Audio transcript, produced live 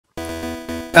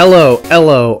Hello,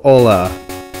 hola,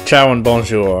 ciao and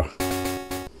bonjour.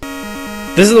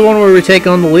 This is the one where we take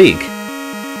on the league.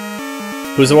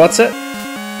 Who's the what's it?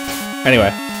 Anyway.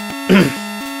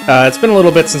 It's been a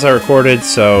little bit since I recorded,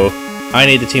 so I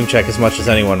need the team check as much as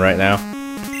anyone right now.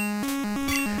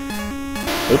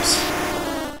 Oops.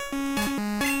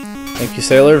 Thank you,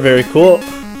 Sailor. Very cool.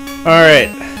 Alright.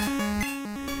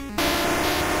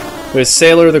 There's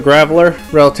Sailor the Graveler,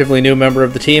 relatively new member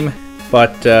of the team,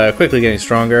 but quickly getting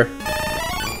stronger.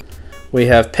 We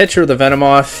have Pitcher the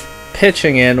Venomoth,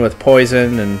 pitching in with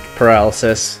poison and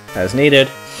paralysis as needed.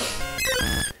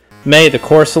 May the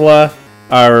Corsola,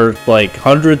 our like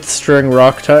 100th string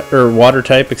rock type or water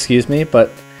type, excuse me,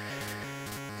 but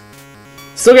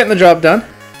still getting the job done.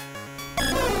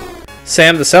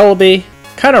 Sam the Celebi,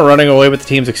 kind of running away with the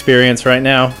team's experience right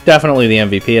now, definitely the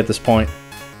MVP at this point.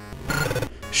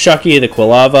 Shucky the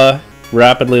Quilava,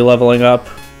 rapidly leveling up.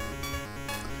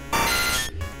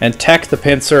 And Tech the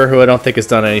Pinsir, who I don't think has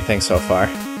done anything so far.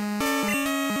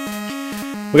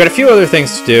 We got a few other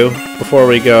things to do before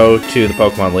we go to the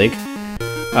Pokemon League.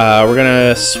 We're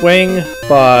gonna swing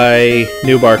by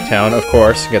New Bark Town, of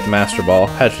course, and get the Master Ball.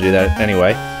 Had to do that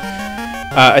anyway.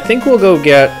 I think we'll go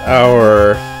get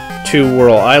our 2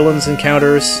 Whirl Islands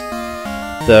encounters,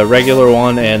 the regular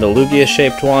one and the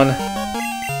Lugia-shaped one.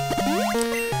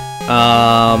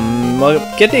 We'll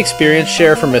get the experience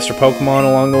share from Mr. Pokemon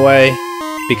along the way,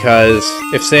 because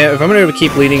if I'm going to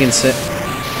keep leading in Sam,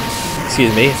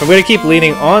 if I'm going to keep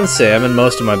leaning on Sam in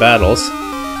most of my battles,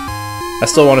 I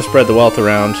still want to spread the wealth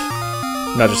around,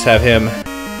 not just have him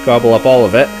gobble up all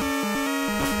of it.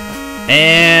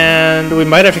 And we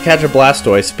might have to catch a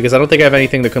Blastoise, because I don't think I have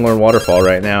anything that can learn Waterfall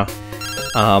right now.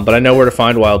 But I know where to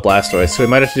find Wild Blastoise, so we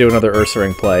might have to do another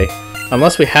Ursaring play.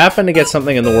 Unless we happen to get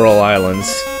something in the Whirl Islands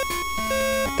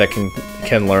that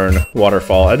can learn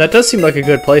Waterfall. And that does seem like a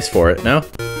good place for it, no?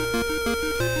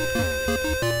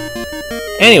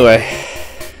 Anyway,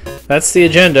 that's the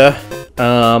agenda.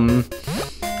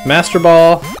 Master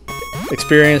Ball,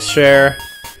 Experience Share,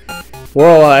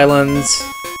 Whirl Islands,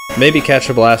 maybe catch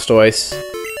a Blastoise,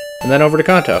 and then over to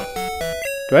Kanto.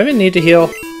 Do I even need to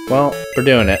heal? Well, we're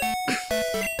doing it.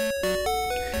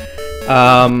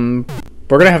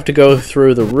 We're gonna have to go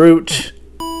through the route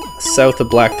south of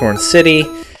Blackthorn City.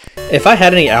 If I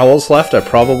had any owls left, I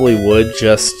probably would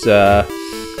just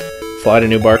fly to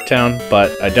New Bark Town,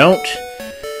 but I don't.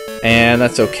 And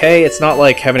that's okay. It's not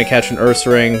like having to catch an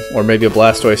Ursaring or maybe a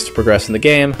Blastoise to progress in the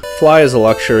game. Fly is a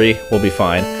luxury, we'll be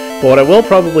fine. But what I will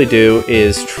probably do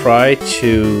is try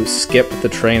to skip the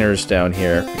trainers down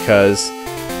here, because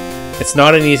it's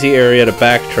not an easy area to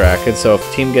backtrack, and so if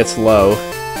the team gets low,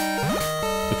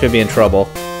 we could be in trouble.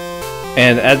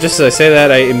 And just as I say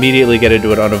that, I immediately get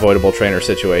into an unavoidable trainer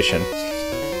situation.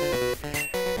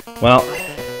 Well,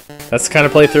 that's the kind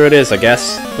of playthrough it is, I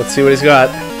guess. Let's see what he's got.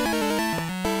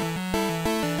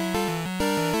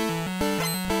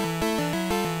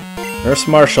 Nurse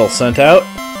Marshall sent out.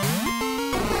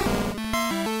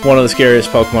 One of the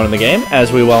scariest Pokemon in the game,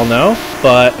 as we well know,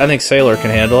 but I think Sailor can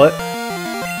handle it.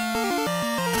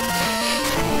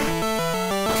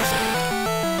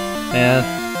 And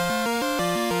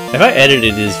if I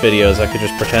edited these videos, I could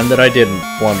just pretend that I didn't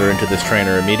blunder into this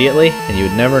trainer immediately, and you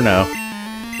would never know.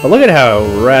 But look at how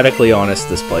radically honest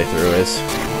this playthrough is.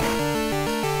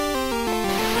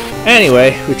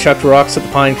 Anyway, we chucked rocks at the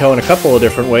Pineco in a couple of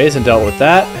different ways and dealt with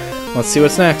that. Let's see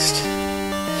what's next.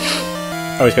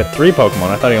 Oh, he's got 3 Pokemon.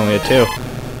 I thought he only had 2.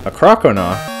 A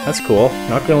Croconaw. That's cool.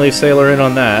 Not gonna leave Sailor in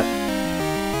on that.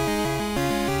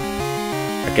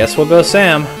 I guess we'll go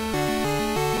Sam.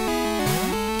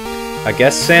 I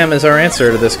guess Sam is our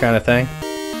answer to this kind of thing.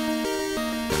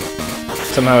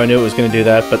 Somehow I knew it was going to do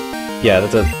that, but yeah,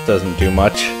 that doesn't do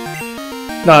much.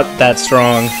 Not that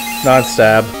strong,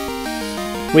 non-stab,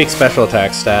 weak special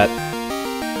attack stat,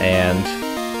 and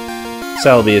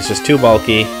Celebi is just too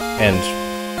bulky, and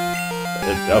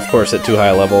of course at too high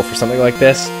a level for something like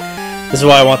this. This is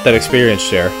why I want that experience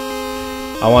share.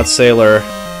 I want Sailor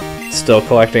still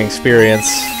collecting experience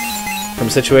from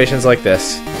situations like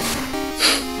this.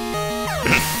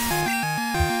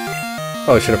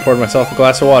 Oh, I should have poured myself a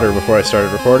glass of water before I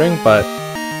started recording, but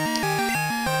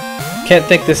can't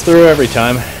think this through every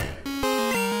time.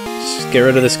 Just get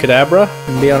rid of this Kadabra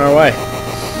and be on our way.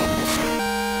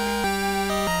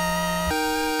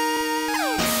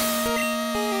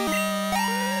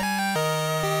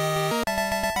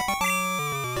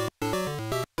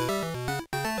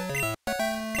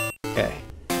 Okay.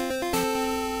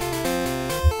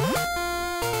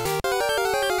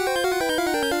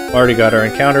 Already got our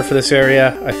encounter for this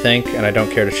area, I think, and I don't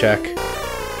care to check.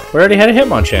 We already had a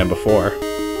Hitmonchan before.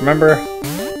 Remember?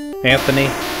 Anthony.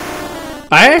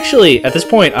 I actually, at this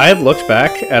point, I have looked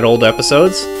back at old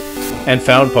episodes and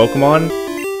found Pokemon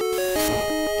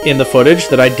in the footage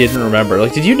that I didn't remember.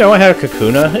 Like, did you know I had a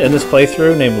Kakuna in this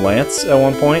playthrough named Lance at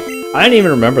one point? I didn't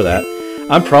even remember that.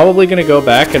 I'm probably going to go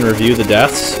back and review the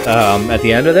deaths at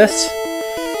the end of this.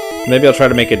 Maybe I'll try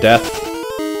to make a death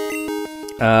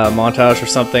montage or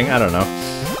something. I don't know.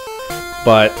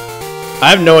 But I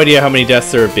have no idea how many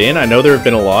deaths there have been. I know there have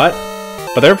been a lot,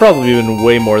 but there have probably been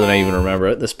way more than I even remember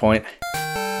at this point.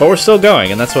 But we're still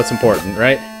going, and that's what's important,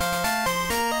 right?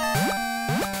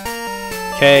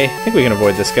 Okay, I think we can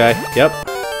avoid this guy. Yep.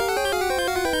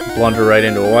 Blunder right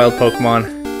into a wild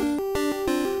Pokemon.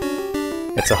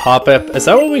 It's a Hoppip. Is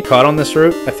that what we caught on this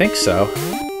route? I think so.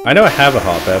 I know I have a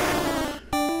Hoppip.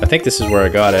 I think this is where I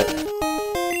got it.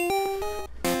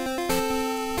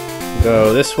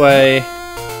 Go this way,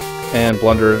 and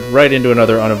blunder right into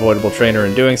another unavoidable trainer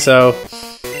in doing so.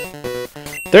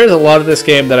 There's a lot of this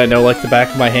game that I know like the back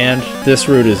of my hand. This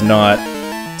route is not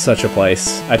such a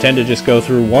place. I tend to just go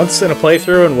through once in a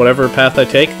playthrough, and whatever path I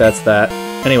take, that's that.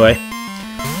 Anyway.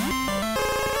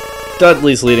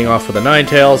 Dudley's leading off with a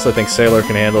Ninetales. I think Sailor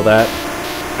can handle that.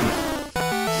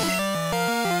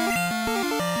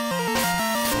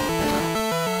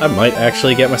 I might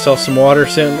actually get myself some water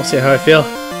soon. We'll see how I feel.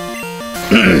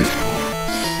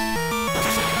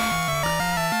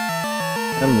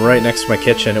 I'm right next to my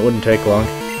kitchen. It wouldn't take long.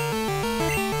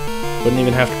 Wouldn't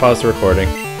even have to pause the recording.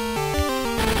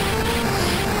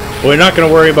 We're not going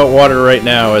to worry about water right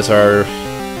now as our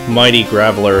mighty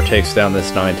Graveler takes down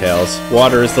this Ninetales.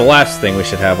 Water is the last thing we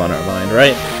should have on our mind,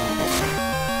 right?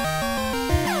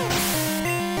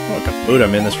 What a boot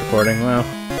I'm in this recording. Wow.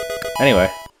 Anyway.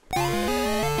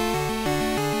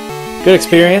 Good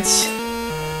experience.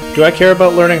 Do I care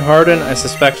about learning Harden? I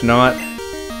suspect not.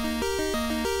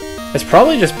 It's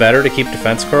probably just better to keep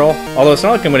Defense Curl, although it's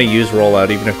not like I'm going to use Rollout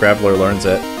even if Graveler learns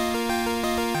it.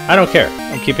 I don't care.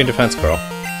 I'm keeping Defense Curl.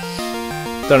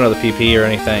 Don't know the PP or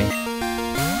anything.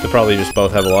 They'll probably just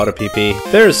both have a lot of PP.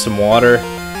 There's some water.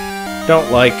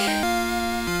 Don't like.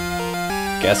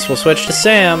 Guess we'll switch to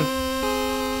Sam.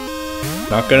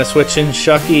 Not going to switch in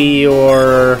Shucky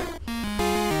or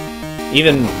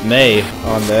even May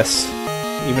on this.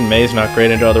 Even May's not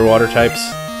great into other water types.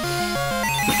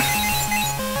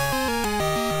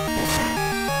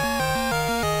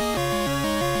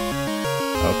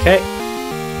 Okay.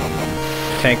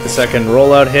 Tank the second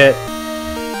rollout hit,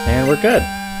 and we're good.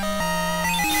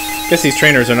 Guess these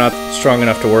trainers are not strong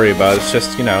enough to worry about. It's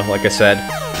just, you know, like I said,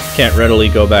 can't readily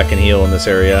go back and heal in this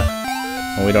area.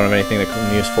 And we don't have anything that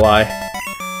can use Fly.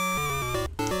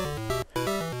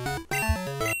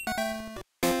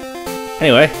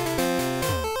 Anyway.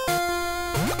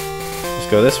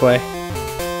 Just go this way.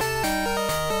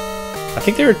 I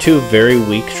think there are two very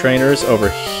weak trainers over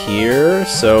here,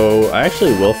 so I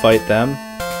actually will fight them.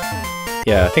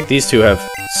 Yeah, I think these two have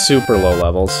super low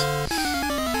levels.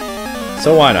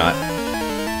 So why not?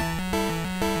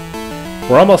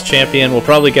 We're almost champion. We'll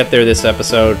probably get there this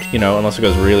episode, you know, unless it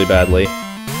goes really badly.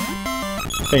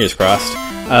 Fingers crossed.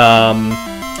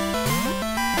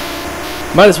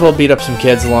 Might as well beat up some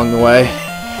kids along the way.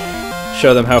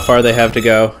 Show them how far they have to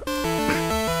go.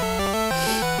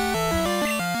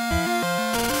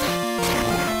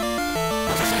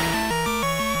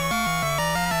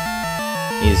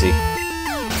 Easy.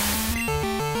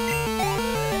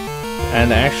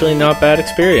 And actually not bad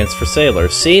experience for Sailor.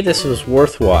 See, this was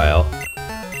worthwhile.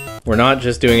 We're not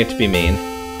just doing it to be mean.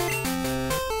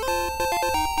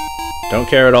 Don't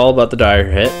care at all about the dire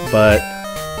hit, but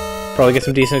probably get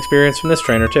some decent experience from this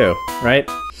trainer too, right?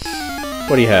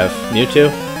 What do you have? Mewtwo?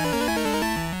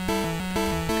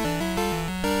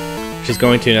 She's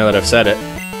going to now that I've said it.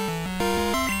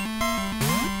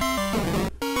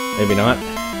 Maybe not.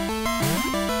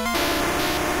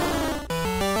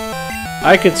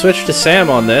 I could switch to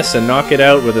Sam on this and knock it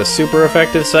out with a super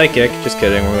effective Psychic. Just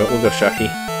kidding, we'll go Shucky.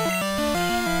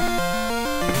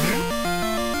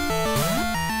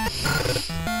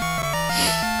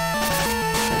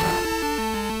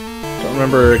 Don't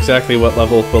remember exactly what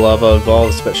level Quilava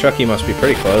evolves, but Shucky must be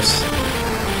pretty close.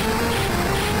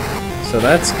 So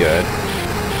that's good.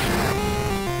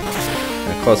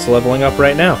 And close to leveling up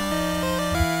right now.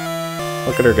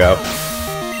 Look at her go.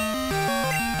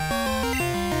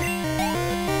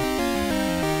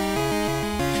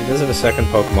 She does have a second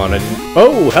Pokemon.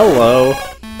 Oh, hello!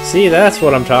 See, that's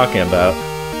what I'm talking about.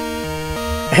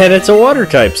 And it's a water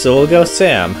type, so we'll go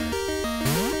Sam.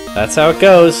 That's how it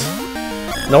goes.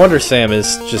 No wonder Sam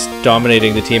is just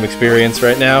dominating the team experience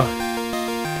right now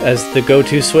as the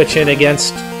go-to switch in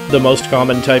against the most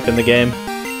common type in the game.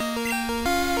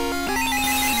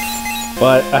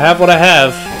 But I have what I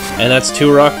have, and that's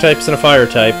 2 rock types and a fire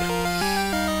type.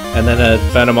 And then a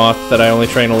Venomoth that I only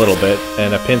train a little bit,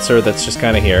 and a Pinsir that's just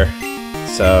kind of here.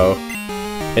 So,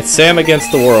 it's Sam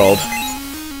against the world.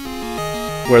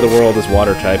 Where the world is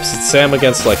water types. It's Sam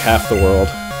against like half the world.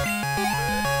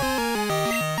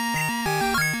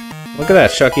 Look at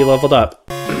that, Shucky leveled up.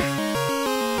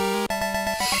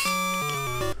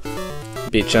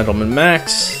 Beat Gentleman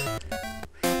Max.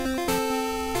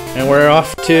 And we're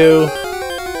off to...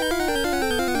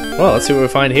 Well, let's see what we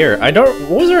find here. What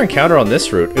was our encounter on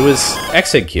this route? It was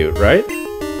Execute, right?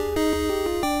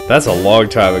 That's a long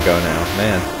time ago now.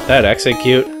 Man, that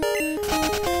Execute.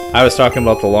 I was talking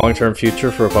about the long-term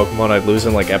future for a Pokemon I'd lose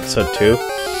in like episode 2.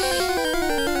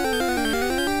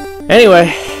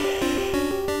 Anyway.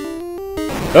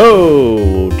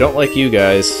 Oh, don't like you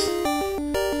guys.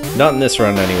 Not in this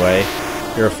run anyway.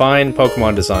 You're a fine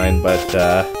Pokemon design, but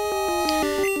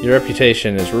your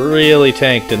reputation is really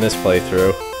tanked in this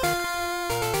playthrough.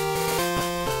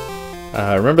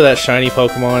 Remember that shiny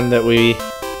Pokemon that we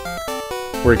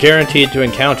were guaranteed to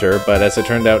encounter, but as it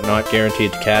turned out not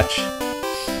guaranteed to catch?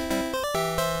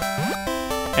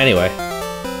 Anyway.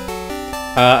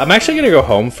 I'm actually gonna go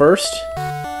home first.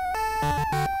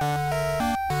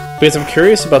 Because I'm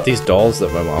curious about these dolls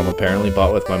that my mom apparently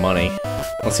bought with my money.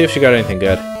 Let's see if she got anything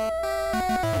good.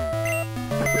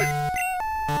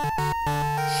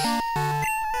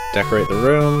 Decorate the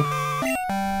room.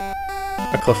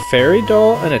 A Clefairy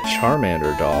doll and a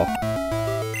Charmander doll.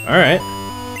 Alright.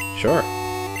 Sure.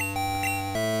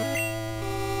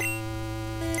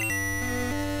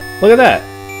 Look at that!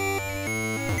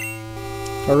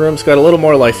 Our room's got a little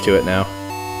more life to it now.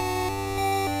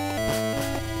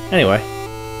 Anyway.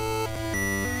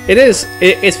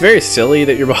 It's very silly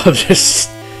that your mom just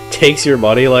takes your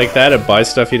money like that and buys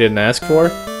stuff you didn't ask for,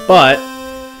 but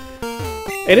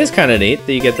it is kind of neat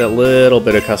that you get that little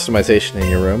bit of customization in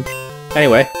your room.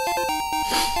 Anyway.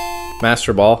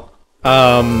 Master Ball.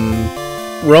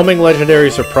 Roaming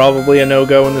legendaries are probably a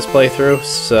no-go in this playthrough,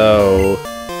 so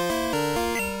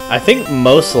I think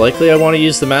most likely I want to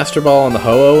use the Master Ball on the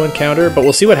Ho-Oh encounter, but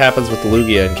we'll see what happens with the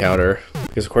Lugia encounter,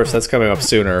 because of course that's coming up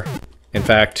sooner. In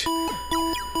fact,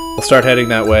 we'll start heading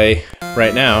that way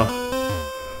right now.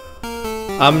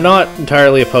 I'm not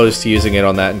entirely opposed to using it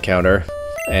on that encounter,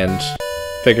 and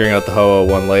figuring out the Ho-Oh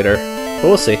one later, but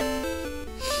we'll see.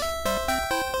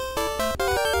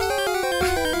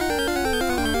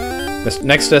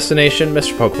 Next destination,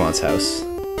 Mr. Pokemon's house.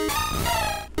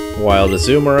 Wild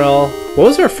Azumarill. What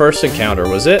was our first encounter?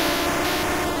 Was it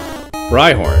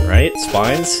Rhyhorn, right?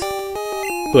 Spines?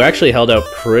 Who actually held out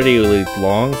pretty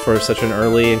long for such an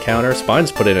early encounter.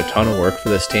 Spines put in a ton of work for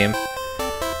this team.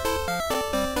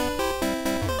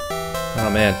 Oh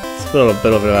man, it's a little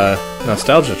bit of a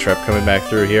nostalgia trip coming back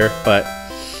through here, but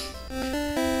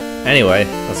anyway,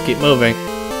 let's keep moving.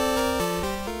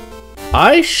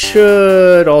 I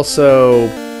should also...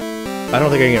 I don't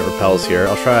think I can get repels here.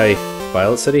 I'll try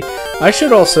Violet City. I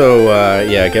should also,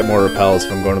 yeah, get more repels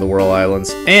if I'm going to the Whirl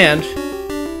Islands. And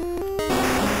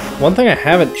one thing I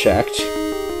haven't checked...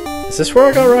 Is this where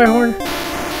I got Rhyhorn?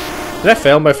 Did I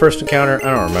fail my first encounter?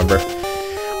 I don't remember.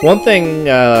 One thing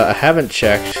I haven't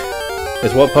checked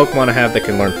is what Pokemon I have that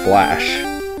can learn Flash.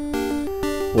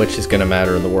 Which is going to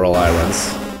matter in the Whirl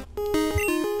Islands.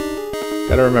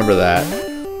 Gotta remember that.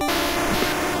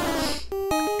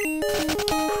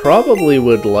 Probably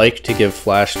would like to give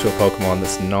Flash to a Pokemon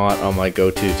that's not on my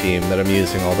go-to team that I'm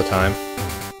using all the time.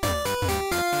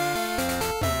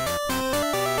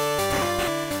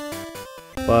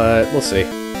 But we'll see.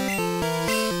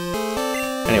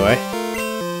 Anyway.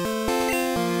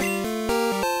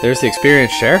 There's the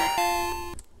experience share.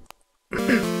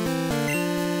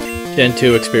 Gen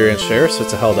 2 experience share, so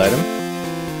it's a held item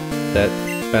that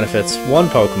benefits one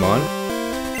Pokemon.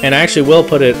 And I actually will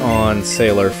put it on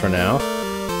Sailor for now.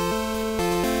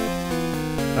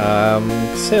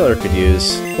 Sailor could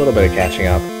use a little bit of catching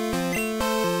up.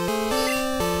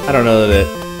 I don't know that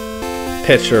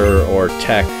Pitcher or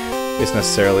Tech is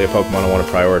necessarily a Pokemon I want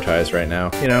to prioritize right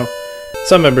now. You know,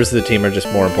 some members of the team are just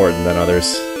more important than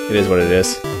others. It is what it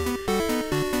is.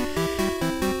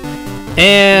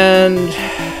 And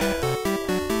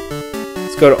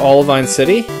let's go to Olivine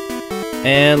City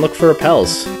and look for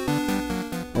repels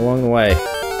along the way.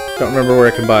 Don't remember where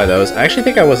I can buy those. I actually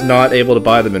think I was not able to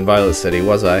buy them in Violet City,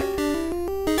 was I?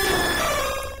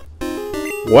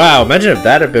 Wow, imagine if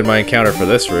that had been my encounter for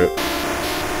this route.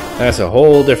 That's a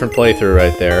whole different playthrough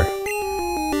right there.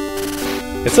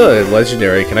 It's a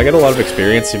legendary. Can I get a lot of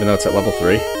experience even though it's at level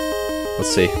 3?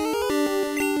 Let's see.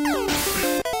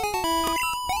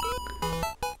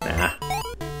 Nah.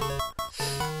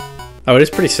 Oh, it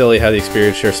is pretty silly how the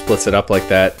experience share splits it up like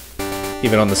that,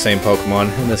 even on the same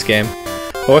Pokemon in this game.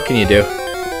 But what can you do?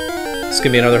 This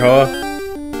could be another Hoa.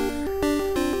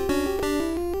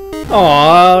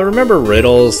 Aw, remember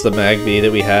Riddles, the Magby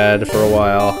that we had for a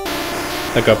while?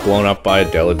 That got blown up by a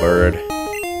Delibird.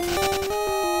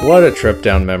 What a trip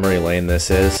down memory lane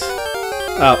this is.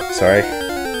 Oh, sorry.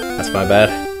 That's my bad.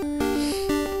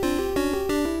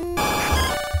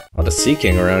 A lot of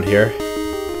Seeking around here.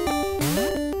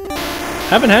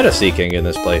 Haven't had a Seeking in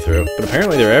this playthrough, but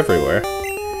apparently they're everywhere.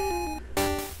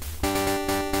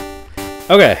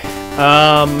 Okay,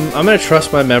 I'm gonna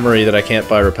trust my memory that I can't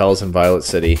buy Repels in Violet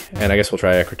City, and I guess we'll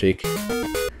try a critique.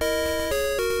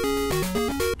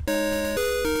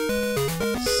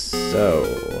 So,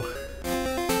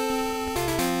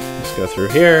 let's go through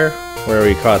here, where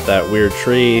we caught that weird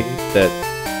tree that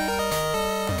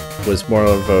was more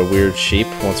of a weird sheep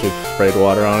once we sprayed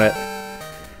water on it.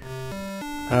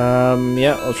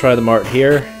 Yeah, I'll try the Mart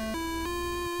here.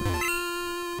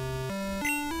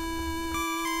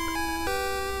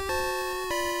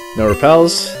 No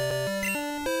Repels.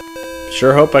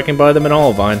 Sure hope I can buy them in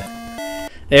Olivine.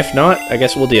 If not, I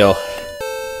guess we'll deal.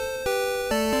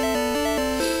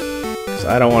 Because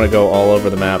I don't want to go all over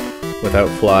the map without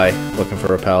Fly looking for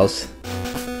Repels.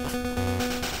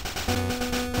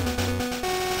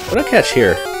 What did I catch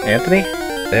here? Anthony?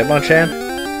 The Hitmonchan?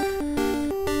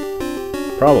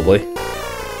 Probably.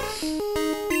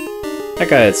 That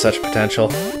guy had such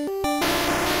potential.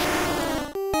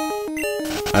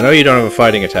 I know you don't have a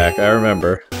fighting attack, I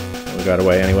remember. We got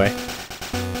away anyway.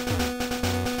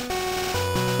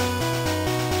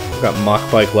 We've got Mach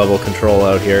Bike level control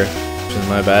out here, which is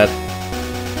my bad.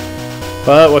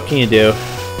 But what can you do?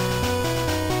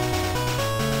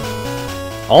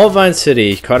 Olivine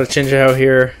City, caught a Chinchou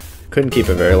here. Couldn't keep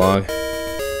it very long.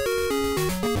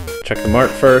 Check the Mart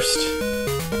first.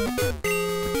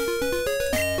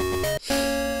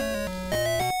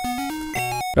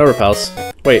 No Repels.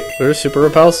 Wait, there's Super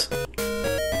Repels?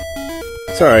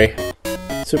 Sorry.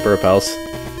 Super Repels.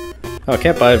 Oh, I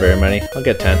can't buy very many. I'll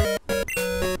get 10.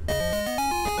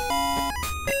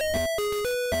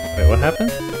 Wait, what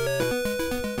happened?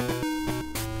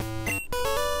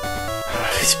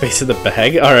 Space in the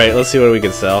bag? Alright, let's see what we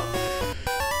can sell.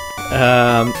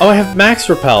 Oh, I have max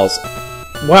Repels!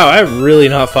 Wow, I'm really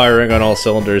not firing on all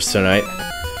cylinders tonight.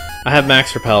 I have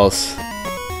max Repels.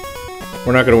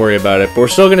 We're not going to worry about it, but we're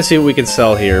still going to see what we can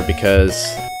sell here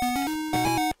because,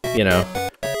 you know,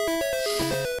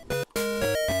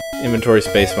 inventory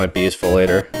space might be useful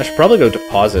later. I should probably go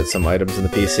deposit some items in the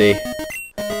PC.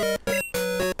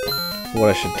 What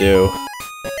I should do.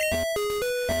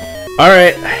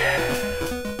 Alright.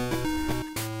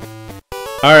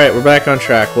 Alright, we're back on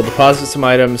track. We'll deposit some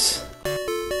items.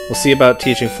 We'll see about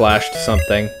teaching Flash to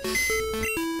something.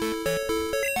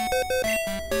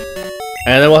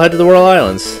 And then we'll head to the Whirl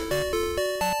Islands.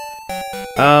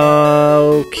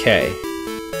 Okay.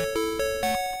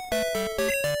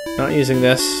 Not using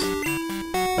this.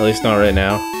 At least not right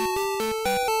now.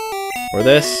 Or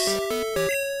this.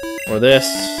 Or this.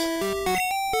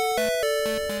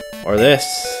 Or this.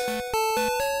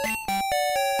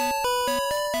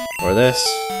 Or this.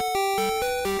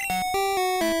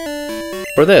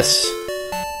 Or this.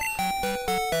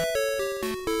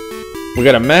 We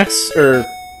got a max, or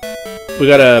we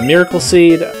got a Miracle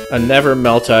Seed, a Never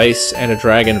Melt Ice, and a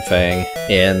Dragon Fang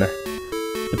in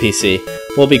the PC.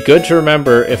 Will be good to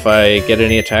remember if I get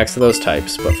any attacks of those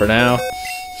types, but for now,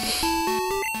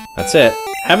 that's it.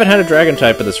 Haven't had a Dragon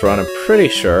type in this run, I'm pretty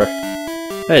sure.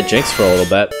 I had Jinx for a little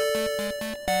bit.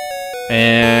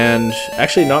 And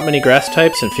actually not many grass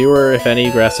types and fewer, if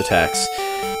any, grass attacks.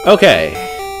 Okay.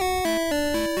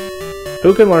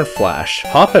 Who can learn Flash?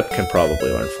 Hoppip can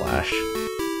probably learn Flash.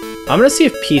 I'm gonna see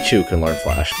if Pichu can learn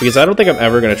Flash, because I don't think I'm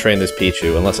ever gonna train this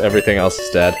Pichu unless everything else is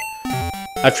dead.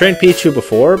 I've trained Pichu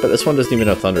before, but this one doesn't even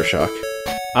know Thundershock.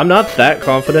 I'm not that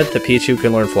confident that Pichu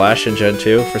can learn Flash in Gen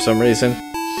 2 for some reason.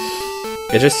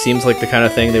 It just seems like the kind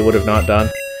of thing they would have not done.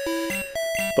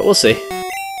 But we'll see.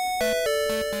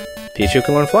 Pichu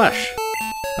can learn Flash.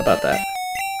 How about that?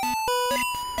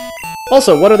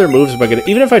 Also, what other moves am I gonna...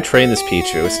 Even if I train this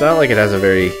Pichu, it's not like it has a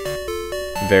very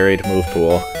varied move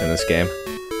pool in this game.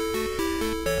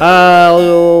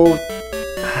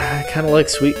 I kind of like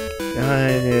Sweet...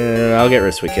 I'll get rid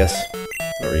of Sweet Kiss.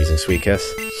 Or using Sweet Kiss.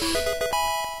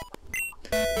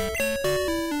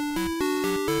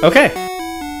 Okay.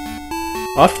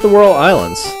 Off to the Whirl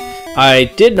Islands.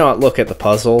 I did not look at the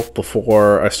puzzle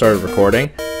before I started recording.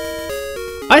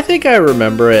 I think I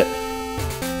remember it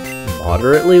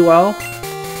moderately well.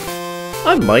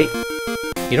 I might.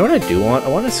 You know what I do want? I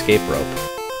want an escape rope.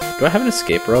 Do I have an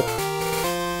escape rope?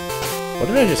 What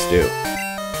did I just do?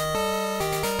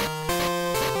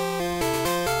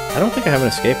 I don't think I have an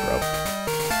escape rope.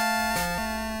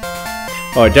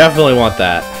 Oh, I definitely want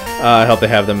that. I hope they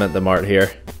have them at the mart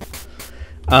here.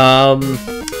 I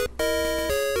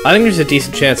think there's a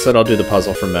decent chance that I'll do the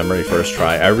puzzle from memory first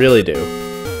try. I really do.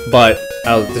 But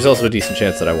there's also a decent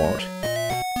chance that I won't.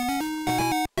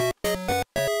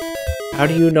 How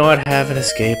do you not have an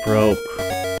escape rope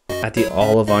at the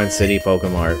Olivine City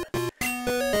Pokemart?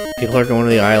 People are going to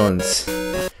the islands.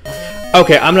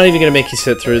 Okay, I'm not even going to make you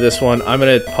sit through this one. I'm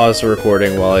going to pause the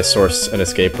recording while I source an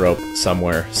escape rope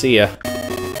somewhere. See ya.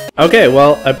 Okay,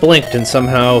 well, I blinked and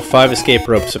somehow 5 escape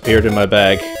ropes appeared in my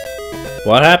bag.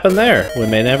 What happened there? We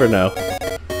may never know.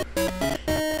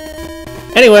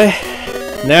 Anyway,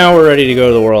 now we're ready to go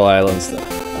to the Whirl Islands.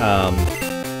 Now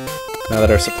that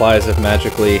our supplies have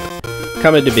magically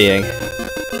come into being.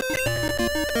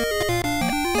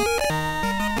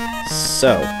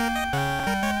 So,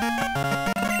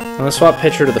 I'm gonna swap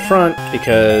Pitcher to the front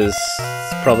because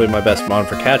it's probably my best mon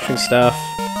for catching stuff.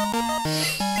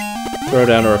 Throw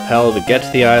down a Repel to get to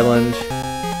the island.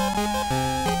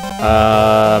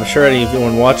 I'm sure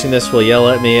anyone watching this will yell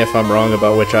at me if I'm wrong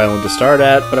about which island to start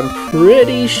at, but I'm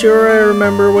pretty sure I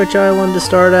remember which island to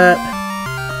start at.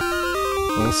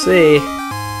 We'll see.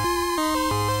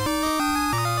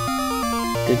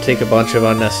 Did take a bunch of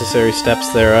unnecessary steps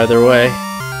there either way.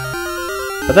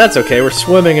 But that's okay, we're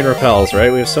swimming in Repels,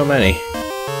 right? We have so many.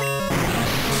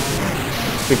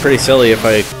 It'd be pretty silly if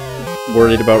I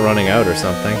worried about running out or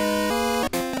something.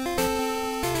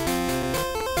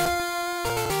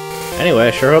 Anyway,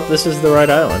 I sure hope this is the right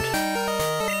island.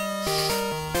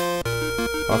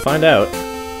 I'll find out.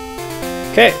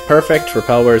 Okay, perfect.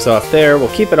 Repel wears off there. We'll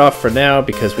keep it off for now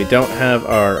because we don't have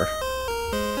our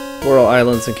Whirl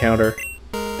Islands encounter.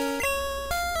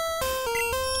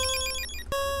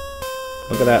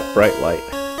 Look at that bright light.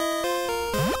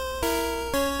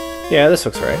 Yeah, this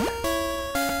looks right.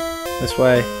 This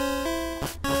way.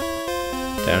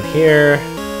 Down here.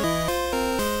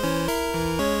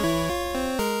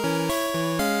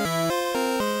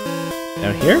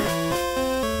 Down here?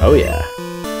 Oh yeah.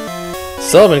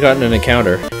 Still haven't gotten an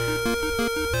encounter.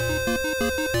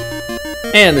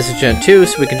 And this is Gen 2,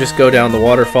 so we can just go down the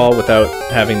waterfall without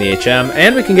having the HM,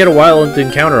 and we can get a wild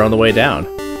encounter on the way down.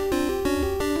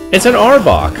 It's an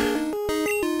Arbok!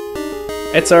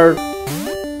 It's our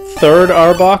 3rd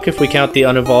Arbok if we count the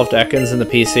unevolved Ekans in the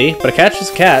PC, but a catch is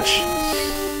a catch.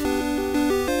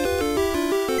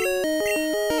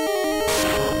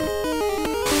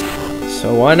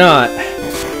 So why not?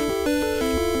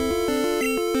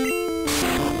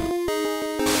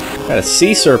 Got a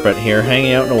sea serpent here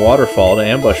hanging out in a waterfall to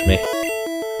ambush me.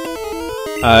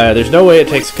 There's no way it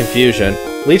takes confusion.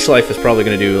 Leech Life is probably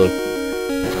going to do...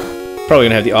 Probably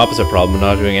going to have the opposite problem of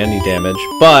not doing any damage,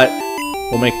 but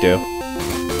we'll make do.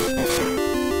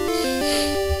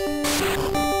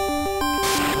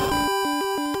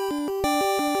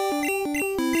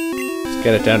 Let's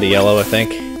get it down to yellow, I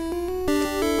think.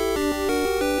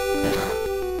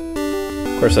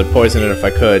 Of course, I'd poison it if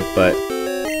I could, but...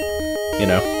 you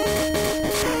know.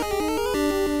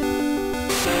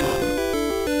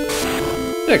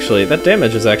 Actually, that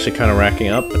damage is actually kind of racking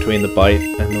up between the bite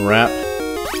and the wrap.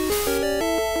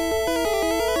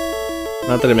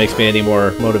 Not that it makes me any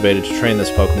more motivated to train this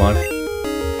Pokemon.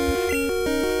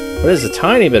 But it is a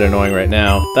tiny bit annoying right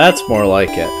now. That's more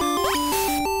like it.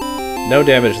 No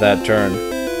damage that turn.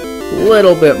 A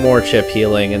little bit more chip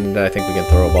healing, and I think we can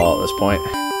throw a ball at this point.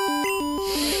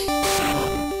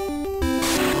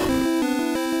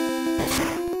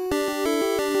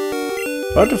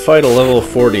 About to fight a level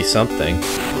 40 something,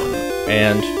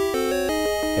 and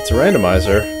it's a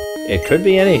randomizer. It could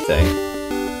be anything.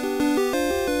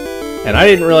 And I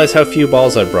didn't realize how few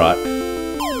balls I brought.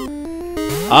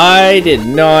 I did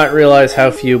not realize how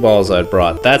few balls I'd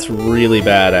brought. That's really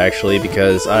bad, actually,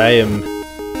 because I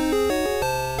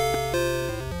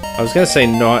was gonna say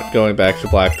not going back to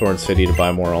Blackthorn City to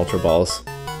buy more Ultra Balls.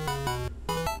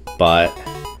 But...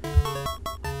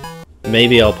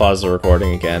 maybe I'll pause the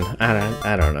recording again. I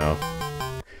don't know.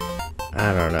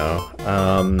 I don't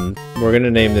know. We're gonna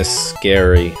name this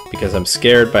Scary, because I'm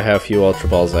scared by how few Ultra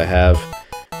Balls I have,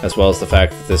 as well as the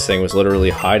fact that this thing was literally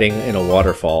hiding in a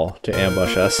waterfall to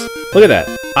ambush us. Look at that!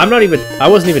 I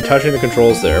wasn't even touching the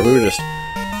controls there. We were just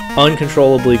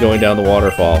uncontrollably going down the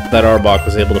waterfall. That Arbok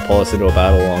was able to pull us into a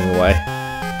battle along the way.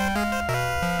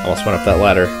 Almost went up that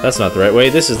ladder. That's not the right way.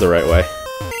 This is the right way.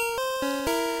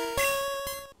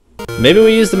 Maybe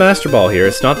we use the Master Ball here.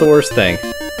 It's not the worst thing.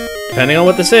 Depending on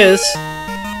what this is.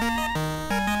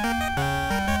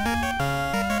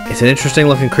 It's an interesting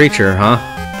looking creature, huh?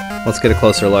 Let's get a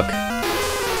closer look.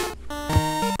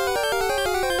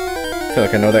 I feel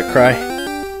like I know that cry.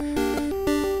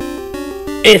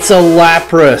 It's a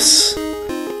Lapras!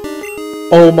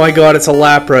 Oh my god, it's a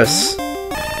Lapras!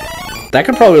 That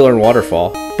could probably learn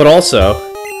Waterfall. But also,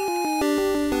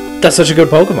 that's such a good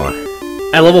Pokemon.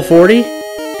 At level 40?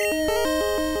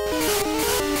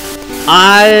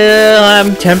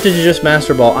 I'm tempted to just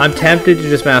Master Ball. I'm tempted to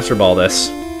just Master Ball this.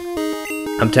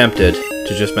 I'm tempted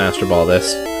to just Master Ball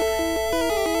this.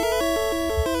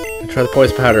 Try the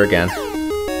Poison Powder again.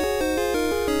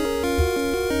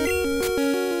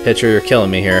 Pitcher, you're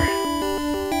killing me here.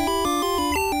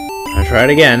 I'll try it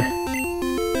again.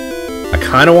 I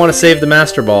kind of want to save the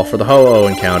Master Ball for the Ho-Oh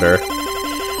encounter.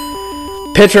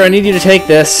 Pitcher, I need you to take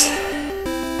this.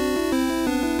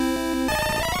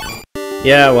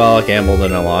 Yeah, well, I gambled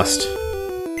and I lost.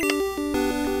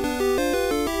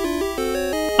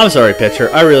 I'm sorry,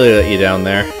 Pitcher. I really let you down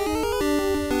there.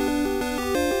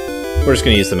 We're just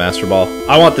gonna use the Master Ball.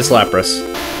 I want this Lapras.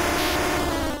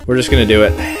 We're just gonna do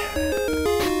it.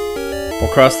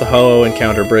 We'll cross the Ho-Oh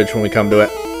encounter bridge when we come to it.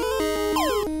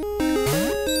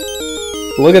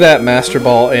 Look at that Master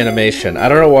Ball animation. I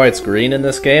don't know why it's green in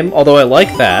this game, although I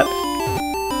like that.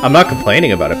 I'm not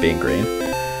complaining about it being green.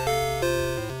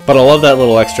 But I love that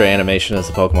little extra animation as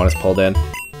the Pokemon is pulled in.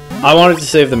 I wanted to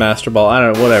save the Master Ball. I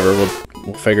don't know, whatever.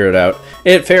 We'll figure it out.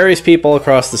 It ferries people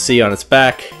across the sea on its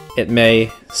back. It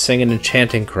may sing an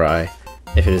enchanting cry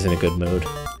if it is in a good mood.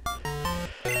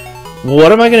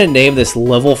 What am I going to name this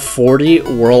level 40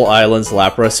 Whirl Islands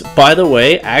Lapras? By the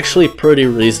way, actually pretty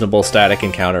reasonable static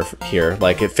encounter here.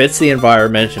 Like, it fits the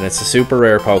environment and it's a super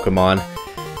rare Pokemon.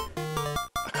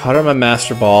 I caught it on my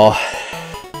Master Ball.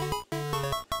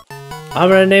 I'm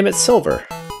going to name it Silver.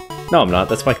 No, I'm not.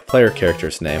 That's my player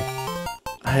character's name.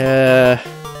 I'm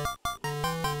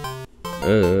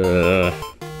going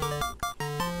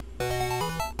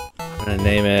to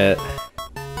name it...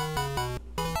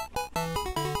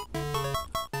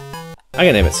 I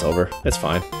can name it Silver. It's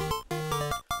fine.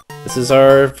 This is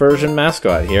our version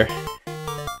mascot here.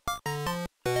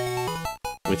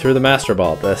 We threw the Master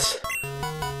Ball at this.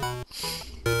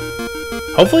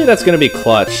 Hopefully that's going to be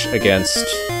clutch against,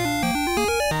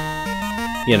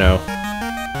 you know,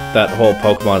 that whole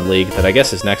Pokemon League that I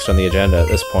guess is next on the agenda at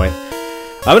this point.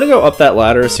 I'm going to go up that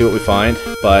ladder, see what we find,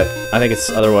 but I think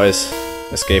it's otherwise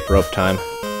escape rope time.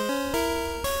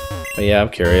 But yeah, I'm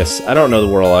curious. I don't know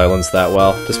the Whirl Islands that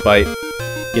well, despite,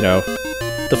 you know,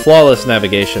 the flawless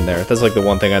navigation there. That's like the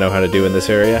one thing I know how to do in this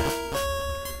area.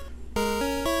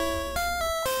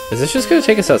 Is this just gonna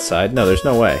take us outside? No, there's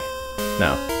no way.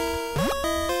 No.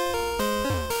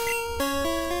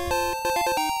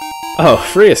 Oh,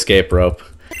 free escape rope.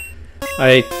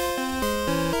 I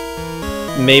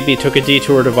maybe took a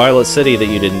detour to Violet City that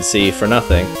you didn't see for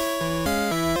nothing.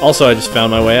 Also, I just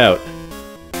found my way out.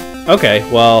 Okay,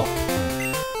 well,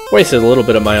 wasted a little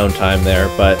bit of my own time there,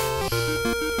 but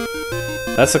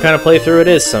that's the kind of playthrough it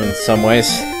is in some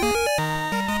ways.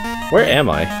 Where am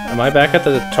I? Am I back at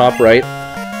the top right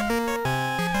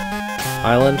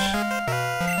island?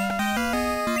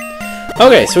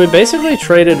 Okay, so we basically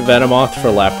traded Venomoth for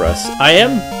Lapras. I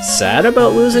am sad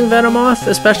about losing Venomoth,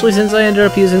 especially since I ended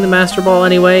up using the Master Ball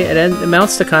anyway. It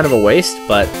amounts to kind of a waste,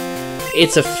 but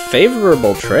it's a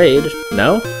favorable trade,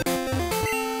 no?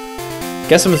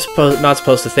 Guess I'm not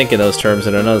supposed to think in those terms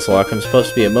in a Nuzlocke. I'm supposed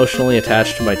to be emotionally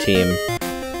attached to my team.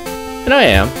 And I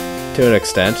am, to an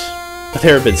extent. But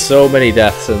there have been so many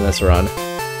deaths in this run.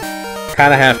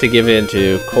 Kinda have to give in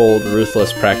to cold,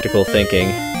 ruthless, practical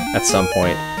thinking at some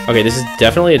point. Okay, this is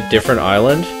definitely a different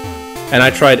island, and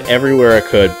I tried everywhere I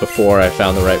could before I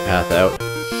found the right path out.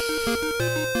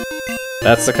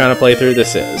 That's the kind of playthrough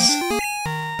this is.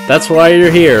 That's why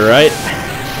you're here, right?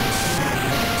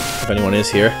 If anyone is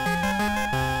here.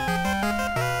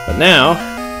 But now,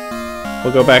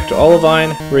 we'll go back to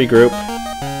Olivine, regroup,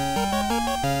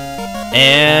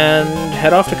 and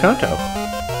head off to Kanto.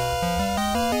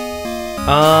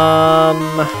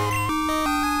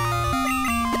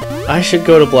 I should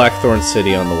go to Blackthorn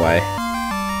City on the way.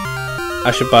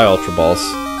 I should buy Ultra Balls.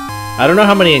 I don't know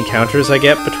how many encounters I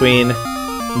get between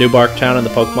New Barktown and the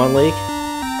Pokemon League,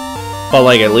 but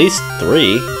like at least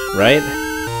 3, right?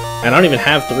 I don't even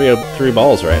have three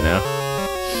balls right now.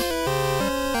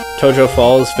 Tojo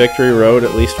Falls, Victory Road,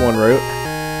 at least 1 route.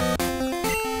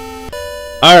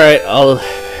 Alright, I'll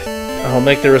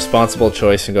make the responsible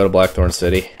choice and go to Blackthorn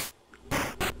City.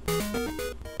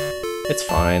 It's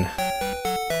fine.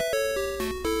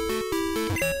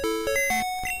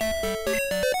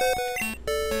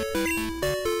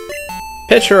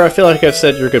 Pitcher, I feel like I've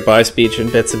said your goodbye speech in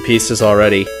bits and pieces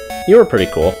already. You were pretty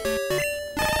cool.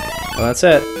 Well, that's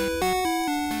it.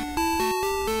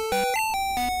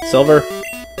 Silver.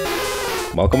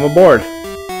 Welcome aboard.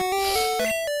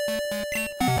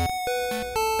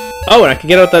 Oh, and I can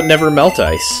get out that never melt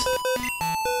ice.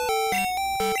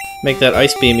 Make that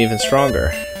ice beam even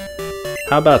stronger.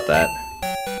 How about that?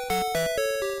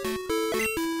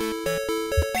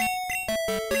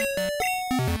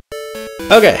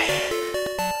 Okay.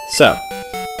 So.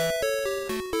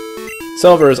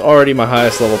 Silver is already my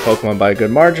highest level Pokemon by a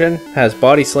good margin. Has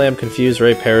Body Slam, Confuse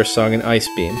Ray, Perish Song, and Ice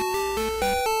Beam.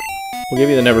 We'll give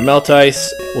you the Never Melt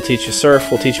Ice. We'll teach you Surf.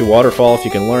 We'll teach you Waterfall if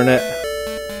you can learn it.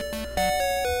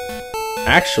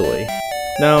 Actually,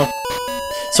 no.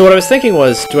 So what I was thinking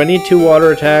was, do I need 2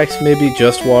 water attacks? Maybe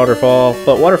just Waterfall.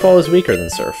 But Waterfall is weaker than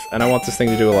Surf, and I want this thing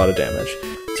to do a lot of damage.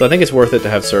 So I think it's worth it to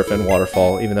have Surf and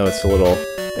Waterfall, even though it's a little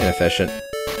inefficient.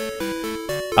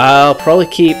 I'll probably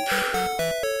keep...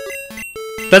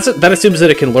 That assumes that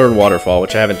it can learn Waterfall,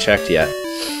 which I haven't checked yet.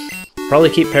 Probably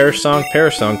keep Perish Song.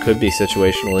 Perish Song could be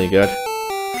situationally good.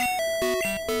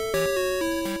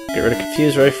 Get rid of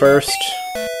Confuse Ray first.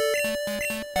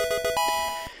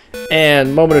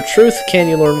 And Moment of Truth, can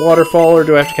you learn Waterfall or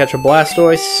do I have to catch a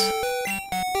Blastoise?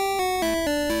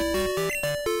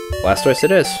 Blastoise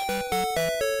it is.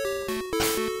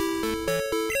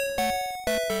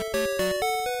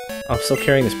 I'm still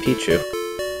carrying this Pichu.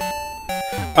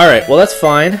 Alright, well that's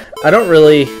fine. I don't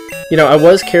really... You know, I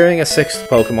was carrying a 6th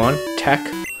Pokemon, Tech,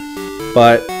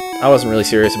 but I wasn't really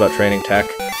serious about training Tech.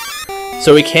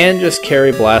 So we can just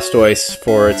carry Blastoise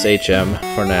for its HM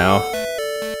for now.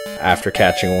 After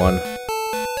catching one.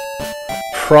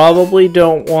 Probably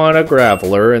don't want a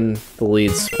Graveler in the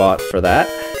lead spot for that.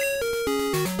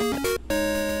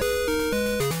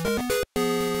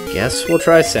 Guess we'll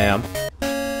try Sam.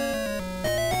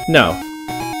 No.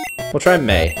 We'll try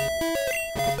May.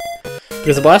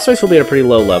 Because the Blastoise will be at a pretty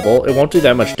low level, it won't do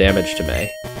that much damage to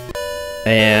May.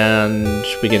 And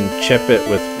we can chip it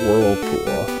with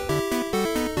Whirlpool.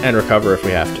 And recover if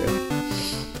we have to.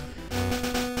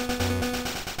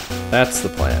 That's the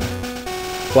plan.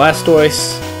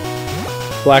 Blastoise.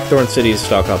 Blackthorn City is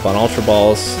stock up on Ultra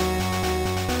Balls.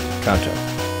 Kanto.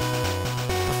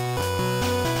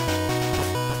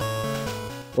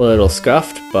 Little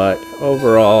scuffed, but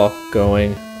overall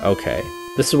going okay.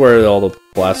 This is where all the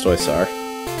Blastoise are.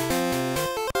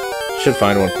 Should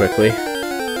find one quickly.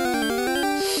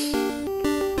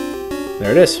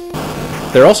 There it is.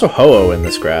 They're also Ho-Oh in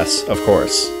this grass, of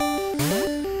course.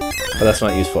 But that's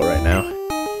not useful right now.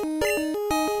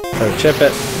 So chip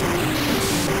it.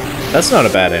 That's not a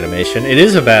bad animation. It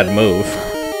is a bad move,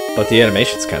 but the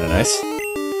animation's kind of nice.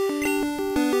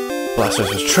 Blastoise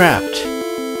was trapped.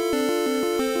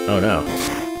 Oh no.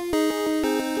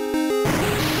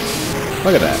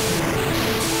 Look at that.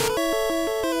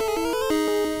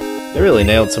 They really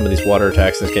nailed some of these water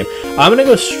attacks in this game. I'm gonna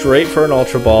go straight for an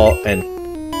Ultra Ball and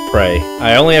pray.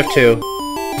 I only have 2.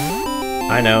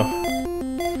 I know.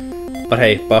 But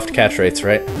hey, buffed catch rates,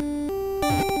 right?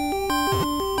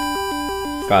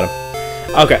 Got him.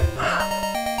 Okay.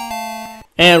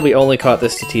 And we only caught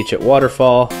this to teach it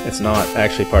Waterfall. It's not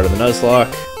actually part of the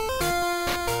Nuzlocke.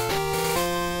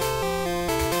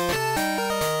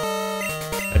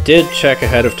 I did check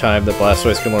ahead of time that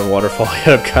Blastoise can learn Waterfall,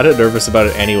 yet I'm kind of nervous about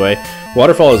it anyway.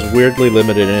 Waterfall is weirdly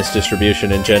limited in its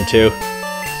distribution in Gen 2.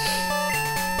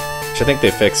 Which I think they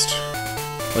fixed,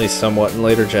 at least somewhat, in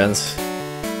later gens.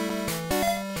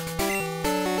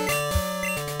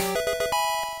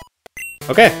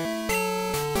 Okay.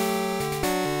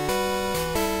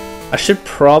 I should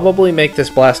probably make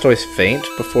this Blastoise faint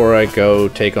before I go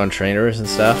take on trainers and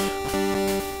stuff.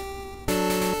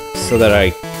 So that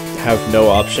I have no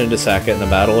option to sack it in a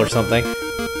battle or something.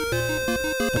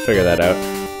 I'll figure that out.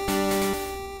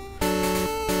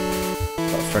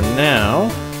 But for now...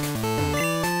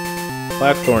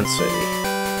 Blackthorn City.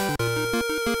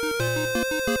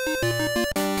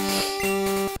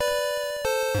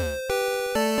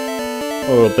 A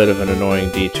little bit of an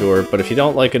annoying detour, but if you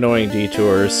don't like annoying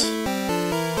detours,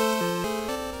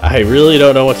 I really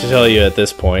don't know what to tell you at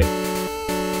this point.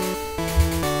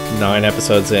 9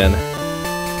 episodes in.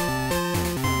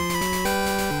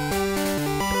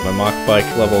 My mock bike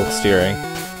level steering.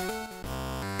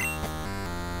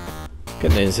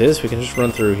 Good news is we can just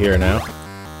run through here now.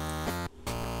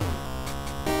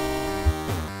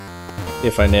 See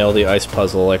if I nail the ice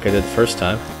puzzle like I did the first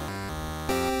time.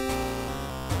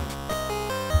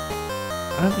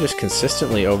 I'm just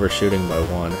consistently overshooting by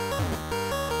 1.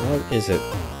 What is it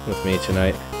with me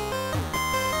tonight?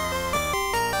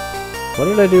 What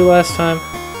did I do last time?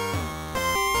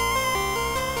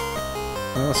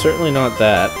 Well, certainly not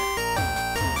that.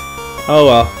 Oh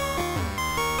well.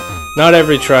 Not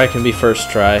every try can be first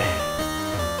try.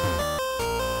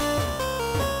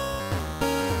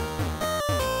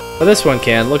 But this one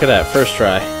can. Look at that. First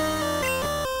try.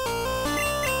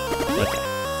 Okay.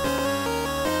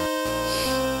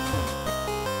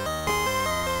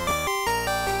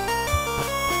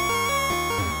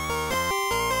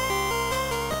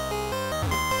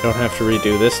 Don't have to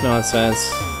redo this nonsense.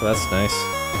 That's nice.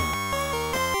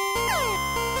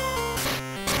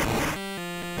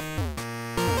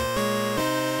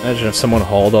 Imagine if someone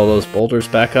hauled all those boulders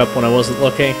back up when I wasn't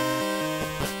looking.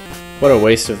 What a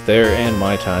waste of their and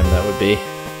my time that would be.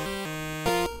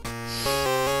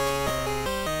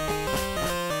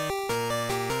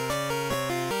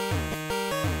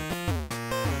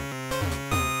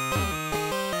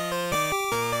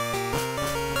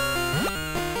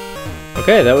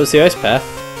 Okay, that was the ice path.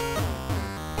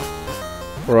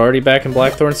 We're already back in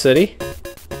Blackthorn City.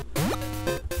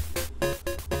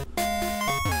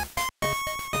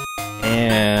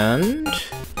 And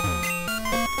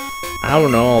I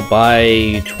don't know, I'll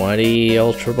buy 20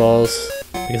 Ultra Balls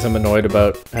because I'm annoyed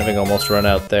about having almost run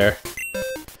out there.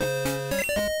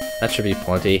 That should be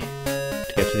plenty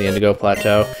to get to the Indigo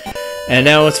Plateau. And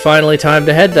now it's finally time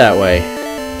to head that way.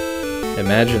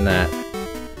 Imagine that.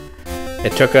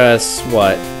 It took us,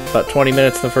 what, about 20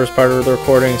 minutes in the first part of the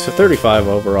recording, so 35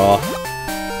 overall,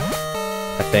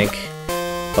 I think.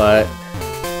 But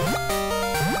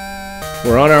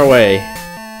we're on our way.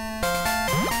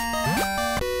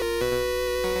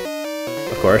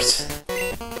 Of course.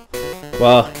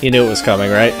 Well, you knew it was coming,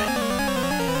 right?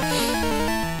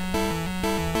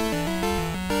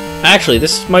 Actually,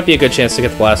 this might be a good chance to get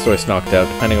the Blastoise knocked out,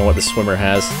 depending on what the swimmer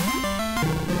has.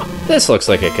 This looks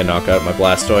like it can knock out my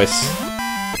Blastoise.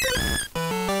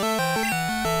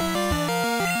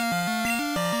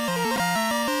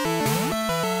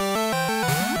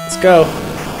 Let's go.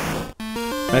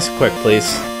 Nice and quick,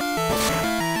 please.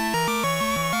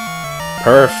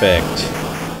 Perfect.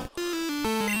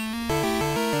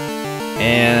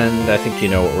 And I think you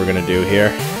know what we're gonna do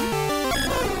here.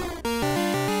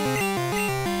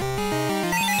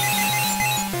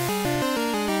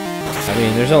 I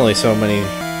mean, there are only so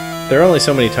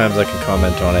many times I can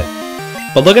comment on it.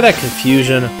 But look at that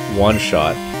Confusion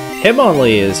one-shot.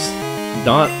 Hitmonlee is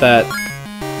not that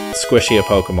squishy a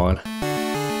Pokemon.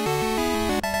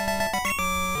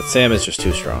 But Sam is just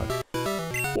too strong.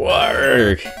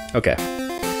 Work. Okay.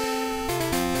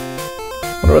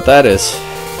 Wonder what that is.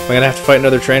 Am I gonna have to fight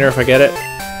another trainer if I get it?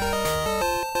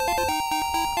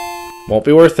 Won't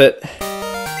be worth it.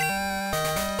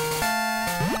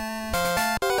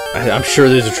 I'm sure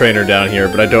there's a trainer down here,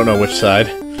 but I don't know which side.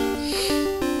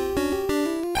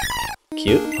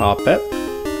 Cute. Hoppip.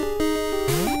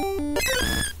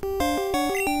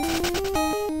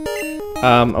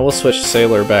 I will switch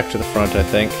Sailor back to the front, I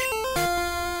think.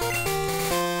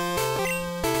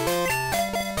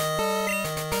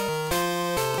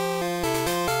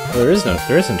 Oh, there isn't a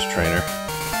trainer.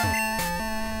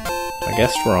 I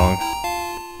guessed wrong.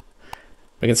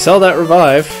 We can sell that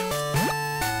revive,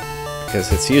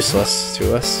 because it's useless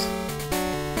to us.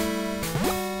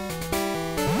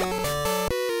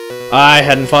 I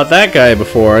hadn't fought that guy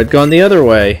before, I'd gone the other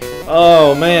way.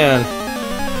 Oh man.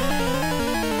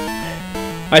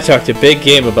 I talked a big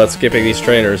game about skipping these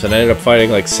trainers and I ended up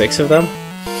fighting like 6 of them.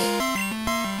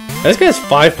 This guy has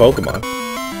 5 Pokemon.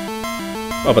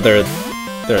 Oh, but they're at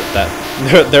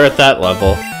that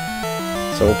level.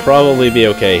 So we'll probably be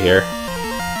okay here.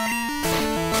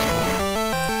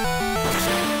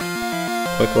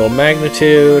 Quick little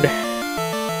magnitude.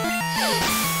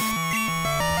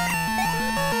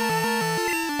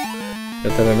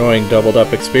 Get that annoying doubled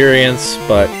up experience,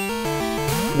 but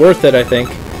worth it, I think.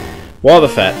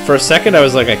 Wobbuffet. For a second I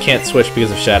was like, I can't switch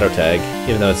because of Shadow Tag,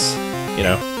 even though it's, you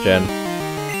know, Gen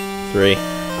 3.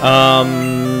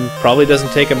 Probably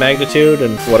doesn't take a magnitude,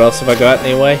 and what else have I got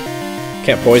anyway?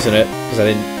 Can't poison it, because I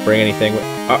didn't bring anything with...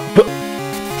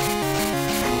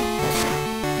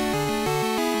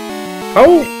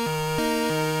 Oh!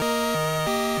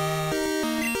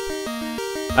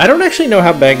 I don't actually know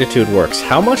how magnitude works.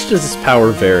 How much does its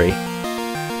power vary?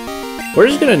 We're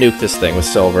just gonna nuke this thing with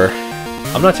Silver.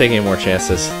 I'm not taking any more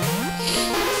chances.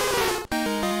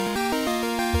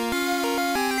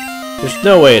 There's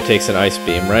no way it takes an Ice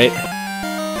Beam, right?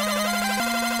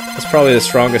 That's probably the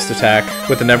strongest attack.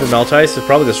 With the Never Melt Ice, it's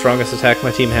probably the strongest attack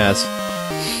my team has.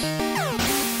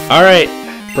 Alright,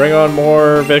 bring on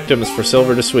more victims for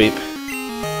Silver to sweep.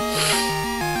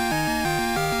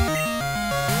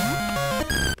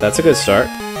 That's a good start.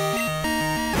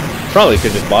 Probably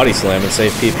could just Body Slam and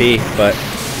save PP, but...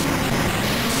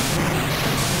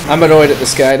 I'm annoyed at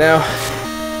this guy now.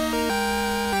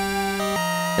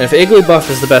 And if Igglybuff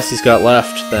is the best he's got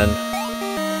left, then...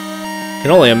 I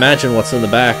can only imagine what's in the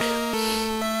back.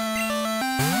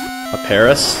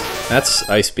 Paris. That's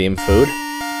Ice Beam food.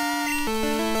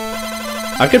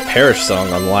 I could Perish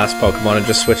Song on the last Pokemon and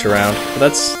just switch around, but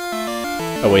that's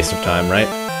a waste of time, right?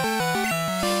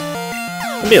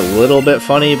 It'd be a little bit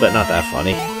funny, but not that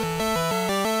funny.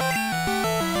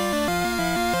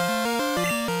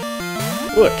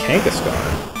 Ooh, a Kangaskhan.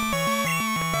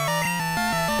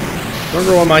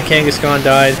 Remember when my Kangaskhan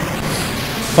died?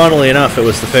 Funnily enough, it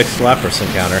was the fixed Lapras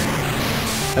encounter.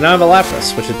 And now I have a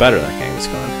Lapras, which is better than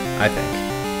Kangaskhan, I think.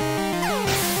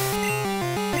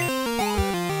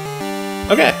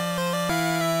 Okay.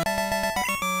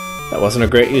 That wasn't a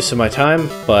great use of my time,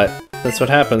 but that's what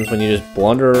happens when you just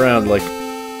blunder around like,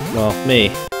 well, me.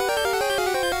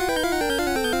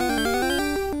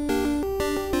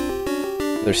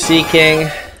 They're Seeking.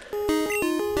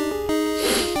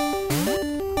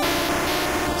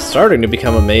 Starting to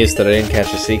become amazed that I didn't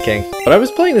catch a Seeking. But I was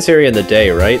playing this area in the day,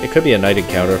 right? It could be a night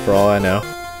encounter for all I know.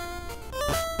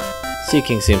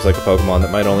 Seeking seems like a Pokemon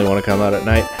that might only want to come out at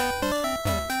night.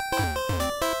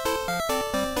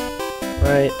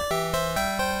 Right.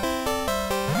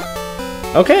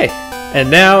 Okay,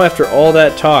 and now after all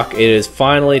that talk, it is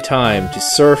finally time to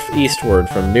surf eastward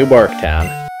from New Barktown.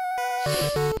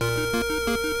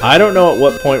 I don't know at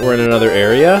what point we're in another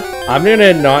area. I'm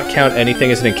gonna not count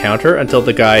anything as an encounter until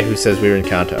the guy who says we were in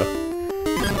Kanto.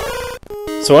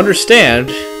 So understand,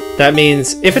 that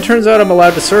means if it turns out I'm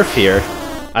allowed to surf here,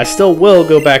 I still will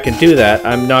go back and do that.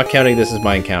 I'm not counting this as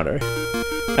my encounter.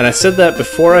 And I said that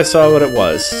before I saw what it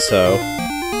was, so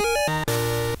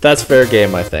that's fair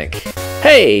game, I think.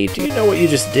 Hey, do you know what you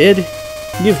just did?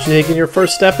 You've taken your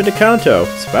first step into Kanto.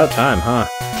 It's about time, huh?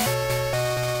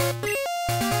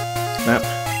 Map.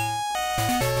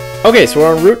 Okay, so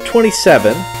we're on Route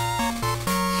 27.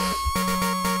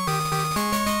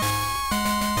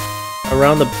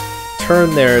 Around the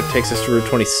turn there, it takes us to Route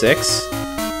 26.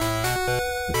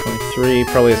 Route 23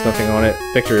 probably has nothing on it.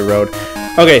 Victory Road.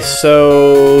 Okay,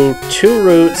 so 2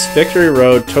 routes, Victory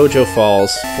Road, Tojo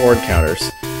Falls, 4 encounters.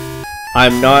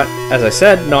 I'm not, as I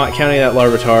said, not counting that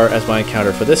Larvitar as my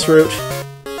encounter for this route.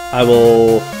 I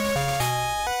will...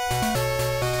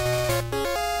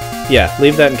 yeah,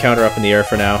 leave that encounter up in the air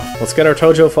for now. Let's get our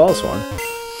Tojo Falls one.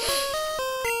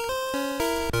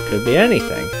 Could be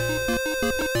anything.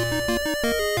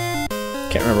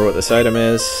 Can't remember what this item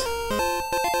is.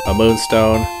 A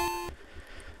Moonstone.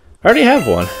 I already have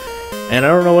one. And I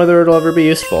don't know whether it'll ever be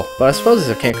useful, but I suppose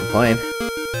I can't complain.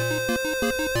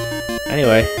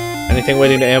 Anyway, anything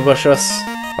waiting to ambush us?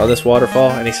 Or this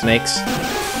waterfall? Any snakes?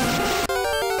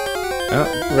 Oh,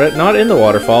 not in the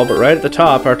waterfall, but right at the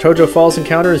top, our Tojo Falls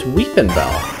encounter is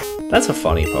Weepinbell. That's a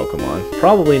funny Pokemon.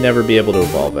 Probably never be able to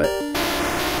evolve it.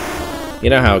 You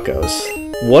know how it goes.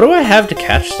 What do I have to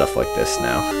catch stuff like this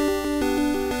now?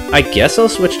 I guess I'll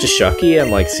switch to Shucky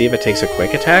and like see if it takes a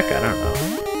quick attack? I don't know.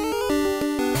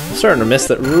 I'm starting to miss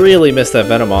that, really miss that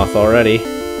Venomoth already.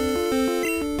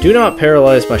 Do not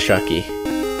paralyze my Shucky.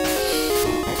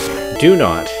 Do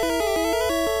not.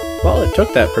 Well, it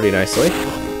took that pretty nicely.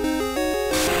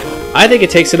 I think it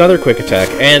takes another quick attack,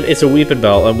 and it's a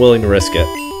Weepinbell. I'm willing to risk it.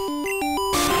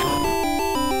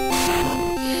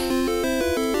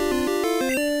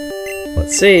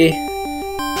 Let's see.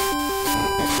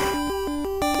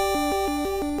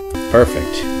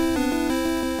 Perfect.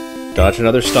 Dodge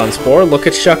another Stun Spore. Look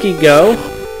at Shucky go.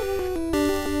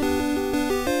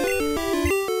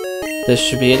 This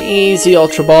should be an easy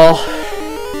Ultra Ball.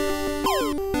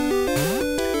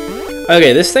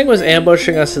 Okay, this thing was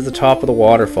ambushing us at the top of the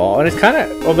waterfall, and it's kind of,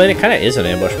 well, then it kind of is an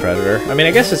ambush predator. I mean,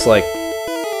 I guess it's like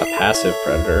a passive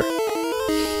predator.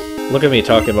 Look at me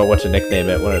talking about what to nickname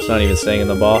it when it's not even staying in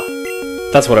the ball.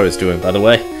 That's what I was doing, by the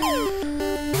way.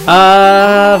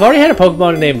 I've already had a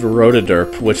Pokemon named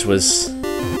Rotoderp, which was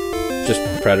just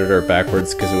predator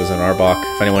backwards because it was an Arbok,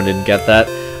 if anyone didn't get that.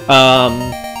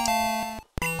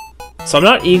 So I'm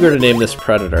not eager to name this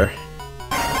predator.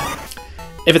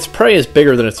 If its prey is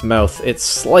bigger than its mouth, it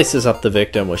slices up the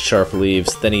victim with sharp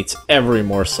leaves, then eats every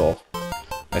morsel.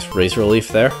 Nice razor leaf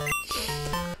there.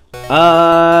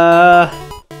 I'll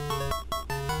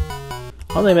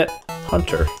name it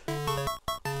Hunter.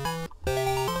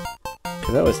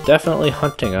 Because that was definitely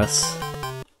hunting us.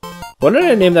 What did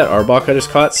I name that Arbok I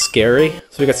just caught? Scary?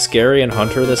 So we got Scary and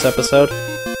Hunter this episode?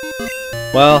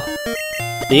 Well,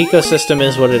 the ecosystem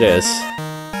is what it is.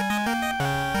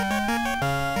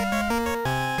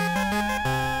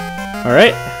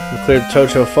 Alright, we cleared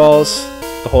Tojo Falls,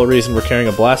 the whole reason we're carrying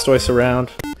a Blastoise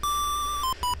around.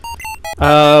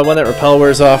 When that Repel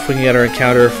wears off, we can get our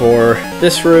encounter for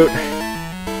this route.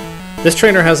 This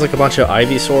trainer has like a bunch of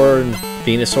Ivysaur and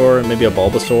Venusaur and maybe a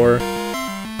Bulbasaur.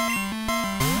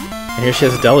 And here she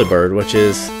has a Delibird, which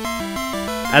is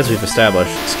as we've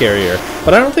established, scarier.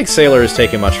 But I don't think Sailor is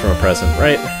taking much from a present,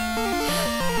 right?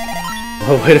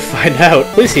 Well, way to find out.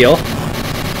 Please heal.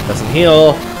 Doesn't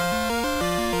heal.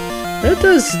 That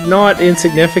does not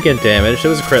insignificant damage. It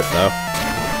was a crit, though.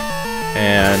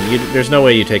 And there's no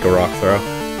way you take a rock throw.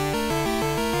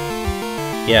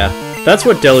 Yeah, that's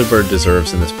what Delibird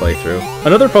deserves in this playthrough.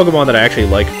 Another Pokemon that I actually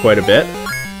like quite a bit.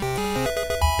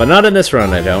 But not in this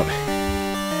run, I don't.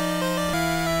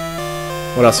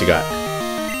 What else you got?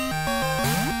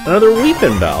 Another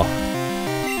Weepin' Bell.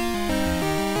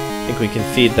 I think we can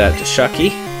feed that to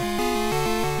Shucky.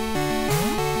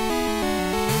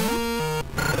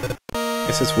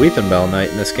 Guess it's Weepin' Bell night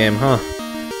in this game, huh?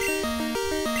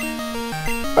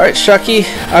 Alright, Shucky,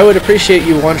 I would appreciate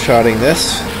you one-shotting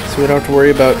this, so we don't have to worry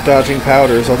about dodging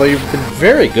powders, although you've been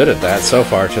very good at that so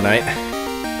far tonight.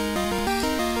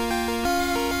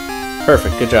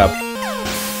 Perfect, good job.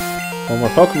 One more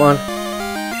Pokemon.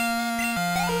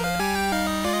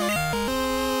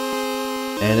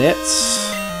 And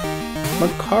it's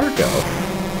Magcargo.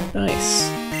 Nice.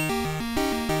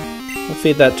 We'll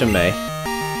feed that to May.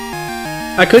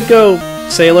 I could go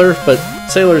Sailor, but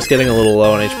Sailor's getting a little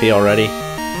low on HP already.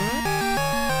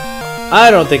 I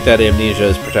don't think that Amnesia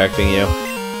is protecting you.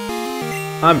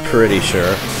 I'm pretty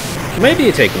sure. Maybe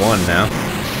you take one now.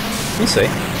 We'll see.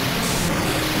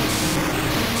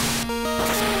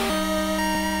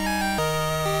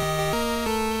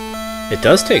 It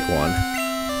does take one.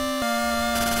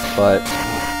 But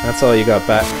that's all you got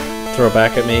back. Throw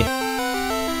back at me.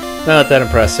 Not that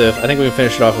impressive. I think we can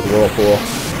finish it off with Whirlpool.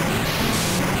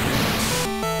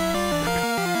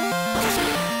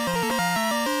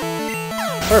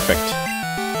 Perfect.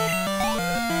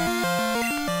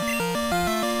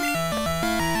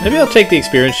 Maybe I'll take the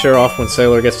experience share off when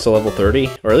Sailor gets to level 30,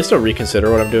 or at least I'll reconsider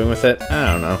what I'm doing with it. I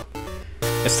don't know.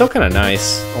 It's still kind of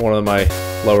nice on one of my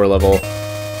lower level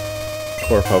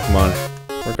core Pokemon,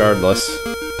 regardless.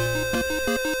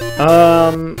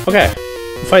 Okay.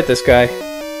 We'll fight this guy.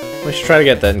 We should try to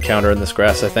get that encounter in this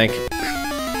grass, I think.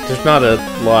 There's not a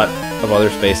lot of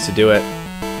other space to do it,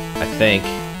 I think.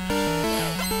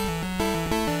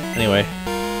 Anyway.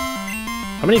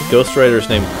 How many Ghost Riders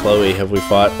named Chloe have we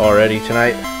fought already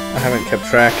tonight? I haven't kept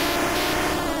track.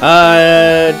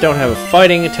 Don't have a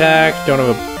fighting attack, don't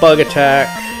have a bug attack.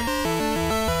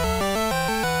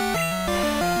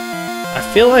 I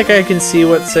feel like I can see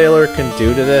what Sailor can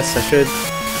do to this. I should...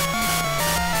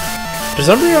 Does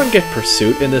Umbreon get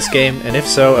Pursuit in this game? And if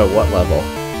so, at what level?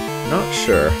 Not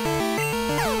sure.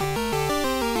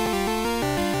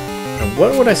 And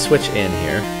what would I switch in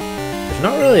here? There's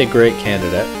not really a great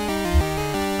candidate.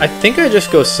 I think I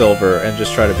just go Silver and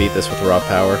just try to beat this with raw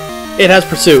power. It has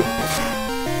Pursuit!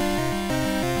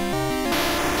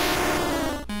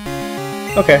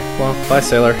 Okay, well, bye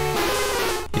Sailor.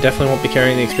 You definitely won't be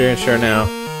carrying the experience share now.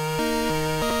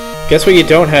 Guess what you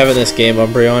don't have in this game,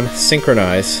 Umbreon?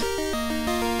 Synchronize.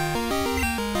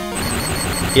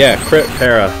 Yeah, crit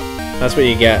para. That's what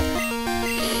you get.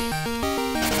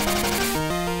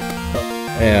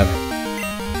 Man.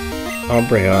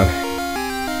 Umbreon.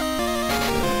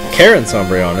 Karen's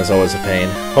Umbreon is always a pain.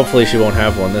 Hopefully she won't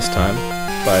have one this time.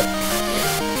 But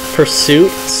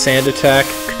Pursuit, Sand Attack,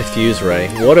 Confuse Ray.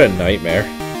 What a nightmare.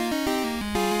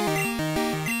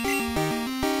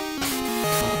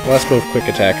 Last move, Quick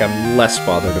Attack, I'm less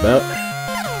bothered about.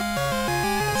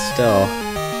 But still.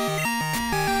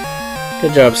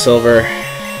 Good job, Silver.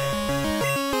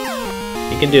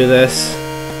 You can do this.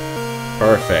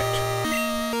 Perfect.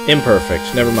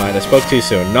 Imperfect. Never mind, I spoke too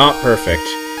soon. Not perfect.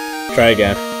 Try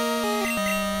again.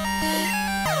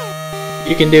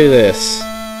 You can do this.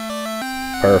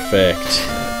 Perfect.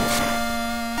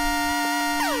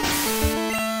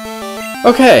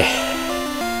 Okay.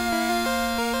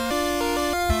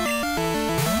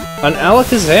 An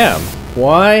Alakazam.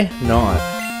 Why not?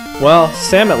 Well,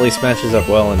 Sam at least matches up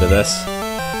well into this.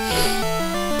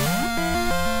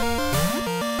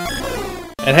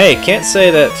 And hey, can't say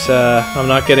that I'm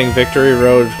not getting Victory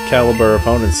Road caliber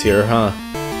opponents here, huh?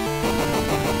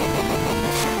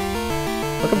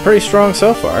 Looking pretty strong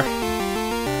so far.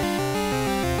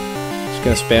 Just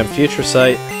gonna spam Future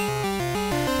Sight.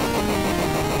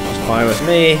 Which is fine with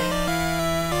me.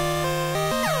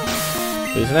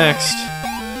 Who's next?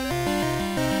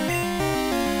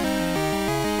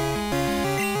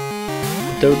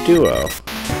 Doduo.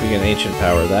 We can Ancient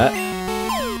Power that.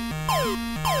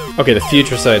 Okay, the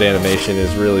Future Sight animation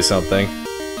is really something.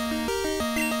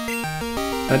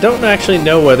 I don't actually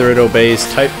know whether it obeys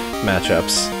type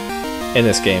matchups in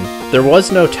this game. There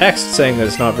was no text saying that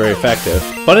it's not very effective,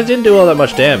 but it didn't do all that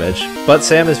much damage, but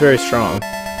Sam is very strong.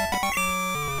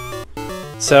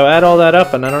 So add all that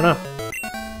up and I don't know.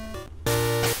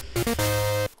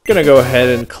 gonna go ahead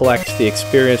and collect the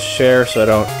experience share so I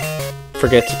don't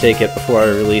forget to take it before I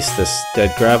release this dead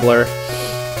Graveler.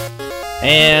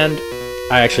 And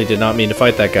I actually did not mean to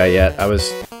fight that guy yet. I was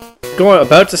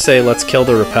about to say let's kill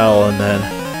the repel and then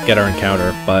get our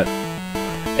encounter, but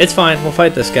it's fine, we'll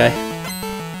fight this guy.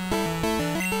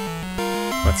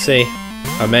 Let's see.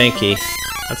 A Mankey.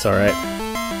 That's alright.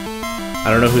 I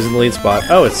don't know who's in the lead spot.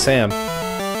 Oh, it's Sam.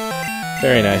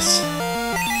 Very nice.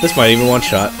 This might even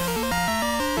one-shot.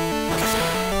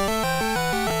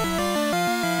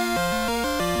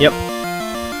 Yep.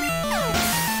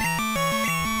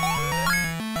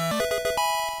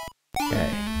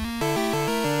 Okay.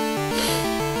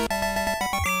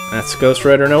 That's Ghost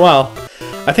Rider Noelle.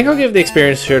 I think I'll give the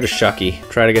experience share to Shucky.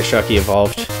 Try to get Shucky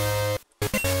evolved.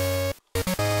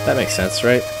 That makes sense,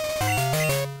 right?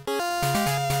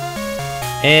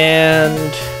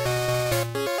 And...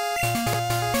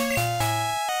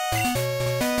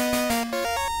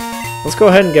 let's go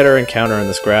ahead and get our encounter in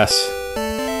this grass.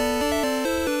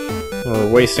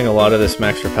 We're wasting a lot of this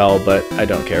max repel, but I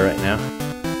don't care right now.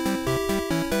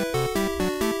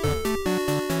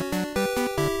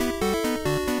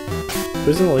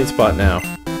 Who's in the lead spot now?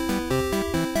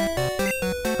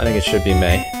 I think it should be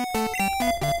May.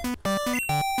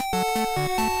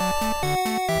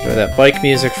 Enjoy that bike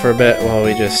music for a bit while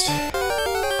we just...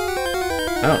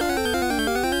 oh.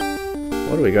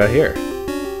 What do we got here?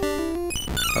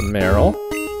 A Meryl.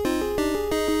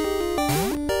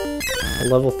 A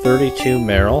level 32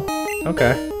 Meryl.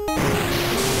 Okay.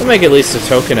 We'll make at least a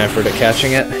token effort at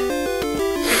catching it.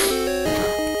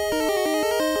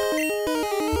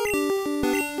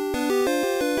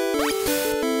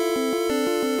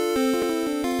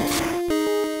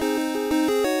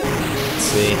 Let's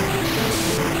see.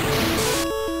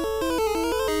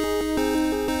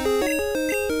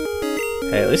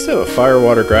 Hey, at least I have a fire,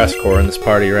 water, grass core in this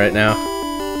party right now.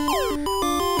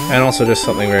 And also just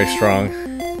something very strong.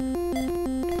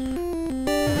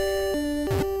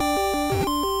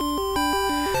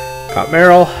 Caught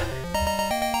Meryl.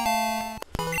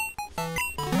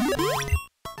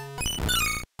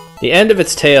 The end of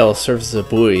its tail serves as a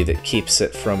buoy that keeps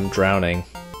it from drowning,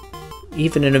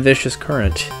 even in a vicious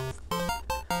current.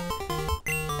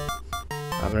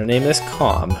 I'm gonna name this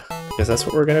Calm, because that's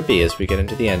what we're gonna be as we get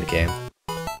into the end game.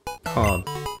 Calm.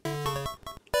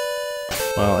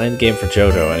 Well, end game for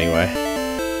Johto anyway.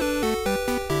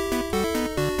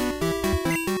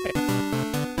 Okay.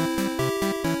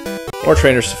 More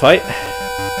trainers to fight.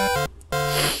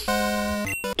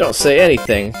 Don't say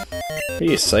anything. Are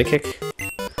you psychic?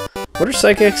 What are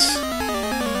psychics?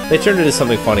 They turned into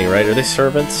something funny, right? Are they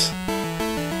servants?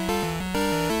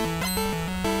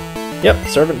 Yep,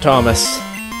 Servant Thomas.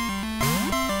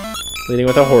 Leading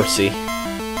with a horsey.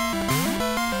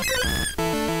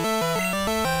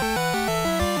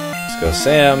 Let's go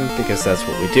Sam, because that's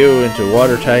what we do into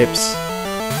water types.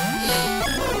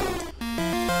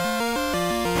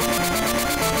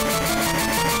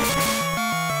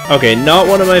 Okay, not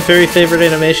one of my very favorite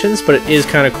animations, but it is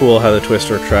kind of cool how the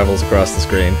Twister travels across the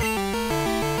screen.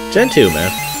 Gen 2,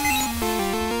 man.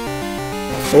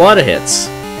 A lot of hits.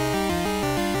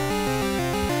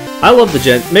 I love the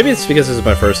Gen... maybe it's because this is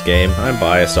my first game. I'm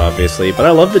biased, obviously, but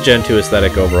I love the Gen 2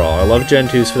 aesthetic overall. I love Gen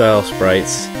 2 style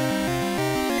sprites.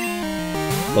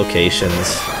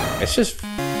 Locations. It's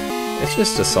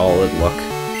just a solid look.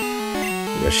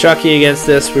 We got Shucky against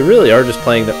this. We really are just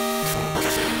playing the...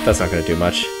 that's not going to do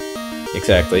much.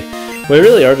 Exactly. We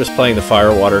really are just playing the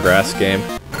fire, water, grass game.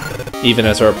 Even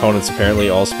as our opponents apparently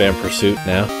all spam Pursuit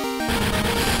now.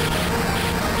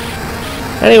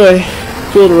 Anyway,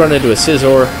 cool to run into a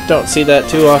Scizor. Don't see that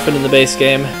too often in the base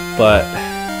game, but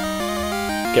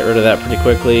get rid of that pretty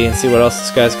quickly and see what else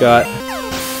this guy's got.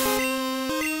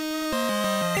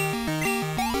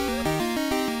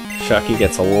 Shucky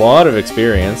gets a lot of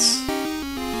experience.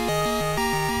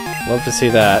 Love to see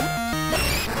that.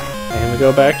 And we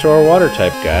go back to our water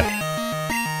type guy.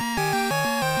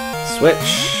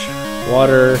 Switch.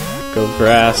 Water, go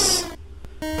grass.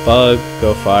 Bug,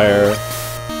 go fire.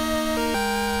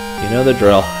 You know the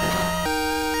drill.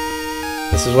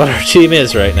 This is what our team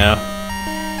is right now.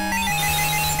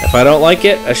 If I don't like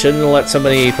it, I shouldn't have let so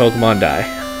many Pokemon die.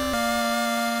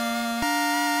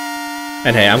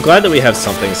 And hey, I'm glad that we have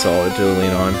something solid to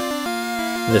lean on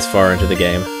this far into the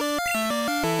game.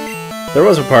 There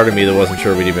was a part of me that wasn't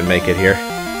sure we'd even make it here.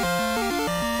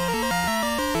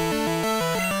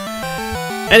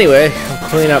 Anyway, I'll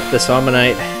clean up this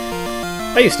Omanyte.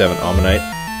 I used to have an Omanyte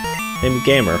named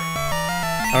Gamer.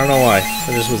 I don't know why.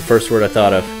 That just was the first word I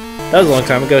thought of. That was a long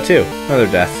time ago too. Another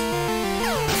death.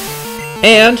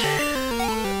 And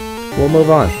we'll move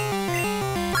on.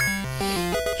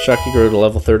 Shucky grew to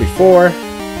level 34.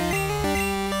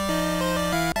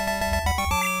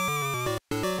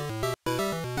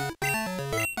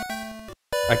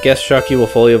 I guess Shucky will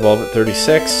fully evolve at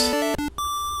 36.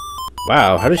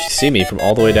 Wow, how did she see me from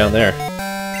all the way down there?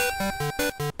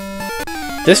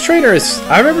 This trainer is...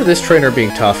 I remember this trainer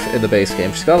being tough in the base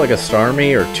game. She's got like a star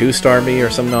me or 2-star me or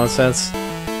some nonsense.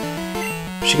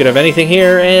 She could have anything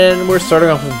here, and we're starting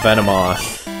off with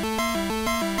Venomoth.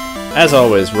 As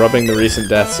always, rubbing the recent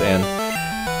deaths in.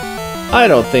 I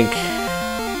don't think...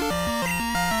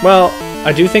 Well,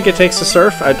 I do think it takes a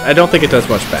Surf. I don't think it does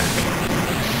much back.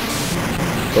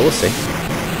 But we'll see.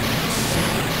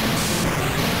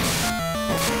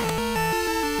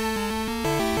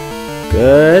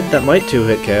 Good. That might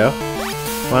 2-hit KO.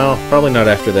 Well, probably not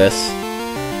after this.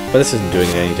 But this isn't doing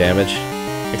any damage.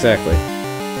 Exactly.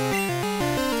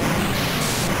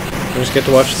 We'll just get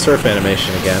to watch the Surf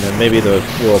animation again, and maybe the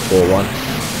Whirlpool one.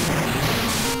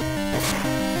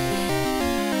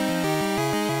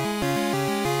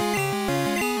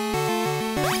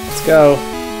 Let's go.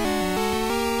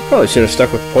 Probably should have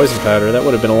stuck with the Poison Powder. That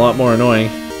would have been a lot more annoying.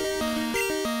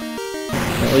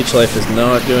 That Leech Life is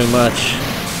not doing much.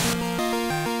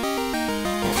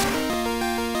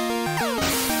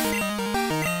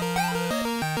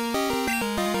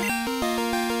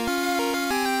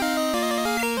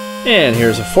 And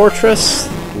here's a fortress.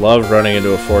 Love running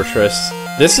into a fortress.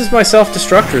 This is my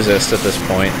self-destruct resist at this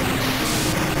point.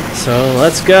 So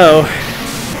let's go.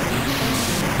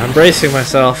 I'm bracing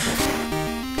myself.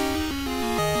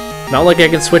 Not like I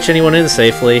can switch anyone in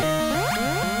safely.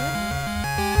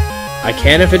 I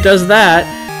can if it does that.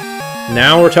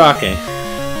 Now we're talking.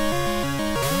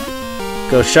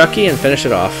 Go Shucky and finish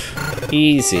it off.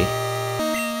 Easy.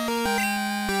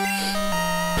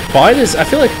 Bide is... I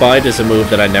feel like Bide is a move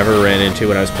that I never ran into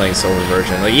when I was playing Silver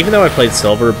version. Like, even though I played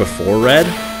Silver before Red,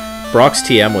 Brock's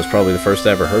TM was probably the first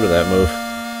I ever heard of that move.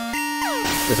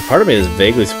 There's a part of me that's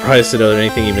vaguely surprised to know that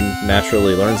anything even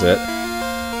naturally learns it.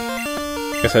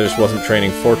 Guess I just wasn't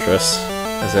training Fortress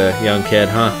as a young kid,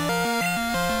 huh?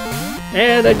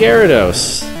 And a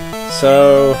Gyarados.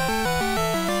 So...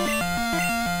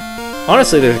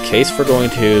 honestly, there's a case for going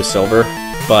to Silver,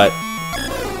 but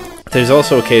there's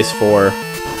also a case for...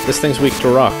 this thing's weak to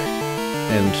rock,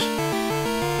 and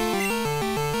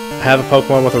I have a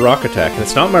Pokemon with a rock attack, and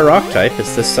it's not my rock type,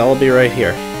 it's this Celebi right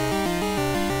here.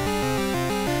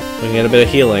 We can get a bit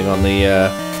of healing on the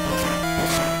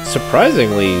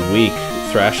surprisingly weak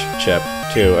Thrash Chip,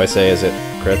 too, I say as it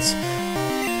crits.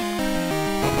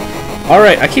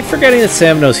 Alright, I keep forgetting that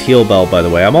Sam knows Heal Bell, by the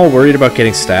way. I'm all worried about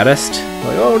getting statused.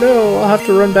 Like, oh no, I'll have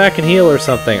to run back and heal or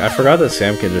something. I forgot that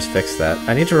Sam can just fix that.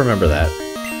 I need to remember that.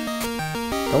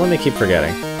 Don't let me keep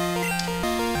forgetting.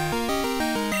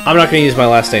 I'm not going to use my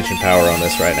last ancient power on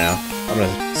this right now. I'm going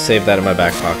to save that in my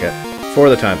back pocket. For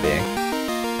the time being.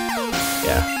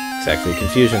 Yeah, exactly.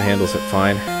 Confusion handles it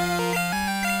fine.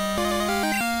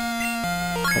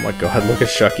 Oh my god, look at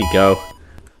Shucky go.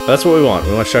 But that's what we want.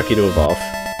 We want Shucky to evolve.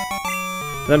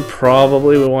 Then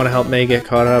probably we want to help May get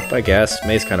caught up, I guess.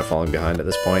 May's kind of falling behind at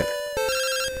this point.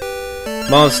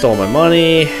 Mom stole my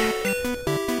money.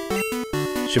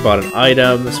 She bought an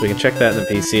item, so we can check that in the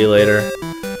PC later.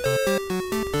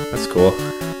 That's cool.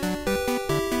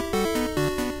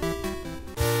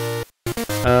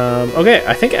 Okay,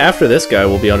 I think after this guy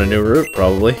we'll be on a new route,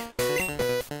 probably.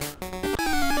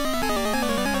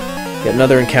 Get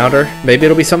another encounter. Maybe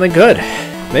it'll be something good.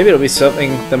 Maybe it'll be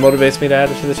something that motivates me to add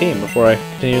it to the team before I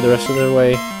continue the rest of the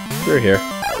way through here.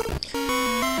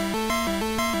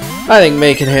 I think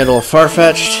May can handle a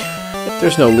Farfetch'd.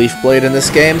 There's no Leaf Blade in this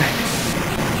game.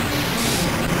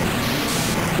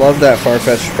 Love that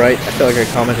Farfetch'd sprite. I feel like I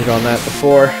commented on that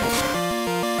before.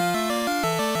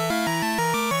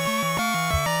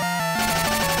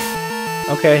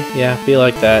 Okay, yeah, be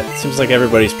like that. Seems like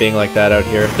everybody's being like that out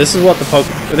here. This is what the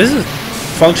this is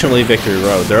functionally Victory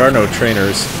Road. There are no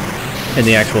trainers in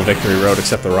the actual Victory Road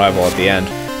except the rival at the end.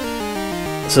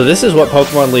 So this is what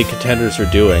Pokemon League contenders are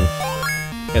doing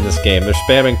in this game. They're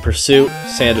spamming Pursuit,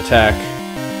 Sand Attack,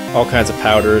 all kinds of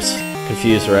powders,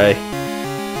 Confuse Ray.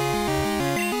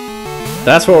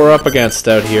 That's what we're up against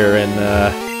out here in,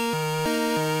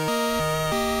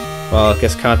 well, I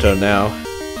guess Kanto now,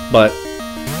 but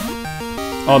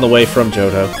on the way from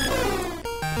Johto.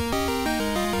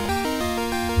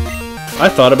 I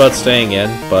thought about staying in,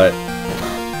 but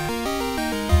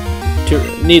too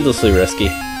needlessly risky.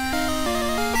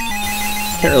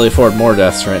 Can't really afford more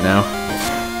deaths right now.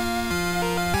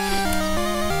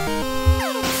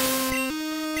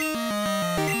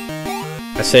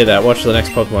 I say that, watch the next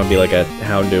Pokemon be like a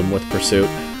Houndoom with Pursuit.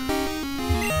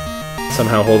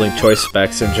 Somehow holding choice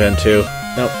specs in Gen 2.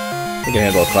 Nope. We can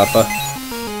handle a Cleffa.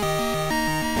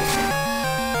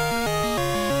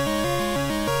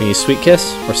 Can you use Sweet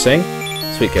Kiss or Sing?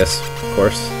 Sweet Kiss, of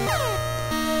course.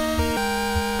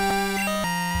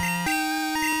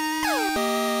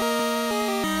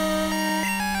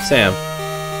 Sam,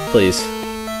 please.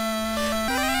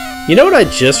 You know what I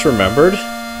just remembered?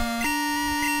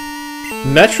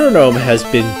 Metronome has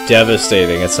been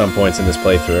devastating at some points in this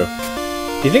playthrough.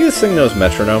 Do you think this thing knows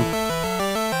Metronome?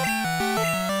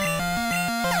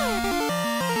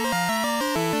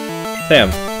 Sam.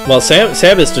 Well,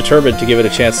 Sam is determined to give it a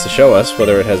chance to show us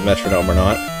whether it has Metronome or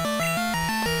not.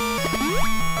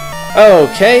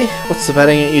 Okay, what's the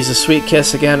betting it uses Sweet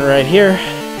Kiss again right here?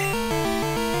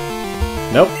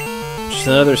 Nope. Just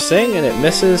another Sing and it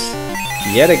misses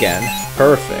yet again.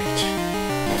 Perfect.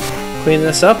 Clean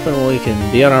this up and we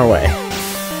can be on our way.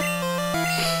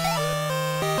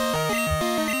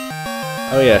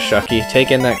 Oh yeah, Shucky, take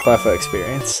in that Cleffa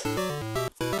experience.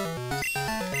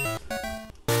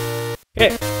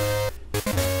 Okay.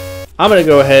 I'm gonna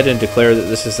go ahead and declare that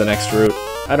this is the next route.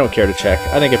 I don't care to check.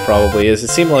 I think it probably is. It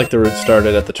seemed like the route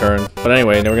started at the turn. But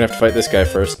anyway, now we're gonna have to fight this guy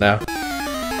first now.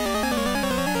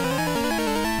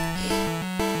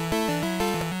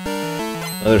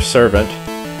 Another servant.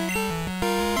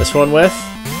 This one with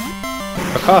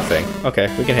a coughing. Okay,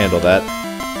 we can handle that.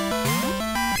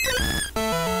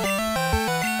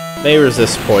 May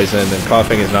resists poison, and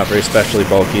coughing is not very specially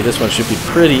bulky. This one should be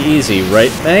pretty easy,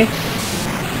 right, May?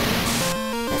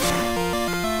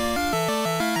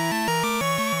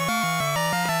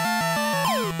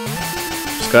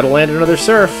 Just gotta land another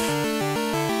surf.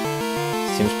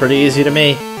 Seems pretty easy to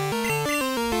me.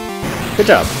 Good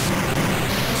job.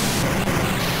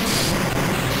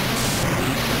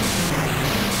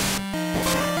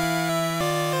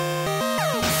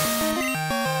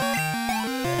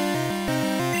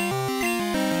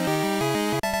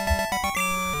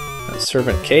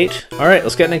 Servant Kate. Alright,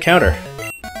 let's get an encounter.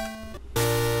 Do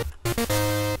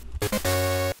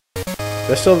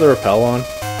I still have the rappel on?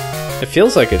 It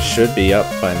feels like it should be up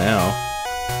by now.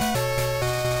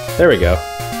 There we go.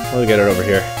 We'll get it over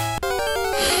here.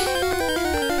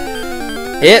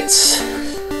 It's...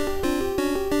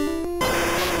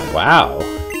 Wow.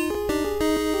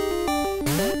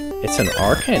 It's an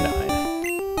Arcanine.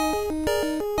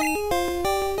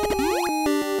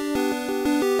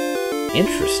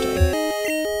 Interesting.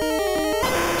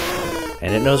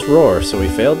 And it knows Roar, so we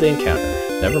failed the encounter.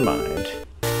 Never mind.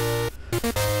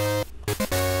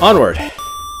 Onward!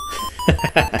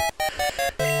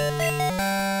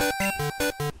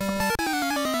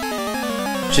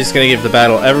 She's gonna give the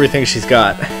battle everything she's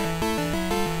got.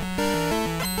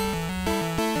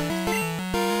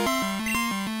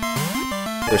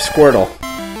 There's Squirtle.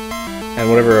 And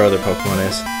whatever her other Pokemon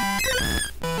is.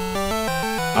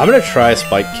 I'm gonna try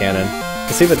Spike Cannon.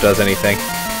 Let's see if it does anything.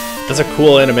 That's a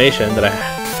cool animation that I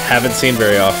haven't seen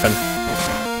very often.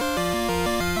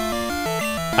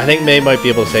 I think May might be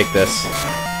able to take this.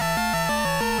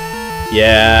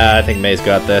 Yeah, I think May's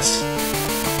got this.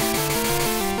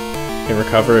 Can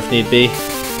recover if need be.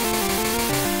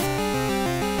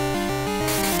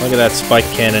 Look at that Spike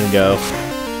Cannon go.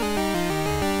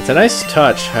 It's a nice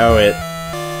touch how it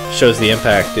shows the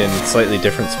impact in slightly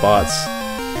different spots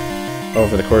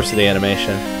over the course of the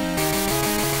animation.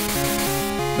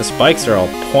 The spikes are all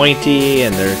pointy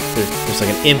and there's like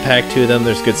an impact to them,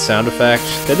 there's good sound effect.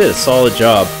 They did a solid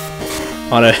job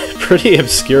on a pretty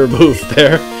obscure move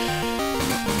there.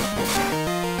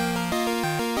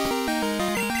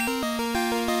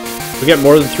 If we get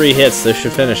more than 3 hits, this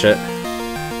should finish it.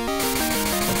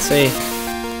 Let's see.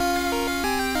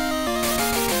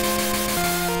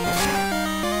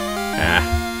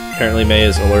 Apparently May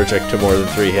is allergic to more than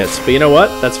 3 hits. But you know what?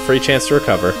 That's a free chance to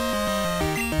recover.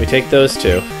 We take those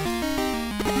 2.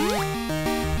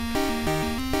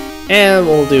 And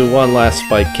we'll do one last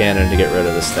Spike Cannon to get rid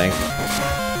of this thing.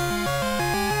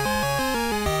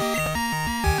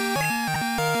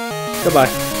 Goodbye.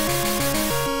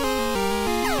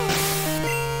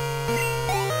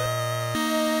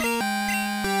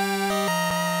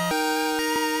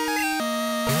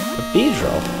 A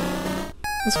Beedrill.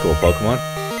 That's a cool Pokemon.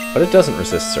 But it doesn't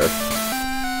resist Surf.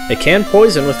 It can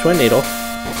poison with Twin Needle.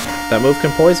 That move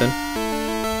can poison.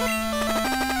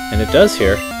 And it does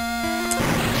here.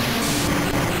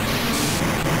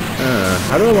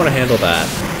 How do I want to handle that?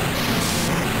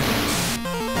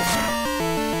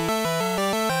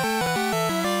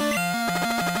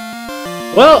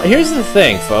 Well, here's the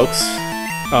thing, folks.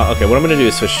 Oh, okay, what I'm going to do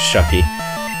is switch to Shucky.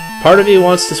 Part of you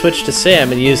wants to switch to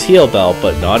Sam and use Heal Bell,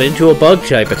 but not into a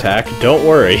Bug-type attack. Don't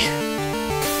worry.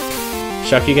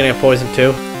 Shucky gonna have poison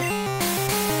too?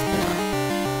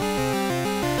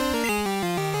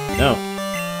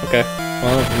 Okay.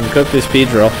 Well, we can cook this speed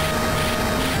drill.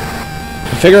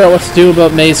 And figure out what to do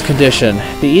about May's condition.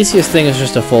 The easiest thing is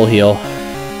just a full heal.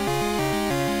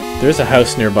 There's a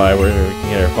house nearby where we can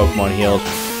get our Pokemon healed.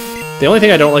 The only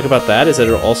thing I don't like about that is that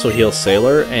it'll also heal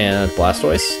Sailor and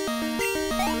Blastoise.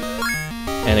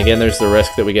 And again, there's the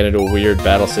risk that we get into a weird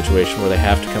battle situation where they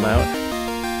have to come out.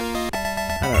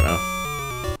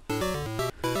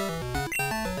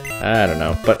 I don't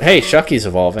know. But hey, Shucky's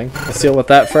evolving. Let's deal with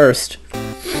that first.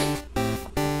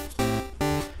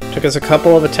 Took us a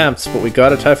couple of attempts, but we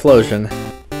got a Typhlosion.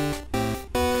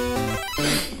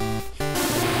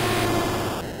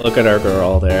 Look at our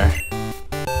girl there.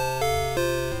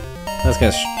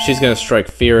 She's gonna strike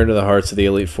fear into the hearts of the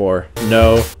Elite Four.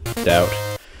 No doubt.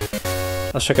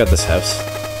 Let's check out this house.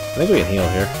 I think we can heal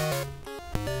here.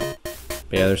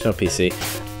 But yeah, there's no PC.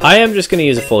 I am just gonna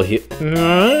use a full heal.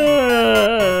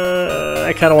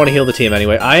 I kind of want to heal the team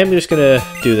anyway. I am just going to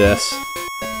do this.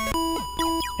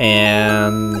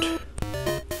 And...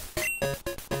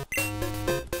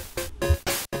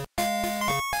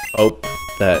 hope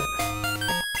that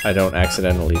I don't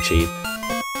accidentally cheat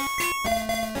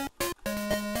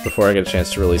before I get a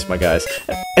chance to release my guys.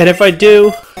 And if I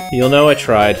do, you'll know I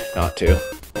tried not to.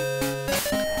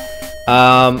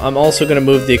 I'm also going to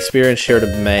move the experience share to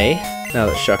May, now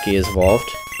that Shucky is evolved.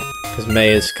 Because May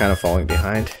is kind of falling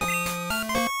behind.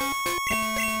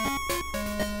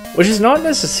 Which is not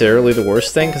necessarily the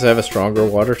worst thing, because I have a stronger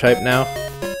water type now.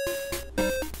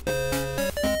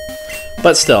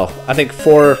 But still, I think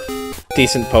 4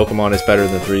 decent Pokemon is better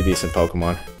than 3 decent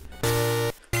Pokemon.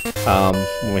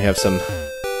 When we have some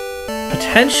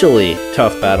potentially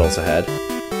tough battles ahead.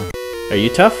 Are you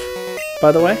tough,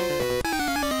 by the way?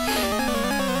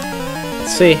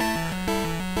 Let's see.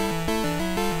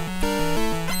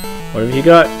 What have you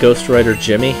got, Ghost Rider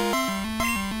Jimmy?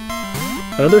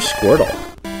 Another Squirtle.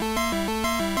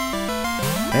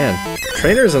 Man,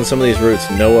 trainers on some of these routes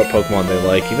know what Pokemon they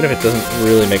like, even if it doesn't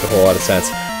really make a whole lot of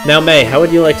sense. Now, May, how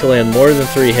would you like to land more than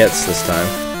 3 hits this time?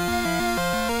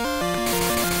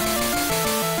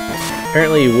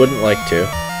 Apparently you wouldn't like to.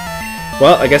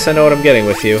 Well, I guess I know what I'm getting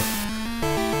with you.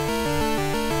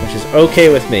 Which is okay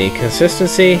with me.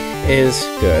 Consistency is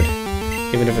good.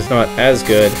 Even if it's not as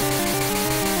good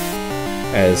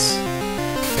as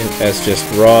just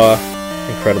raw,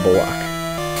 incredible luck.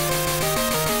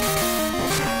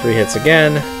 3 hits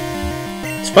again.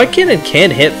 Spike Cannon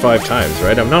can hit 5 times,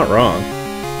 right? I'm not wrong.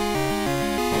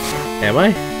 Am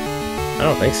I? I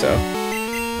don't think so.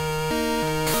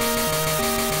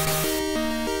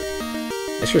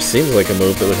 It sure seems like a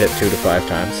move that would hit 2 to 5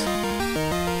 times.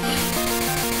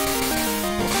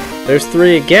 There's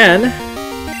 3 again.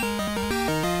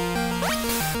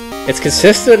 It's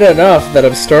consistent enough that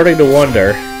I'm starting to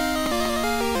wonder.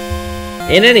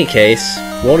 In any case,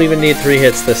 won't even need 3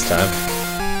 hits this time.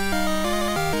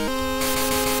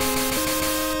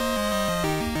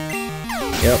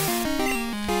 Yep.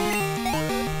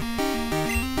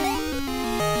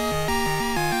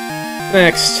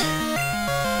 Next.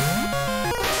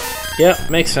 Yep,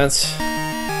 makes sense.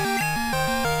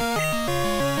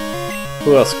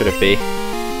 Who else could it be?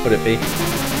 Would it be?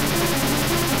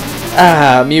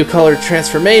 Mew Color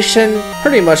Transformation.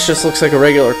 Pretty much just looks like a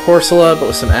regular Corsola, but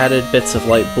with some added bits of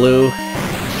light blue.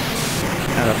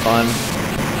 Kind of fun.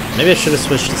 Maybe I should have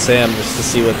switched to Sam just to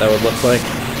see what that would look like.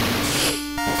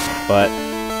 But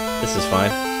this is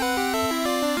fine.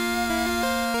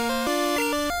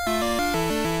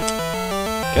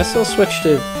 Guess I'll switch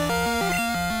to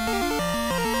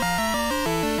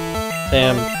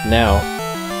Sam now,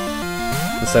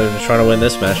 instead of trying to win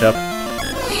this matchup.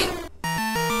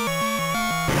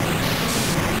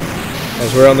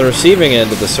 As we're on the receiving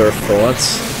end of the surf for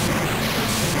once.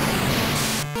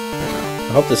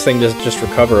 I hope this thing doesn't just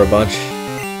recover a bunch.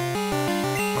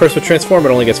 Of course, with Transform it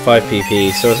only gets 5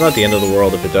 PP, so it's not the end of the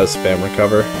world if it does spam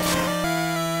recover.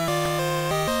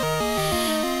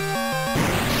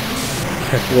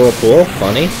 Whirlpool,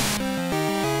 funny.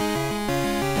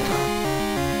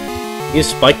 Use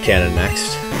Spike Cannon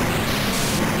next.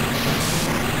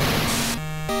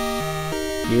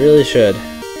 You really should.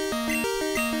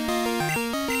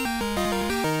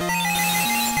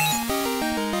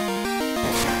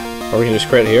 Or we can just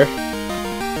crit here.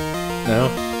 No?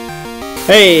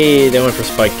 Hey! They went for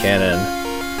Spike Cannon.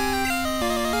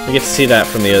 We get to see that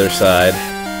from the other side.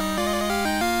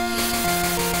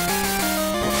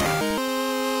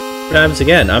 Times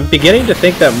again, I'm beginning to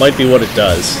think that might be what it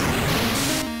does.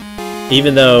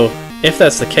 Even though, if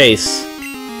that's the case,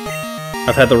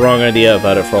 I've had the wrong idea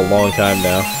about it for a long time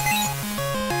now.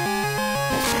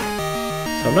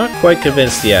 So I'm not quite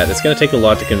convinced yet. It's going to take a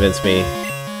lot to convince me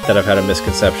that I've had a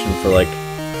misconception for like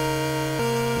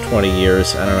 20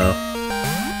 years. I don't know.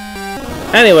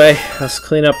 Anyway, let's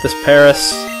clean up this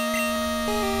Paris.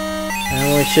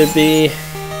 And we should be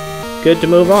good to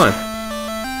move on.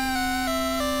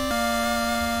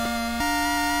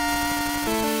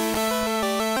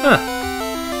 Huh.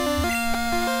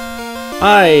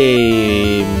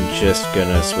 I'm just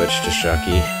gonna switch to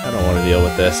Shucky. I don't want to deal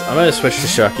with this. I'm gonna switch to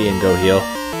Shucky and go heal.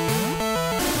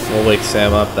 We'll wake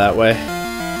Sam up that way.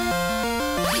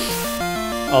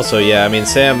 Also, yeah, I mean,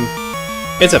 Sam...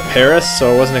 It's a Paris,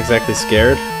 so I wasn't exactly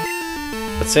scared.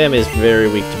 But Sam is very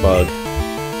weak to bug.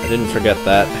 I didn't forget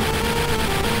that.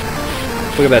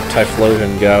 Look at that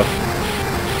Typhlosion go.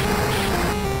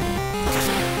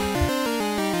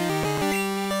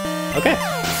 Okay.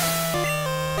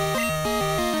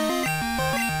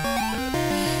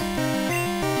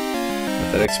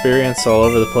 Got that experience all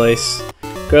over the place.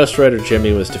 Ghost Rider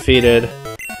Jimmy was defeated.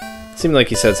 Seemed like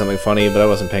he said something funny, but I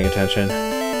wasn't paying attention.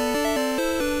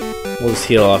 We'll just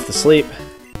heal off the sleep.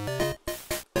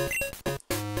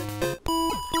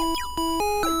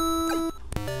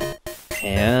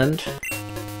 And...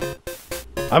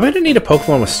 I might need a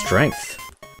Pokemon with strength.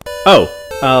 Oh,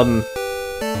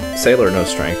 Sailor no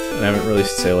strength, and I haven't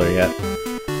released Sailor yet.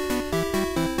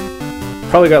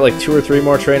 Probably got like 2 or 3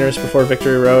 more trainers before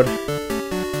Victory Road.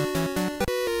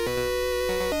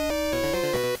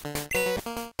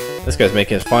 This guy's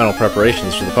making his final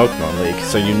preparations for the Pokemon League,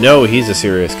 so you know he's a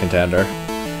serious contender.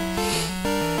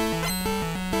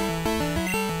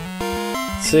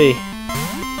 Let's see.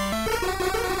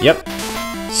 Yep.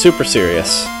 Super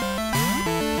serious.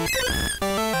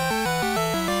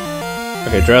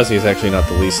 Okay, Drowsy is actually not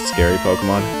the least scary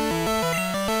Pokemon.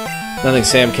 Nothing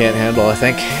Sam can't handle, I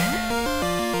think.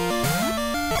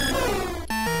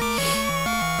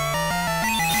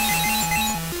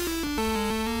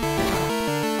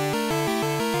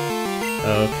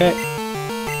 Okay.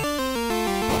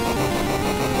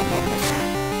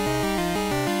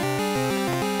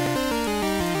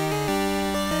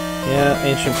 Yeah,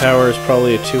 Ancient Power is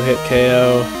probably a 2-hit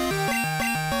KO.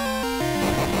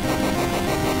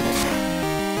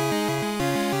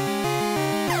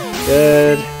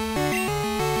 Good.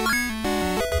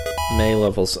 May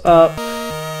levels up.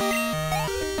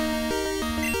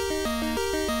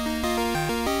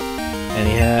 And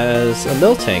he has a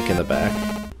Miltank in the back.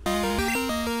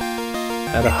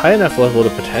 At a high enough level to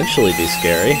potentially be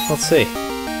scary. Let's see.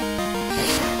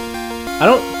 I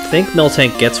don't think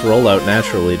Miltank gets rollout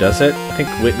naturally, does it? I think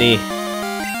Whitney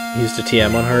used a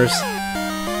TM on hers.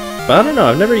 But I don't know,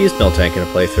 I've never used Miltank in a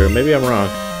playthrough. Maybe I'm wrong.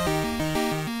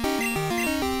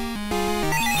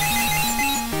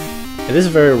 It is a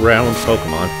very round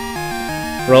Pokemon.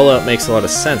 Rollout makes a lot of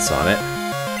sense on it.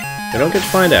 We don't get to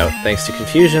find out, thanks to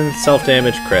confusion,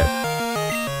 self-damage, crit.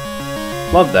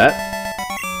 Love that.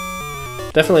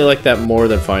 Definitely like that more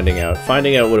than finding out.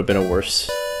 Finding out would have been a worse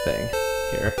thing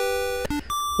here.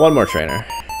 One more trainer.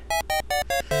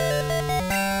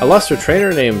 I lost a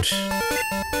trainer named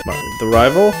the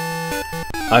Rival.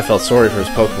 I felt sorry for his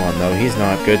Pokemon though. He's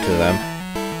not good to them.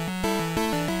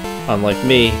 Unlike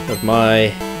me with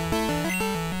my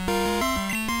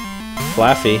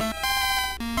Flaffy.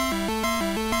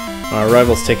 Our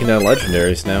Rival's taking down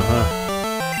legendaries now, huh?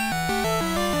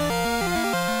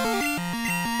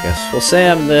 Guess we'll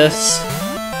Sam this.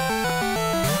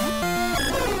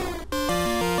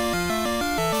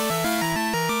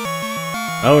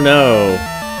 Oh no!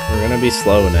 We're gonna be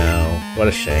slow now. What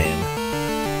a shame.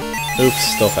 Oops,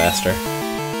 still faster.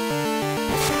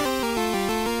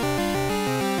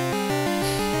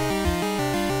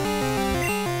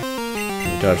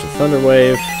 We dodge the Thunder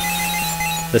Wave.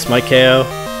 This might KO.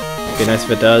 Be nice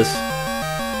if it does.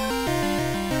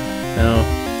 No.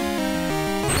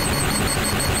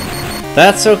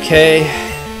 That's okay,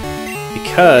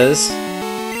 because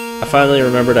I finally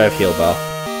remembered I have Heal Bell.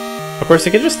 Of course,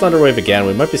 I could just Thunder Wave again.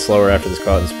 We might be slower after this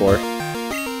Cotton Spore,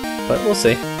 but we'll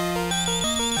see.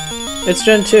 It's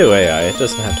Gen 2 AI. It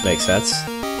doesn't have to make sense.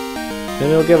 Maybe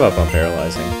we'll give up on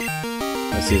Paralyzing.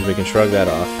 Let's see if we can shrug that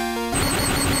off.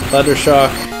 Thunder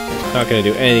Shock. Not going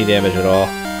to do any damage at all.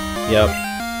 Yep.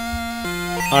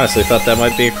 Honestly, thought that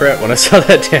might be a crit when I saw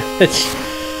that damage.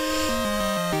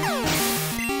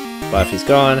 Flaffy's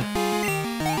gone.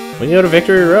 We can go to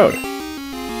Victory Road.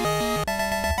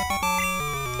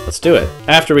 Let's do it.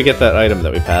 After we get that item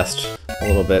that we passed a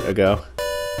little bit ago.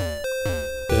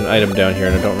 There's an item down here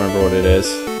and I don't remember what it is.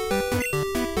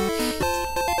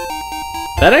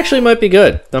 That actually might be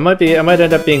good. I might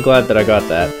end up being glad that I got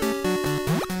that.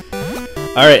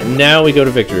 Alright, now we go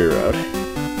to Victory Road.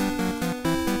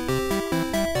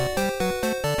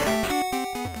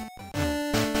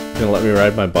 Gonna let me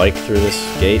ride my bike through this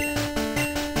gate.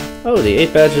 Oh, the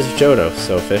 8 badges of Johto.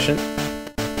 So efficient.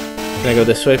 Can I go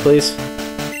this way, please?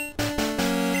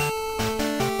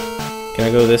 Can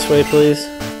I go this way, please?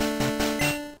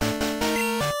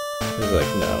 He's like,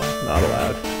 no, not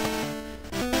allowed.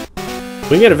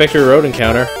 We can get a Victory Road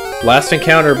encounter. Last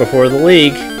encounter before the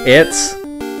league. It's...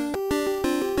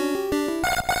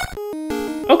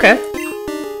 okay.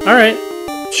 Alright.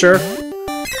 Sure.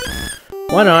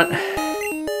 Why not?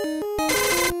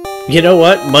 You know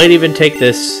what? Might even take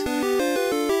this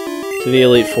to the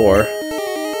Elite Four.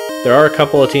 There are a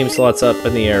couple of team slots up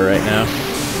in the air right now.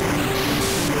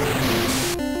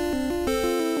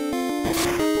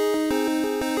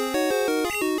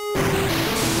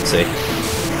 Let's see.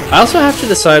 I also have to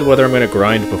decide whether I'm going to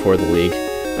grind before the league.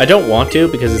 I don't want to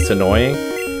because it's annoying,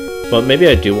 but maybe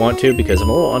I do want to because I'm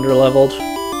a little underleveled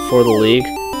for the league.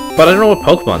 But I don't know what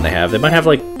Pokemon they have. They might have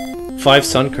like 5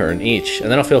 Sunkern each, and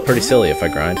then I'll feel pretty silly if I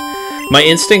grind. My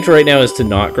instinct right now is to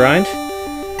not grind,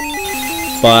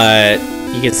 but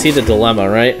you can see the dilemma,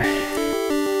 right?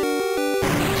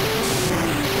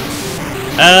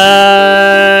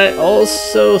 I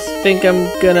also think I'm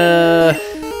gonna...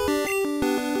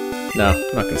 no,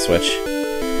 I'm not gonna switch.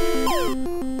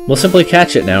 We'll simply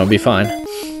catch it now and be fine.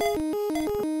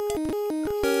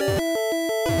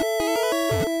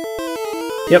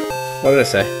 Yep, what did I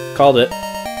say? Called it.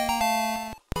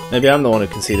 Maybe I'm the one who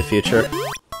can see the future.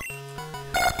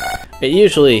 It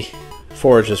usually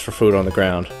forages for food on the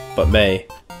ground, but may,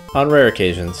 on rare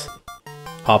occasions,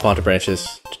 hop onto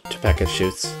branches to peck at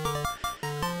shoots.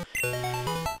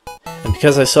 And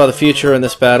because I saw the future in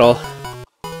this battle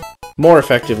more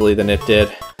effectively than it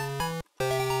did,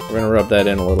 we're gonna rub that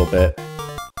in a little bit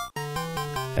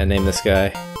and name this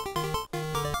guy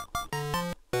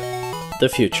the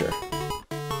Future.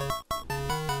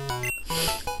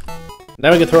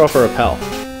 Now we can throw off a Repel.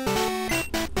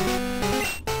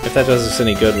 If that does us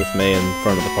any good with May in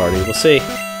front of the party, we'll see.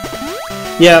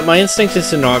 Yeah, my instinct is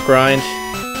to not grind.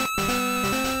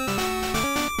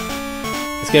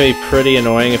 It's gonna be pretty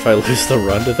annoying if I lose the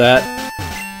run to that,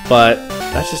 but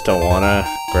I just don't wanna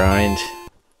grind.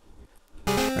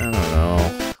 I don't know.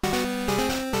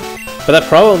 But that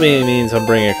probably means I'm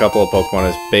bringing a couple of Pokemon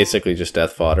as basically just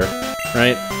death fodder,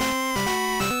 right?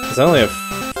 Because I only have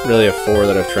really have 4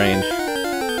 that I've trained.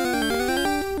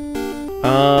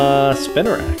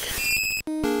 Spinarak.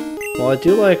 Well, I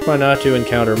do like my not to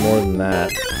encounter more than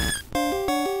that.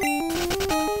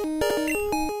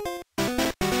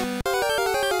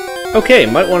 Okay,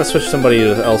 might want to switch somebody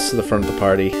else to the front of the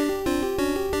party.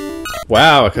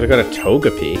 Wow, I could have got a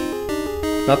Togepi.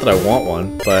 Not that I want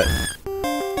one, but...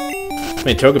 I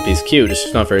mean, Togepi's cute, it's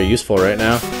just not very useful right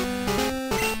now.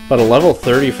 But a level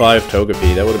 35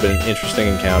 Togepi, that would have been an interesting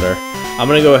encounter. I'm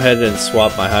gonna go ahead and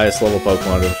swap my highest level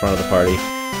Pokemon to the front of the party.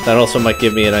 That also might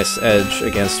give me a nice edge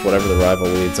against whatever the rival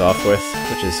leads off with,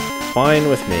 which is fine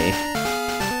with me.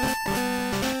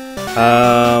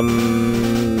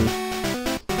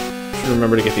 Should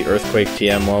remember to get the Earthquake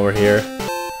TM while we're here.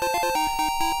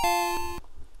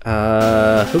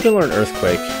 Who can learn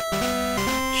Earthquake?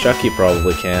 Shucky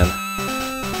probably can.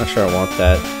 Not sure I want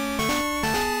that.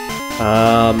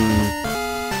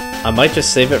 I might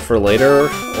just save it for later,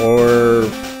 or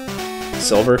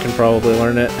Silver can probably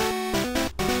learn it.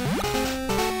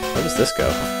 Where does this go?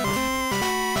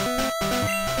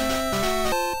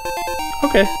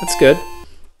 Okay, that's good.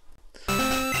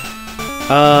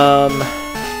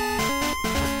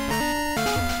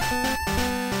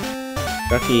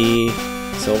 Ducky,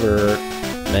 Silver,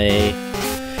 May.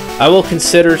 I will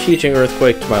consider teaching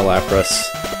Earthquake to my Lapras.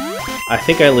 I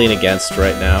think I lean against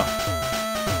right now.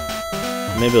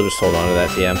 Maybe I'll just hold on to that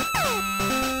TM.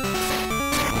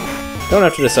 Don't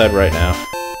have to decide right now.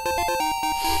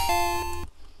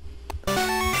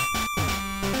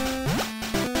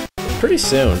 Pretty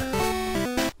soon.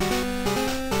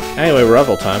 Anyway,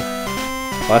 Revel time.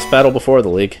 Last battle before the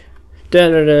league. Da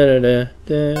 -da -da -da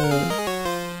 -da -da.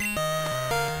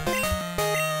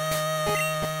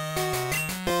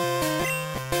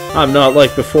 I'm not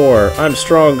like before. I'm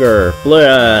stronger.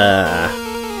 Blah.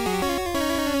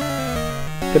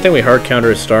 Good thing we hard counter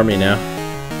his Starmie now.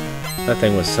 That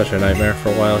thing was such a nightmare for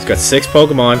a while. It's got 6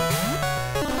 Pokemon.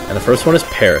 And the first one is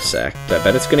Parasect. I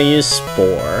bet it's gonna use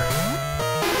Spore.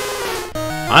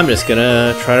 I'm just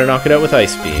gonna try to knock it out with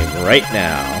Ice Beam right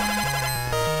now.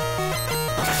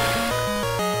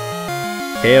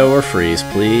 KO or freeze,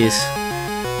 please.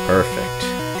 Perfect.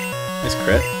 Nice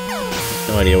crit.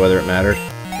 No idea whether it mattered.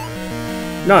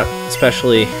 Not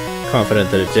especially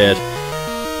confident that it did.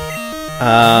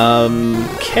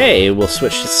 Okay, we'll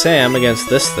switch to Sam against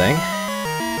this thing.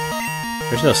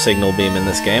 There's no Signal Beam in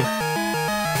this game.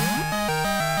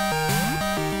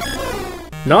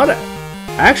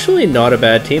 Actually not a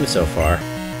bad team so far.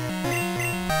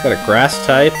 Got a grass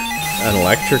type, an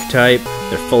electric type,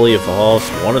 they're fully evolved,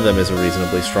 one of them is a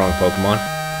reasonably strong Pokemon.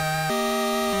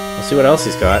 We'll see what else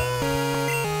he's got.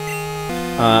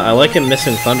 I like him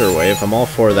missing Thunder Wave, I'm all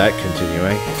for that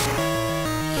continuing.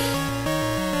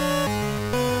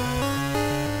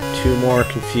 2 more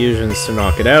confusions to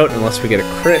knock it out, unless we get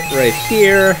a crit right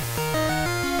here.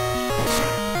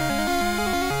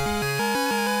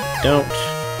 Don't.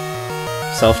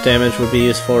 Self-damage would be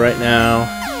useful right now.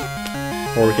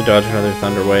 Or we could dodge another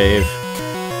Thunder Wave.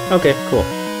 Okay, cool.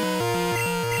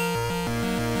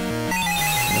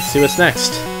 Let's see what's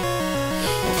next.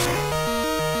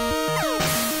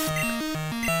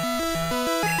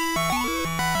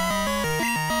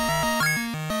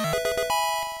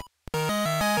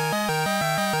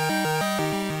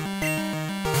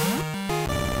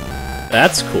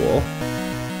 That's cool.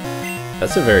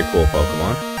 That's a very cool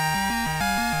Pokemon.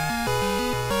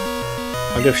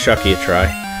 I'll give Shucky a try.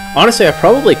 Honestly, I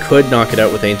probably could knock it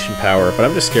out with Ancient Power, but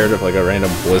I'm just scared of like a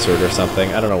random Blizzard or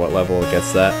something. I don't know what level it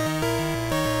gets that.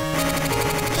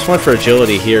 Just went for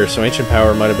Agility here, so Ancient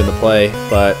Power might have been the play,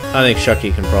 but I think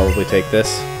Shucky can probably take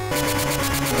this.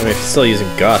 I mean, if he's still using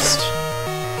Gust,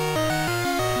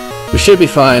 we should be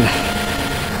fine.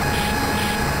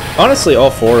 Honestly,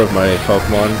 all 4 of my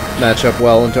Pokemon match up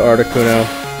well into Articuno,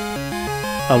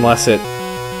 unless it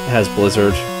has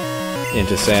Blizzard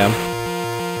into Sam.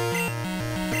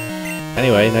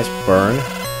 Anyway, nice burn.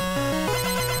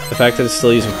 The fact that it's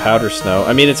still using Powder Snow,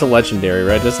 I mean, it's a legendary,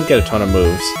 right? It doesn't get a ton of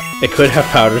moves. It could have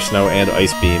Powder Snow and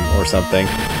Ice Beam or something,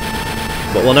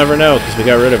 but we'll never know because we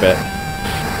got rid of it.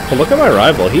 But look at my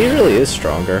rival, he really is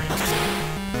stronger.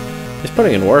 He's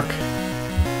putting in work.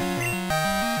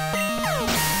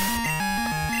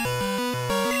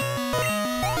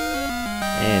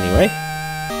 Anyway,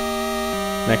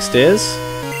 next is,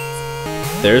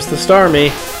 there's the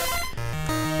Starmie,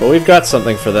 but we've got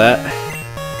something for that.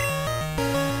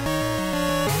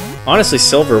 Honestly,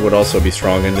 Silver would also be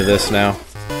strong into this now.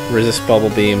 Resist Bubble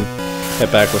Beam,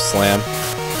 hit back with Slam,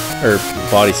 or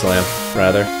Body Slam,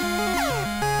 rather.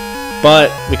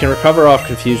 But we can recover off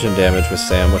Confusion damage with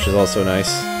Sam, which is also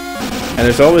nice. And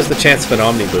there's always the chance of an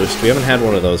Omni Boost. We haven't had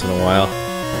one of those in a while.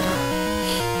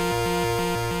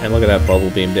 And look at that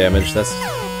Bubble Beam damage, that's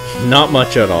not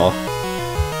much at all.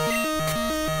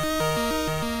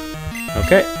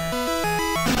 Okay.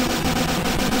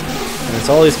 And that's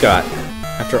all he's got,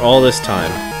 after all this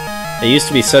time. It used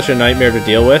to be such a nightmare to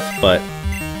deal with, but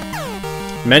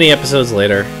many episodes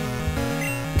later,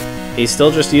 he's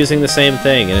still just using the same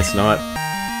thing, and it's not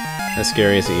as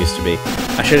scary as it used to be.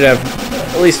 I should have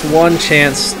at least one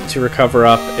chance to recover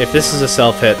up. If this is a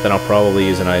self-hit, then I'll probably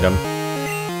use an item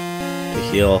to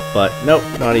heal, but nope,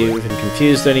 not even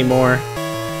confused anymore.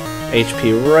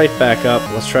 HP right back up.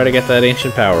 Let's try to get that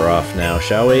Ancient Power off now,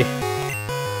 shall we?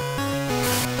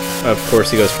 Of course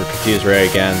he goes for Confuse Ray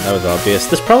again, that was obvious.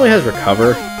 This probably has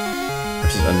Recover,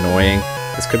 which is annoying.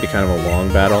 This could be kind of a long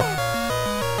battle.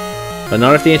 But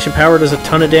not if the Ancient Power does a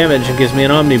ton of damage and gives me an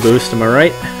Omni Boost, am I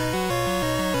right?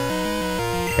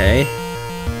 Okay.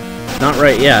 Not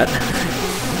right yet.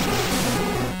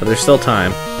 But there's still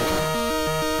time.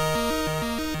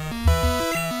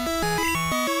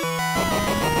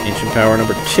 Ancient Power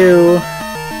number 2.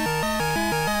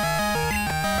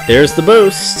 There's the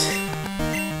boost.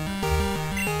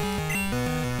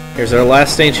 Here's our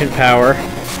last Ancient Power.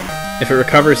 If it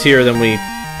recovers here, then we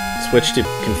switch to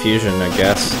Confusion, I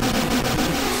guess.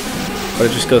 But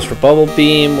it just goes for Bubble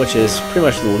Beam, which is pretty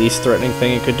much the least threatening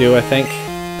thing it could do, I think.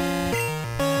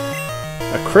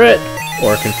 A crit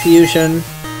or a Confusion.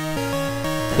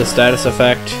 The status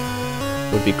effect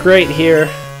would be great here.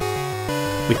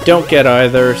 We don't get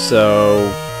either, so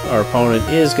our opponent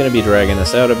is going to be dragging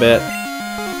this out a bit.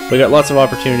 We got lots of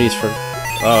opportunities for...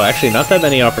 Oh, actually, not that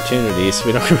many opportunities.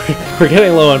 We don't. We're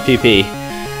getting low on PP.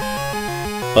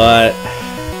 But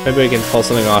maybe we can pull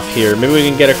something off here. Maybe we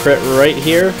can get a crit right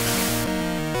here.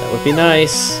 That would be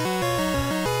nice.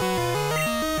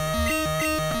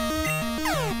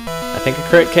 I think a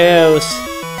crit KOs.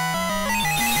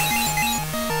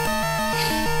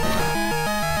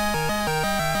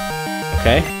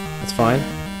 Okay, that's fine.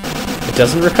 It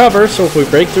doesn't recover, so if we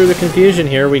break through the confusion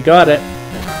here, we got it.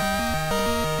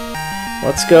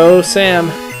 Let's go, Sam.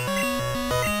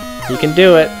 You can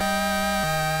do it.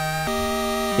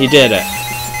 You did it.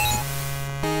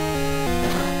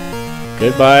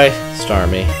 Goodbye,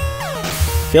 Starmie.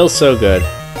 Feels so good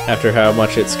after how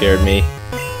much it scared me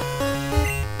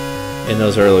in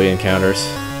those early encounters.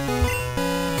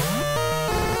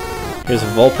 Here's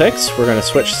a Vulpix. We're going to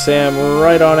switch Sam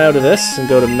right on out of this and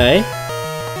go to May.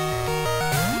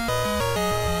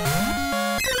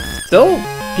 still,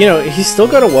 you know, he's still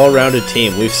got a well-rounded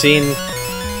team. We've seen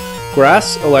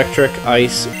grass, electric,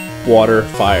 ice, water,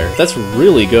 fire. That's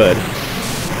really good.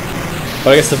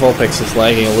 But I guess the Vulpix is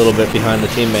lagging a little bit behind the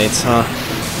teammates, huh?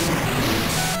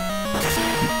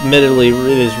 Admittedly,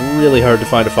 it is really hard to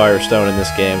find a Firestone in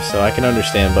this game, so I can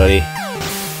understand, buddy.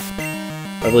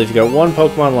 I believe you got one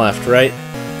Pokemon left, right?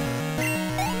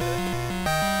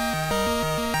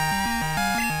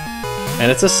 And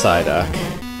it's a Psyduck.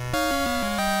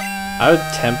 I was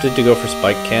tempted to go for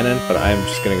Spike Cannon, but I'm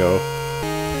just gonna go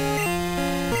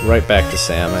right back to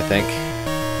Sam, I think.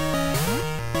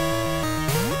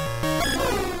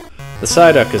 The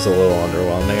Psyduck is a little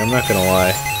underwhelming, I'm not gonna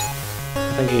lie.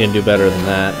 I think you can do better than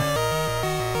that.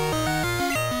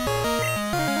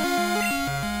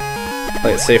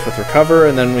 Play it safe with Recover,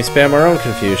 and then we spam our own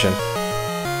Confusion.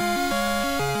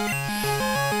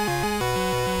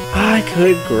 I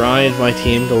could grind my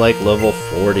team to like level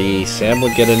 40, Sam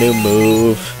would get a new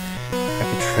move, I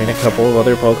could train a couple of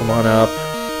other Pokemon up.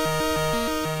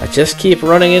 I just keep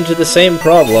running into the same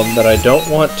problem that I don't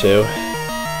want to.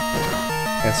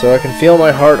 And so I can feel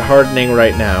my heart hardening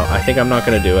right now. I think I'm not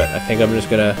going to do it. I think I'm just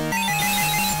going to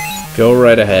go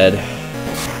right ahead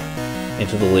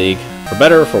into the league, for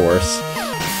better or for worse.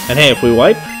 And hey, if we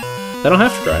wipe, then I don't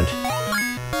have to grind.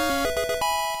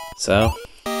 So,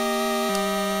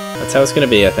 that's how it's going to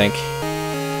be, I think.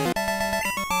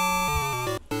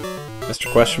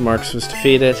 Mr. Question Marks was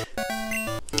defeated.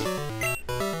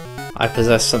 I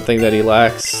possess something that he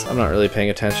lacks. I'm not really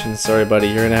paying attention. Sorry, buddy.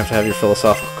 You're gonna have your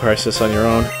philosophical crisis on your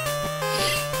own.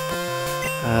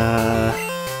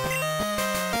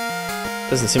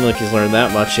 Doesn't seem like he's learned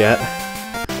that much yet.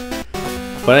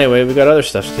 But anyway, we've got other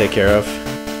stuff to take care of.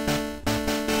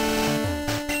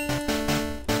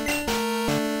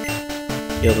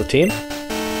 Heal the team.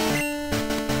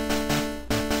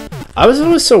 I was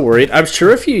always so worried. I'm sure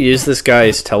if you use this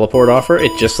guy's teleport offer,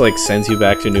 it just like sends you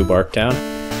back to New Barktown.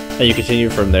 And you continue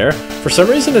from there. For some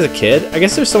reason as a kid, I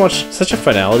guess there's such a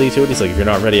finality to it. He's like, if you're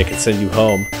not ready, I can send you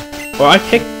home. Well,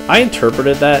 I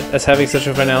interpreted that as having such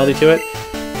a finality to it,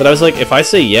 that I was like, if I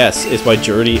say yes, is my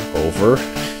journey over?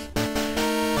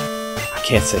 I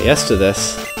can't say yes to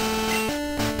this.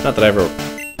 Not that I ever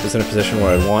was in a position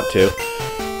where I'd want to.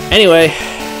 Anyway,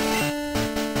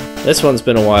 this one's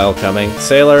been a while coming.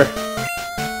 Sailor.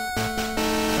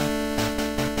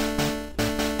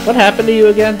 What happened to you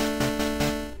again?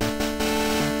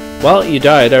 Well, you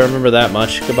died, I remember that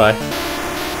much. Goodbye.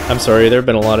 I'm sorry, there have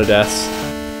been a lot of deaths.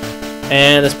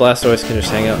 And this Blastoise can just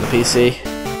hang out in the PC.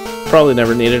 Probably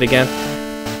never need it again.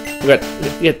 We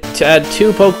get to add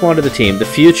 2 Pokemon to the team. The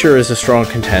Future is a strong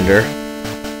contender.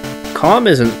 Calm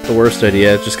isn't the worst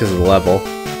idea, just because of the level.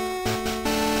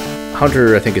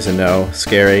 Hunter, I think, is a no.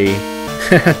 Scary.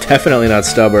 Definitely not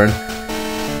Stubborn.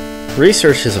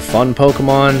 Research is a fun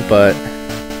Pokemon, but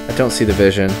I don't see the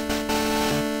vision.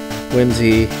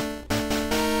 Whimsy.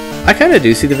 I kind of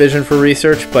do see the vision for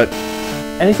Research, but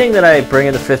anything that I bring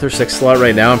in the 5th or 6th slot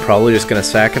right now, I'm probably just going to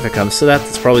sack if it comes to that.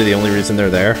 That's probably the only reason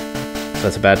they're there. So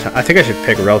that's a bad time. I think I should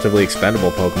pick a relatively expendable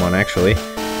Pokemon, actually.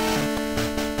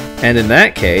 And in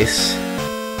that case,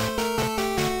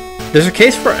 there's a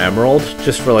case for Emerald,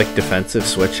 just for like defensive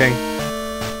switching.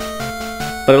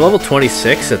 But at level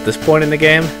 26 at this point in the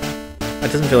game,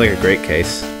 that doesn't feel like a great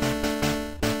case.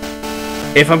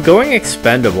 If I'm going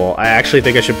expendable, I actually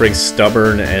think I should bring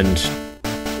Stubborn and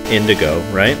Indigo,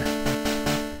 right?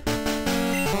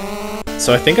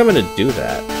 So I think I'm going to do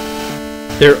that.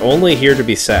 They're only here to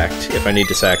be sacked if I need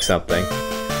to sack something.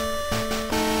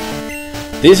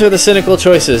 These are the cynical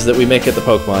choices that we make at the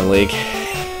Pokemon League.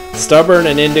 Stubborn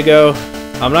and Indigo,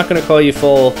 I'm not going to call you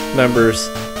full members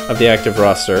of the active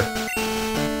roster.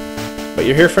 But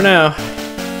you're here for now.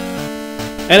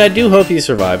 And I do hope you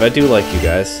survive. I do like you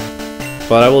guys.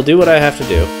 But I will do what I have to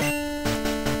do.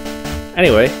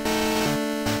 Anyway.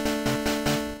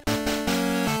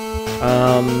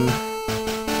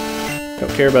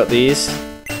 Don't care about these.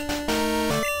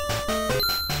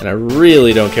 And I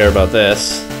really don't care about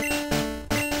this.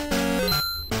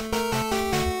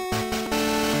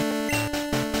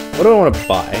 What do I want to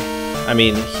buy? I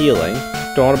mean, healing.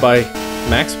 Do I want to buy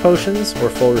max potions or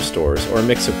full restores, or a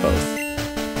mix of both?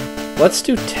 Let's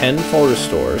do 10 full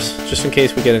restores, just in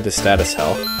case we get into status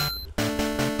hell.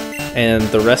 And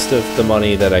the rest of the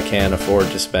money that I can afford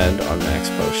to spend on max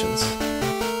potions.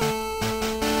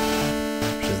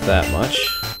 Which is that much.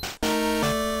 I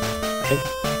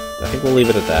think we'll leave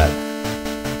it at that.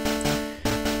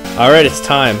 Alright, it's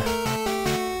time.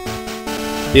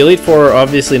 The Elite Four are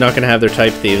obviously not going to have their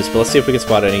type themes, but let's see if we can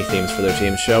spot any themes for their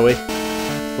teams, shall we?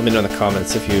 Let me know in the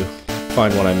comments if you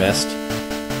find one I missed.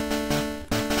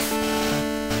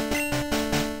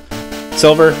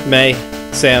 Silver, May,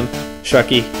 Sam,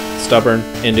 Shucky, Stubborn,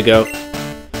 Indigo.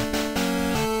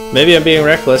 Maybe I'm being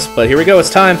reckless, but here we go,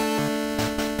 it's time!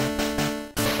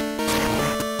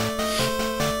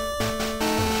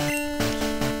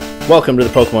 Welcome to the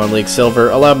Pokemon League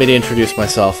Silver. Allow me to introduce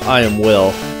myself. I am Will.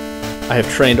 I have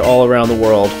trained all around the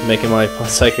world, making my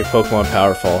psychic Pokemon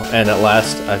powerful, and at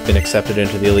last, I've been accepted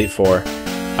into the Elite Four.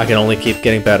 I can only keep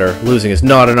getting better. Losing is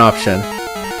not an option.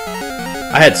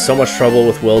 I had so much trouble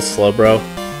with Will's Slowbro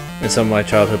in some of my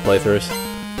childhood playthroughs.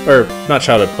 Or, not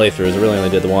childhood playthroughs, I really only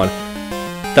did the one.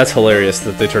 That's hilarious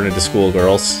that they turned into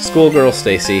schoolgirls. Schoolgirl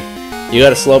Stacy, you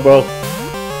got a Slowbro?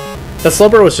 That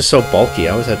Slowbro was just so bulky,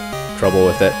 I always had trouble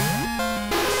with it.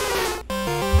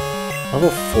 Level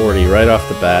 40 right off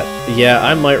the bat. Yeah,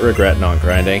 I might regret not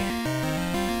grinding.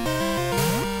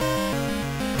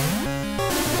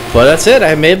 But that's it,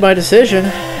 I made my decision.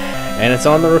 And it's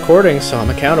on the recording, so I'm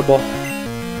accountable.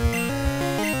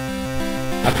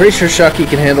 I'm pretty sure Shucky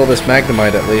can handle this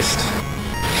Magnemite at least.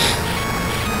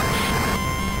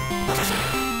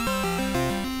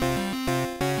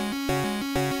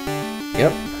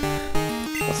 Yep.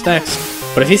 What's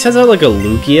next? But if he sends out like a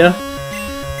Lugia...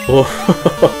 Oh.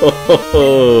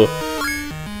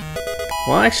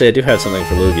 Well, actually I do have something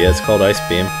for Lugia. It's called Ice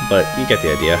Beam, but you get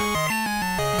the idea.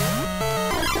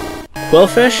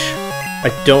 Quillfish?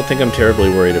 I don't think I'm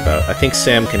terribly worried about. I think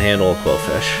Sam can handle a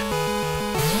Quillfish.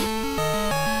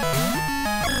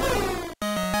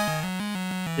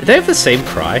 Did they have the same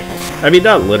cry? I mean,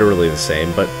 not literally the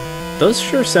same, but those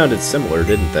sure sounded similar,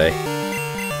 didn't they?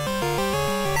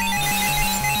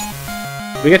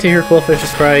 We get to hear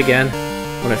Quillfish's cry again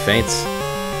when it faints.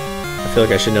 I feel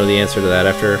like I should know the answer to that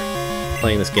after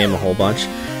playing this game a whole bunch.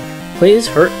 Please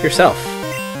hurt yourself.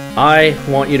 I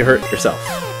want you to hurt yourself.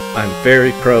 I'm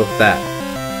very pro that.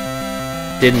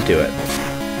 Didn't do it.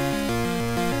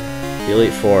 The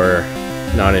Elite Four,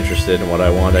 not interested in what I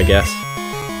want, I guess.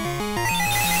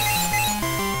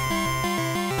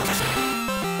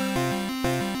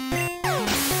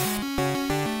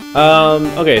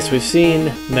 Okay, so we've seen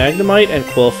Magnemite and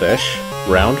Quillfish.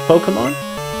 Round Pokemon?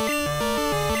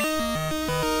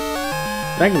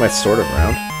 Magnemite's sort of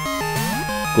round.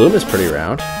 Gloom is pretty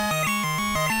round.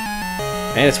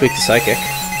 And it's weak to Psychic.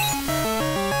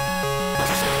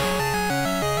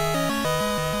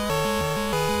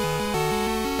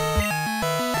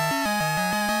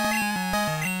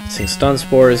 Seeing Stun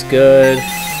Spore is good.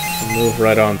 We'll move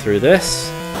right on through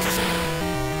this.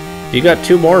 If you got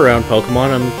two more round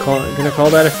Pokemon, I'm gonna call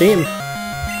that a theme.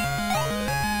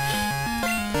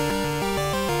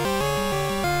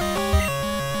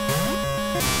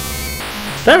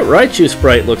 That Raichu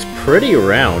sprite looks pretty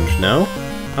round, no?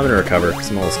 I'm gonna recover because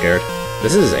I'm a little scared.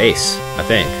 This is Ace, I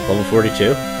think. Level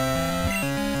 42.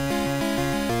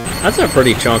 That's a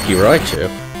pretty chunky Raichu.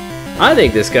 I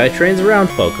think this guy trains round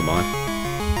Pokemon.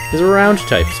 He's a round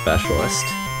type specialist.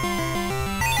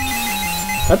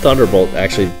 That Thunderbolt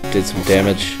actually did some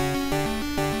damage.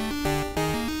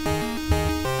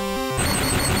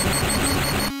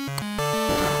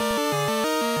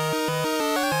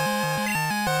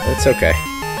 It's okay,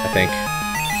 I think.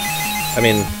 I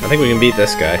mean, I think we can beat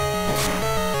this guy.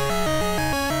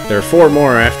 There are 4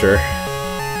 more after.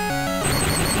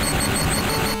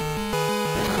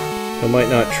 Who might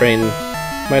not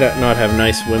not have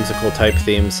nice whimsical type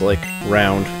themes like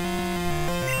round.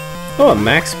 Oh, a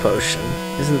Max Potion.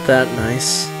 Isn't that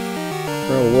nice?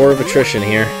 We're a war of attrition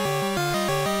here.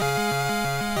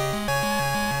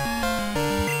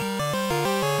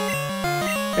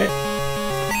 Okay.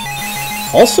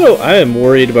 Also, I am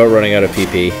worried about running out of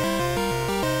PP.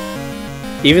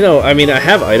 Even though, I mean, I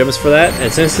have items for that,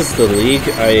 and since it's the League,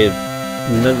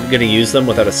 I'm not going to use them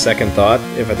without a second thought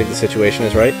if I think the situation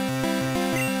is right.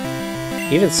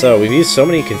 Even so, we've used so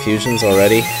many confusions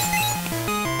already.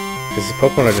 Because the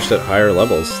Pokemon are just at higher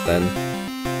levels than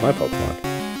my Pokemon.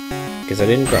 Because I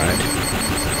didn't grind.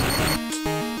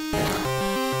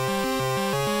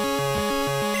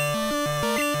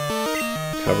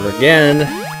 Cover again.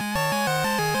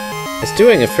 It's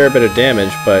doing a fair bit of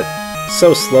damage, but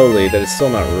so slowly that it's still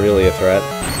not really a threat.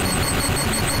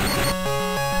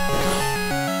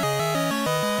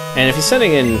 And if he's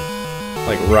sending in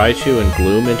like Raichu and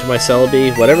Gloom into my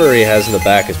Celebi, whatever he has in the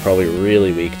back is probably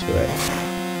really weak to it.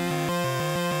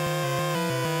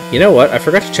 You know what? I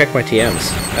forgot to check my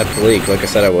TMs at the League, like I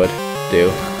said I would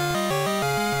do.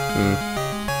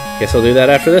 Guess I'll do that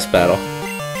after this battle.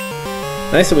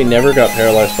 Nice that we never got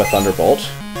paralyzed by Thunderbolt.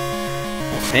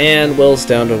 And Will's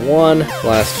down to 1.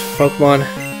 Last Pokemon.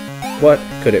 What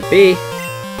could it be?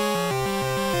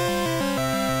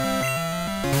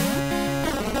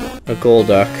 A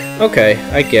Golduck. Okay,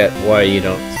 I get why you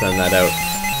don't send that out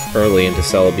early into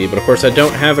Celebi, but of course I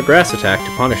don't have a grass attack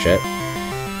to punish it.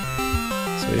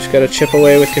 So we just gotta chip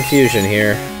away with confusion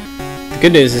here. The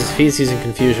good news is if he's using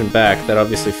confusion back, that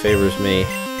obviously favors me.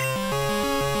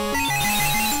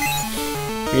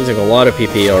 I'm using a lot of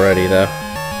PP already, though.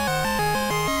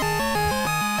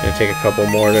 Gonna take a couple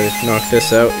more to knock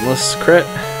this out, unless crit.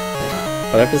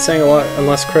 But I've been saying a lot,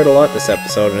 unless crit a lot this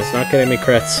episode, and it's not getting me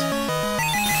crits.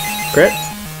 Crit?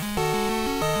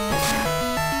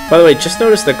 By the way, just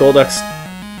noticed that Golduck's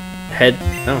head...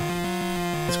 Oh.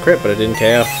 It's crit, but it didn't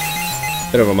KO.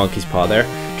 Bit of a monkey's paw there.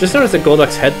 Just noticed that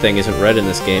Golduck's head thing isn't red in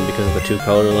this game because of the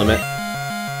 2-color limit.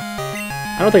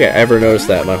 I don't think I ever noticed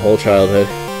that in my whole childhood.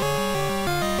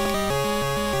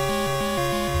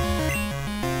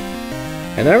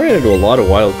 And I ran into a lot of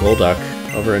wild Golduck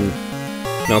over in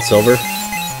Mount Silver.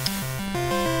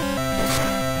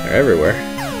 They're everywhere.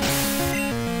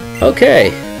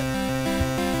 Okay.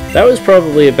 That was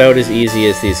probably about as easy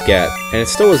as these get, and it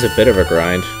still was a bit of a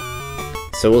grind.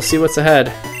 So we'll see what's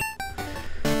ahead.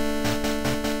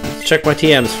 Let's check my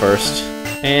TMs first,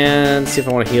 and see if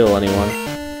I want to heal anyone.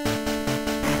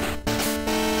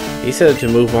 He said to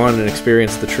move on and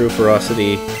experience the true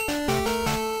ferocity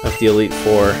of the Elite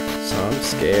Four, so I'm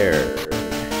scared.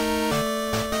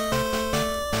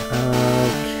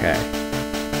 Okay.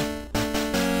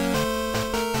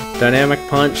 Dynamic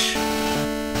Punch.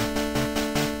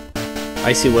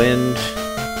 Icy Wind.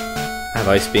 I have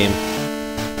Ice Beam.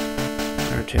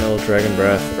 Tail, Dragon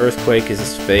Breath. Earthquake is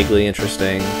just vaguely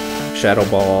interesting. Shadow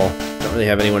Ball. Don't really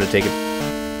have anyone to take it.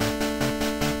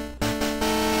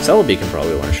 Celebi can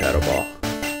probably learn Shadow Ball.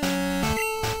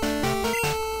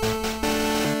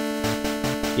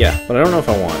 Yeah, but I don't know if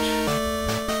I want.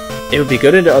 It would be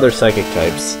good into other psychic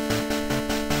types.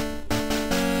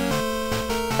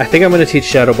 I think I'm going to teach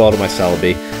Shadow Ball to my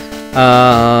Celebi.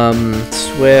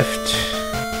 Swift.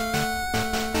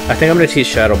 I think I'm going to teach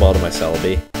Shadow Ball to my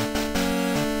Celebi.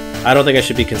 I don't think I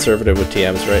should be conservative with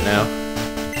TMs right now.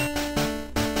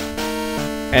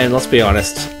 And let's be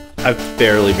honest, I've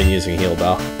barely been using Heal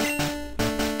Bell.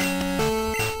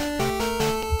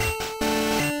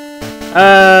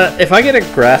 If I get a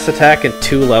grass attack at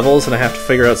 2 levels and I have to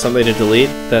figure out something to delete,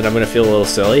 then I'm going to feel a little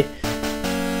silly.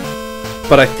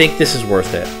 But I think this is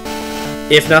worth it.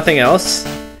 If nothing else,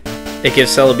 it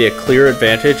gives Celebi a clear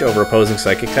advantage over opposing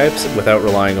psychic types without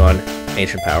relying on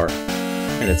Ancient Power.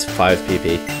 And it's 5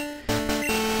 PP.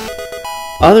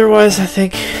 Otherwise, I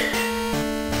think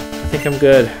I'm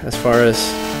good as far as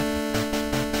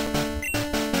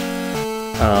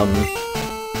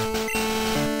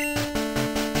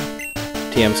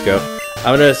TMs go.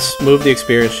 I'm gonna move the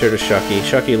experience share to Shucky.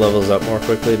 Shucky levels up more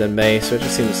quickly than May, so it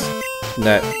just seems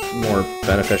net more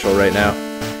beneficial right now.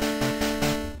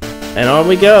 And on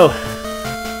we go.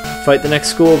 Fight the next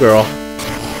schoolgirl.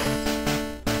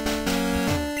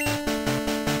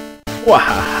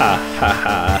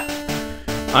 Wahahaha.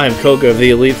 I am Koga of the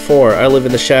Elite Four. I live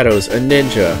in the shadows, a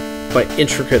ninja. My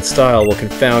intricate style will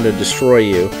confound and destroy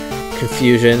you.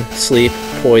 Confusion, sleep,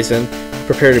 poison.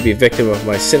 Prepare to be victim of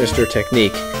my sinister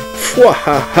technique.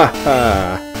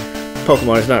 Wahahaha.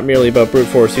 Pokemon is not merely about brute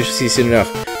force, you should see soon enough.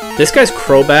 This guy's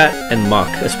Crobat and Muck,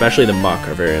 especially the Muck,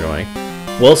 are very annoying.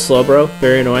 Will Slowbro,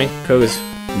 very annoying. Koga's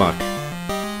Muck.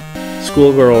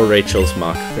 Schoolgirl Rachel's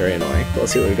Muck, very annoying. But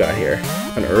let's see what we got here.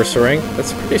 An Ursaring,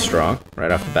 that's pretty strong,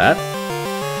 right off the bat.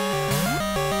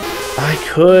 I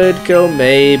could go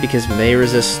May, because May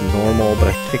resists normal, but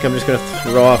I think I'm just going to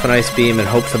throw off an Ice Beam and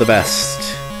hope for the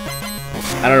best.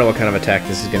 I don't know what kind of attack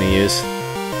this is going to use.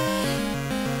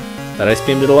 That Ice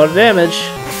Beam did a lot of damage.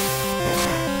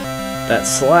 That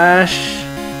Slash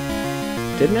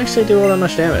didn't actually do all that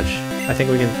much damage. I think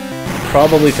we can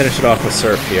probably finish it off with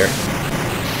Surf here.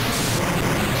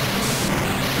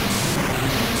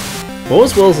 What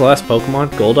was Will's last Pokemon?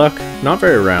 Golduck? Not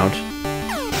very round.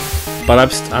 But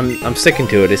I'm sticking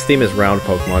to it. His theme is round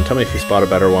Pokemon. Tell me if you spot a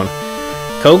better one.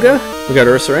 Koga? We got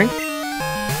Ursaring.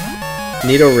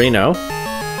 Nidorino.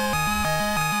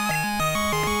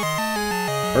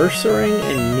 Ursaring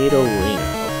and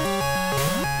Nidorino.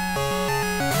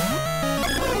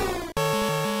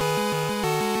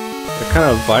 They're kind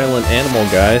of violent animal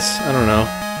guys. I don't know.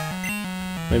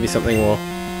 Maybe something will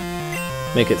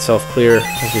make itself clear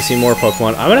as we see more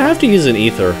Pokemon. I'm gonna have to use an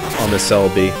Ether on this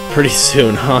Celebi pretty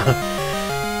soon, huh?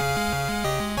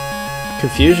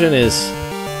 Confusion is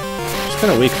just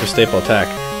kind of weak for staple attack.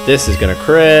 This is gonna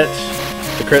crit.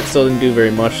 The crit still didn't do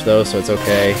very much though, so it's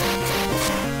okay.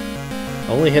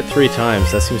 Only hit 3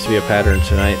 times. That seems to be a pattern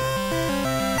tonight.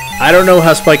 I don't know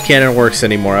how Spike Cannon works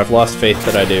anymore. I've lost faith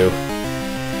that I do.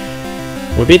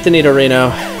 We beat the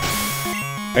Nidorino.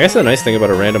 I guess the nice thing about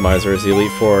a randomizer is the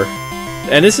Elite Four,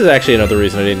 and this is actually another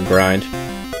reason I didn't grind.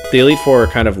 The Elite Four are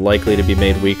kind of likely to be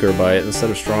made weaker by it instead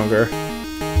of stronger.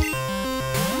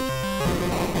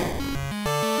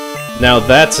 Now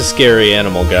that's a scary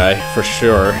animal guy, for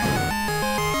sure.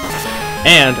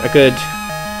 And a good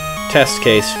test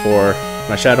case for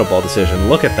my Shadow Ball decision.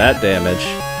 Look at that damage.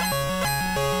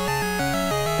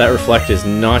 That Reflect is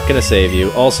not going to save you.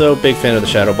 Also, big fan of the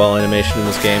Shadow Ball animation in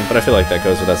this game, but I feel like that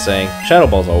goes without saying. Shadow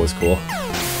Ball's always cool.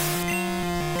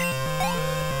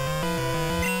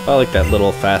 I like that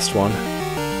little fast one,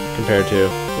 compared to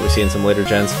what we see in some later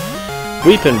gens.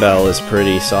 Weepin' Bell is a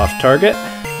pretty soft target.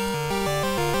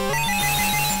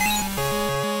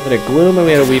 We had a Gloom and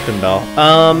we had a Weepin' Bell.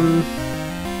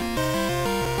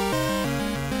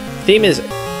 Theme is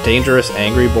Dangerous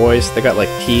Angry Boys. They got like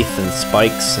teeth and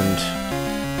spikes and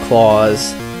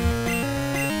claws.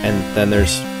 And then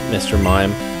there's Mr.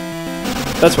 Mime.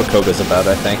 That's what Koga's about,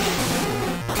 I think.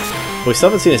 We still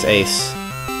haven't seen his ace.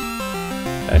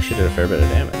 Actually did a fair bit of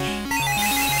damage.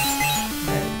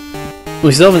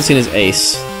 We still haven't seen his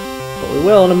ace, but we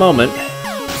will in a moment.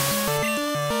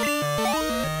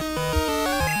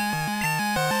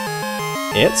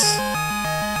 It's...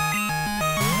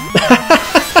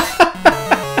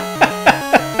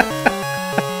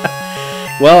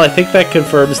 Well, I think that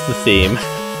confirms the theme.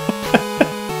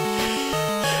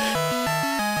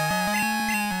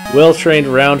 Will trained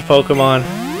round Pokemon.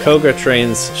 Koga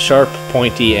trains sharp,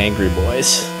 pointy, angry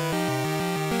boys.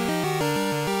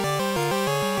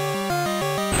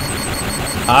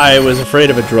 I was afraid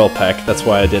of a Drill Peck, that's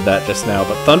why I did that just now,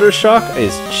 but Thunder Shock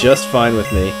is just fine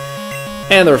with me.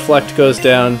 And the Reflect goes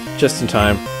down just in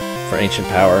time for Ancient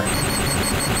Power.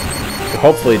 Could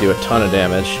hopefully do a ton of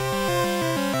damage.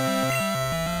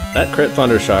 That crit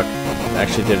Thunder Shock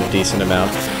actually did a decent amount.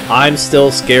 I'm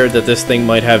still scared that this thing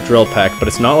might have Drill Peck, but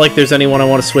it's not like there's anyone I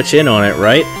want to switch in on it,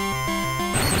 right?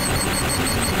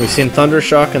 We've seen Thunder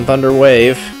Shock and Thunder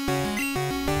Wave.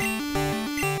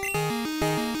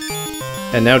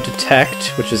 And now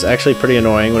Detect, which is actually pretty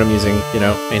annoying when I'm using, you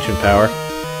know, Ancient Power.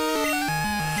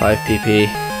 5 PP.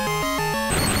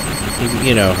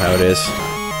 You know how it is.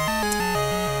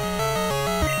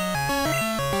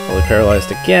 Fully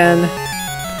paralyzed again.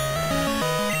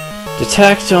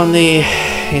 Detect on the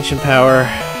Ancient Power.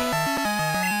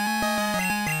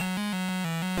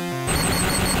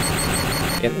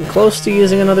 Getting close to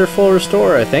using another full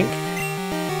restore, I think.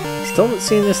 Still haven't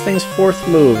seen this thing's 4th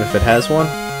move, if it has one.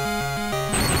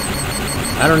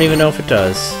 I don't even know if it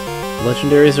does.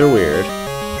 Legendaries are weird.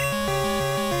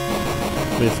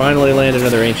 We finally land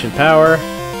another Ancient Power.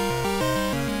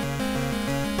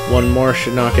 One more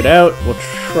should knock it out. We'll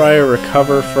try to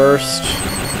recover first.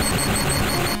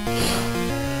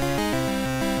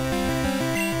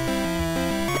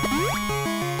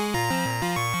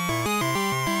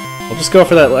 We'll just go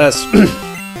for that last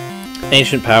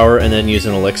Ancient Power and then use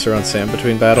an Elixir on Sam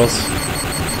between battles.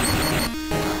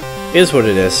 Is what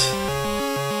it is.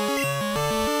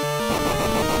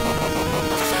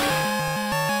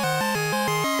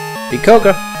 Beat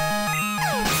Koga.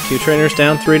 2 trainers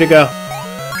down, 3 to go.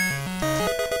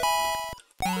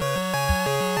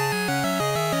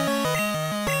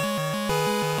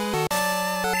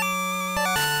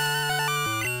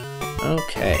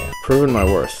 Okay, proven my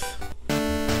worth.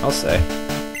 I'll say.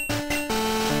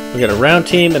 We got a round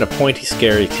team and a pointy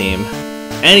scary team.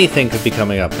 Anything could be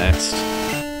coming up next.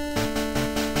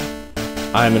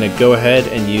 I'm gonna go ahead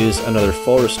and use another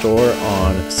full restore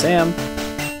on Sam.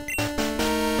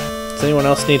 Does anyone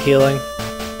else need healing?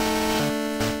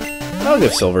 I'll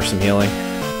give Silver some healing.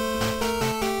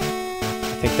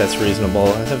 I think that's reasonable.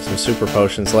 I have some super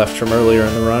potions left from earlier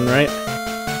in the run, right?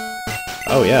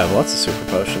 Oh yeah, lots of super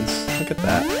potions. Look at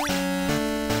that.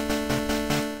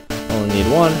 Only need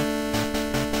 1.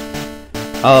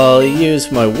 I'll use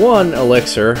my 1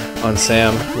 elixir on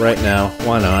Sam right now.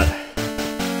 Why not?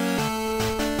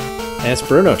 And it's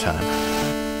Bruno time.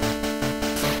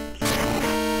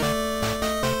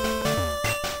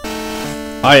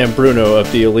 I am Bruno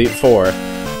of the Elite Four.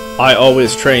 I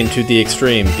always train to the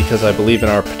extreme because I believe in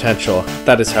our potential.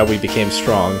 That is how we became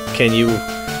strong. Can you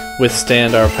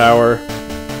withstand our power?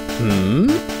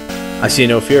 I see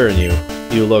no fear in you.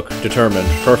 You look determined,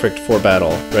 perfect for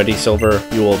battle. Ready, Silver?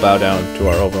 You will bow down to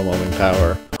our overwhelming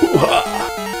power.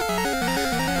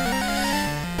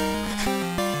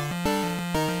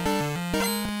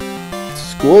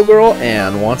 Schoolgirl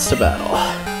Anne wants to battle.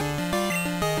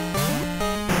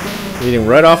 Leading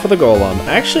right off with a Golem.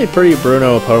 Actually pretty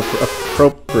Bruno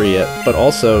appropriate, but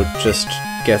also just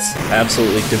gets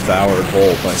absolutely devoured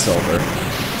whole by Silver.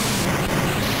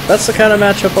 That's the kind of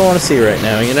matchup I want to see right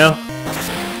now, you know?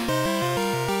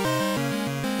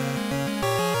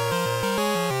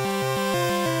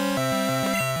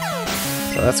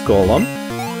 So that's Golem.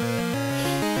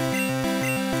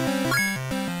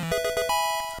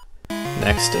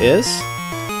 Next is...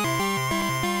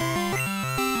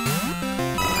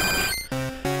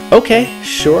 okay,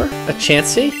 sure, a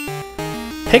Chansey.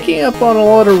 Picking up on a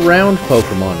lot of round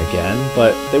Pokemon again,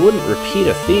 but they wouldn't repeat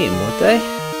a theme, would they?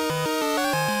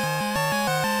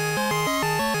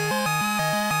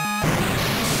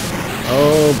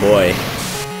 Oh boy.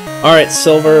 Alright,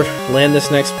 Silver, land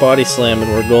this next Body Slam and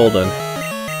we're golden.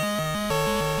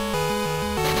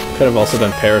 Could have also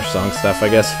done Perish Song stuff, I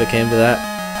guess, if it came to that.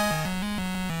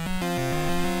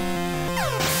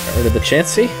 Got rid of the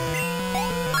Chansey.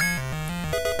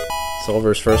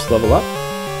 Silver's first level up.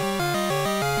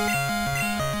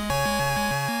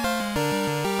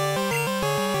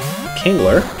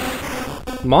 Kingler.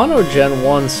 Mono Gen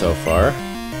 1 so far.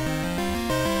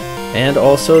 And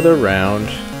also the round.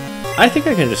 I think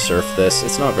I can just surf this.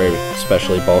 It's not very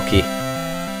especially bulky.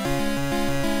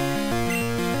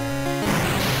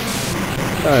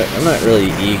 I'm not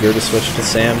really eager to switch to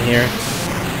Sam here. I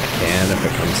can if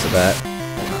it comes to that.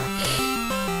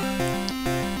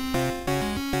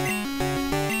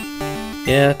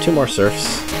 Yeah, 2 more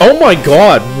surfs. Oh my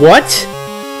god, what?!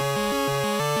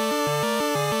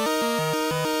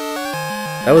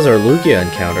 That was our Lugia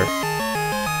encounter.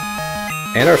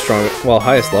 And our strongest, well,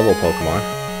 highest level Pokemon.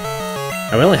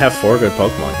 And we only have 4 good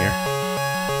Pokemon here.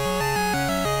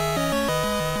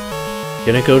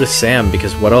 Gonna go to Sam,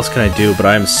 because what else can I do? But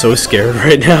I am so scared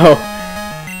right now.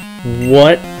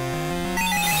 What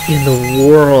in the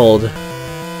world?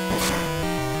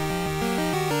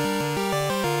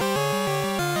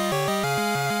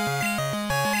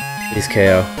 He's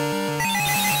KO.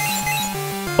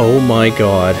 Oh my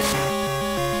god.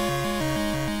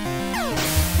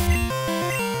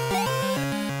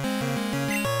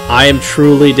 I am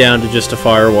truly down to just a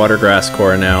Fire Water Grass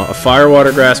Core now. A Fire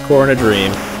Water Grass Core and a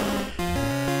Dream.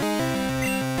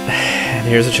 And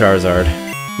here's a Charizard.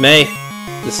 May,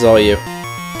 this is all you.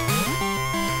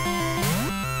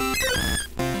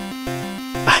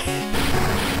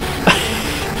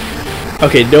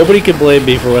 Okay, nobody can blame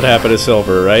me for what happened to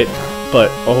Silver, right?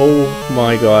 But, oh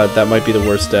my god, that might be the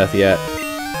worst death yet.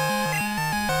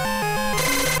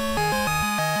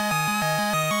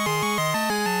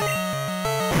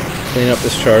 Clean up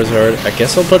this Charizard. I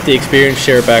guess I'll put the experience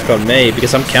share back on May,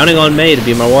 because I'm counting on May to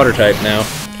be my water type now.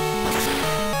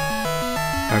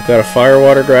 I've got a Fire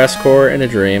Water Grass Core and a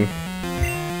Dream.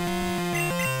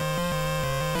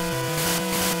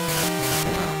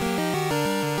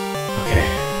 Okay.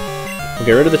 We'll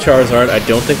get rid of the Charizard. I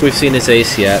don't think we've seen his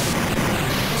ace yet.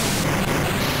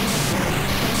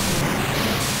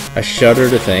 I shudder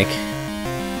to think.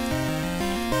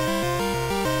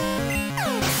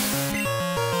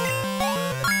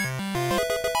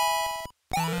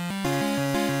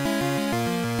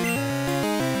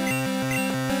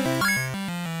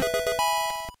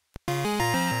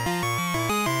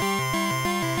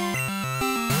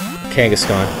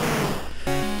 Kangaskhan.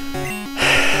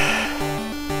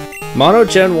 Mono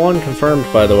Gen 1 confirmed,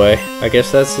 by the way. I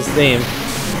guess that's his theme.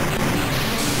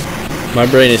 My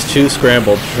brain is too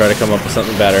scrambled to try to come up with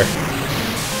something better.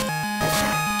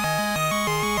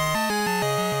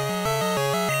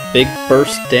 Big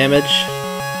burst damage.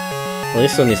 At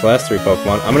least on these last 3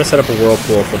 Pokemon. I'm going to set up a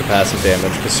Whirlpool for the passive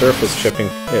damage, because Surf is chipping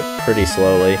it pretty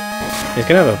slowly. He's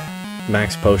going to have a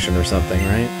max potion or something,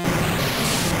 right?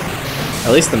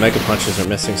 At least the Mega Punches are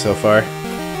missing so far.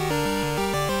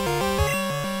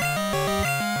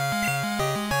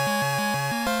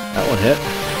 That one hit.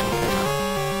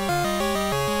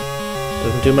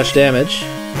 Doesn't do much damage.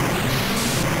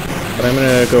 But I'm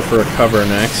gonna go for Recover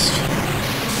next.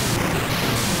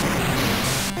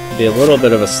 Be a little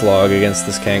bit of a slog against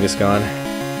this Kangaskhan.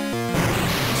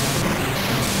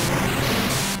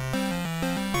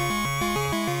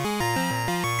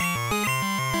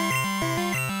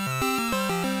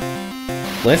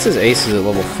 Lance's ace is at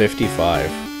level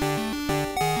 55.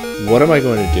 What am I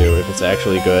going to do if it's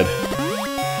actually good?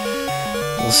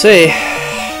 We'll see.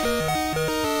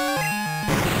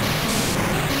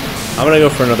 I'm gonna go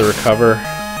for another Recover.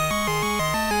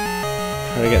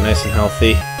 Try to get nice and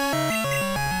healthy.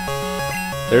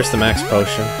 There's the max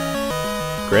potion.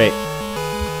 Great.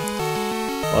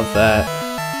 Love that.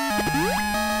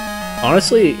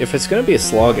 Honestly, if it's gonna be a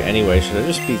slog anyway, should I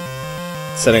just be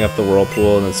setting up the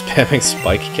Whirlpool and then spamming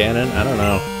Spike Cannon? I don't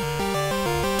know.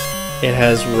 It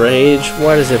has Rage.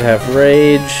 Why does it have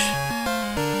Rage?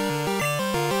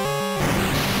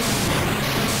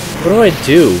 What do I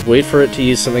do? Wait for it to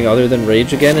use something other than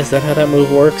Rage again? Is that how that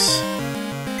move works?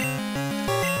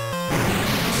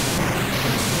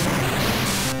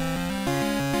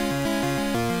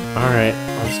 Alright,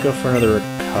 I'll just go for another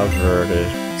recover to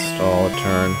stall a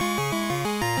turn.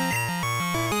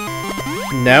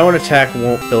 Now an attack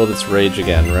won't build its rage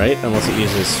again, right? Unless it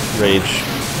uses rage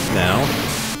now.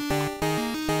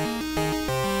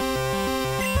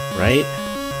 Right?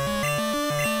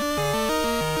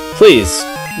 Please,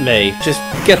 May, just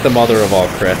get the mother of all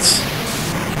crits.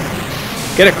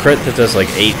 Get a crit that does like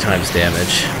 8 times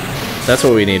damage. That's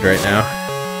what we need right now.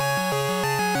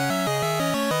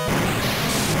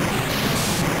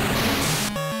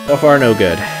 So far, no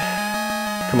good.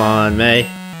 Come on, May.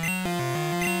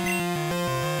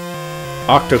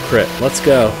 Octo crit, let's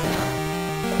go.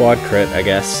 Quad crit, I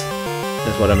guess,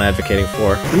 is what I'm advocating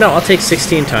for. No, I'll take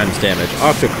 16 times damage.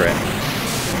 Octo crit.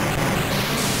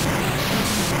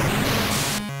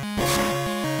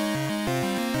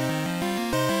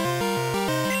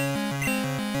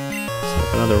 Set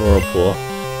up another whirlpool.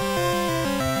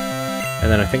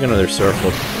 And then I think another surf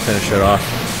will finish it off.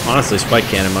 Honestly, spike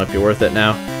cannon might be worth it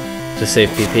now. To save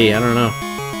PP, I don't know.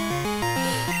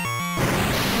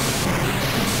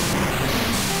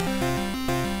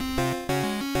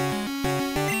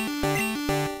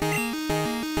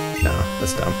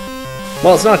 That's dumb.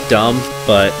 Well, it's not dumb,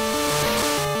 but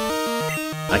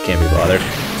I can't be bothered.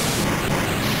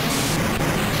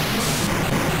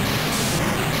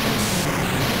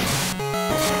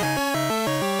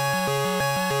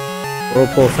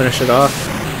 Whirlpool, finish it off.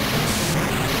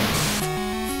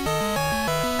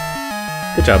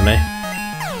 Good job, May.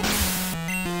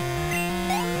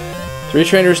 3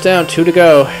 trainers down, 2 to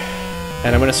go.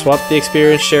 And I'm going to swap the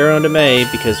experience share onto May,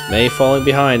 because May falling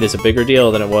behind is a bigger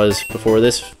deal than it was before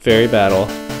this very battle.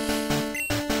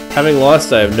 Having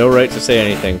lost, I have no right to say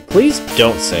anything. Please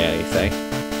don't say anything.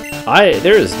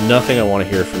 There is nothing I want to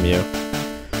hear from you.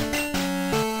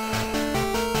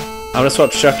 I'm going to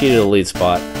swap Chucky to the lead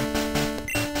spot.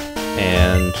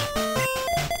 And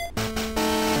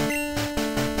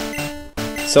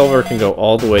Silver can go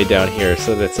all the way down here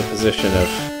so that it's a position of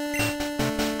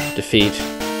defeat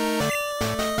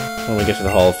when we get to the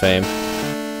Hall of Fame.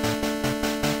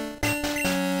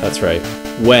 That's right,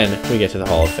 when we get to the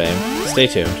Hall of Fame. Stay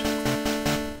tuned.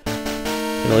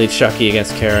 I'm gonna lead Chucky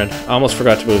against Karen. I almost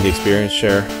forgot to move the experience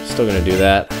share. Still gonna do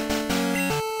that.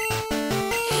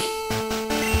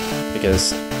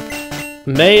 Because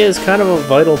May is kind of a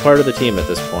vital part of the team at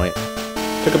this point.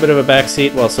 Took a bit of a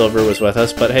backseat while Silver was with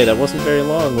us, but hey, that wasn't very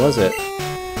long, was it?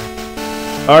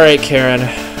 Alright, Karen.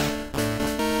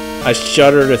 I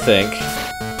shudder to think.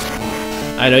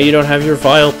 I know you don't have your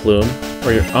Vileplume,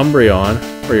 or your Umbreon,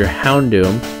 or your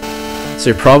Houndoom, so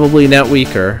you're probably net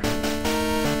weaker.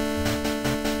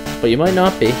 But you might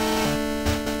not be.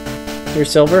 Your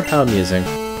Silver? How amusing.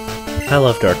 I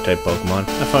love Dark-type Pokemon.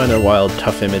 I find their wild,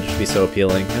 tough image to be so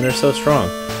appealing, and they're so strong.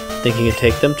 Think you can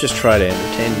take them? Just try to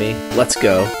entertain me. Let's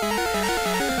go.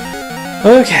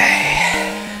 Okay.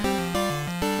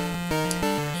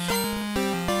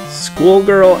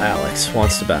 Schoolgirl Alex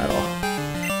wants to battle.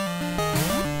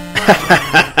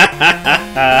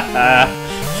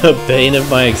 The bane of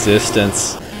my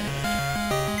existence.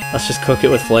 Let's just cook it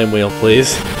with Flame Wheel,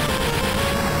 please.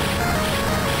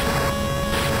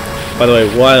 By the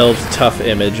way, wild, tough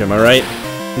image, am I right?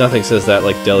 Nothing says that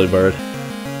like Delibird.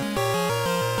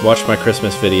 Watch my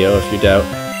Christmas video if you doubt.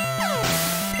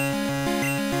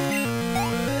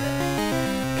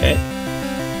 Okay.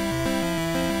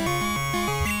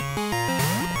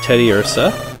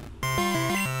 Teddiursa.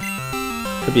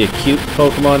 Could be a cute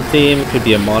Pokemon theme, could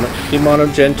be a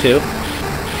Mono Gen 2.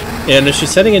 And if she's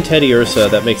setting in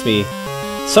Teddiursa, that makes me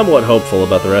somewhat hopeful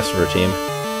about the rest of her team.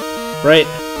 Right?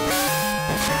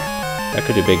 That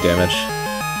could do big damage.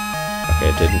 Okay,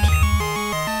 it didn't.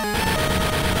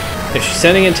 If she's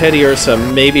sending in Teddiursa,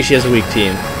 maybe she has a weak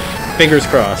team. Fingers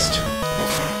crossed.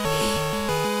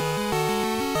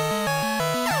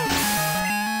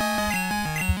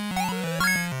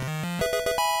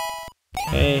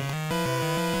 Okay.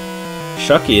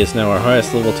 Chucky is now our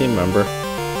highest level team member.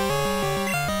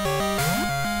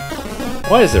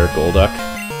 Why is there a Golduck?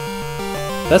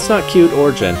 That's not cute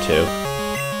or Gen 2.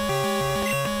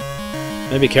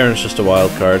 Maybe Karen's just a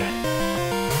wild card.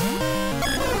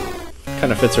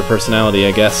 Kind of fits her personality,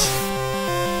 I guess.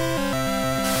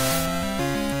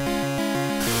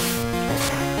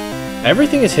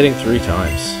 Everything is hitting 3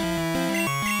 times.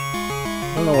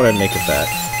 I don't know what I'd make of that.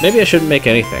 Maybe I shouldn't make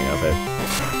anything of it.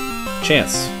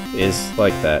 Chance is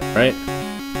like that, right?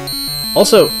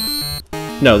 Also,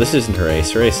 no, this isn't her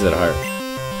ace. Her ace is at a heart.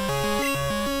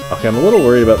 Okay, I'm a little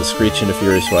worried about the Screech into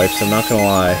Fury Swipes, I'm not gonna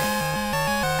lie.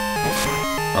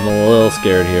 I'm a little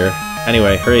scared here.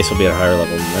 Anyway, her ace will be at a higher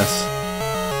level than this.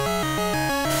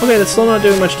 Okay, that's still not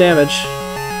doing much damage.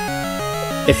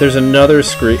 If there's another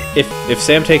Screech... If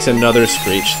Sam takes another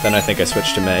Screech, then I think I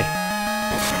switch to May.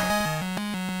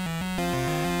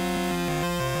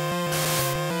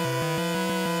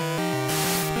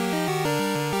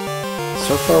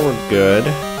 So far we're good.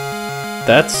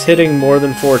 That's hitting more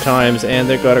than 4 times, and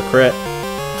they got a crit.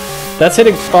 That's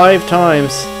hitting 5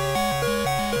 times.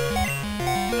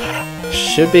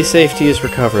 Should be safe to use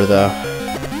Recover, though.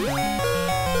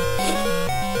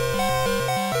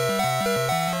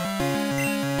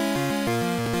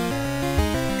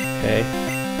 Okay.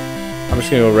 I'm just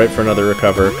gonna go right for another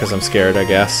Recover, because I'm scared, I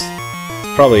guess.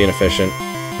 It's probably inefficient.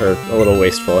 Or a little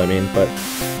wasteful, I mean, but...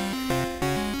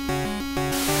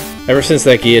 Ever since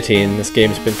that guillotine, this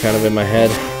game's been kind of in my head.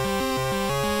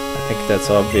 I think that's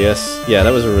obvious. Yeah,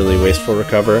 that was a really wasteful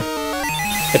Recover.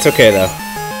 It's okay, though.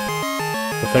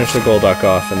 We'll finish the Golduck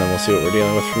off, and then we'll see what we're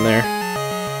dealing with from there.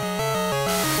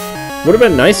 Would have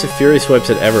been nice if Fury Swipes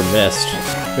had ever missed.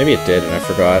 Maybe it did, and I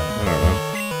forgot. I don't know.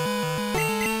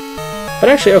 But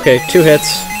actually, okay, 2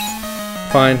 hits.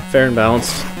 Fine, fair and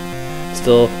balanced.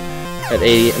 Still at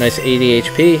 80, a nice 80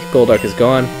 HP. Golduck is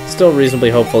gone. Still reasonably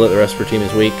hopeful that the rest of our team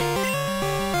is weak.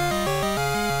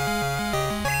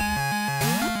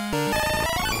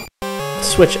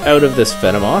 Switch out of this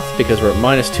Venomoth because we're at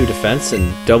 -2 defense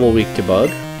and double weak to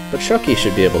bug, but Shucky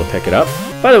should be able to pick it up.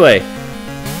 By the way,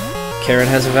 Karen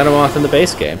has a Venomoth in the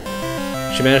base game.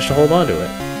 She managed to hold on to it.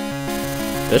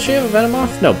 Does she have a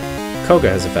Venomoth? No, Koga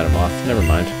has a Venomoth. Never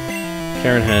mind.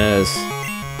 Karen has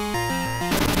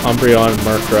Umbreon,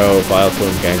 Murkrow,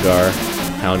 Vileplume, Gengar,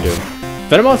 Houndoom.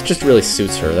 Venomoth just really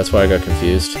suits her, that's why I got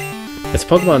confused. It's a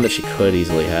Pokemon that she could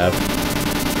easily have.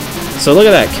 So look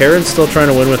at that, Karen's still trying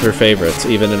to win with her favorites,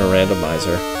 even in a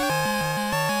randomizer.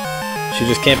 She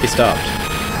just can't be stopped.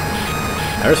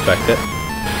 I respect it.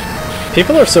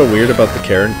 People are so weird about the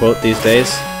Karen quote these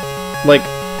days. Like,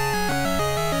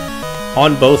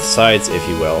 on both sides, if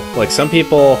you will. Like, some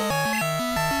people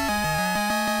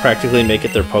practically make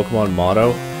it their Pokemon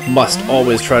motto. Must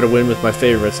always try to win with my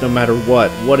favorites, no matter what.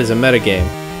 What is a metagame?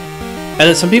 And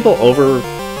then some people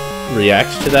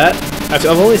overreact to that. I've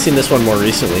only seen this one more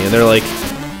recently, and they're like,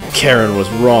 Karen was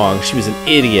wrong, she was an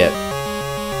idiot.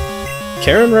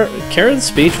 Karen's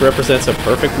speech represents a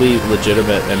perfectly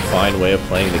legitimate and fine way of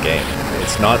playing the game.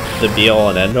 It's not the be-all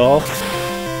and end-all,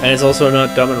 and it's also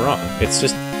not dumb and wrong. It's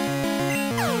just...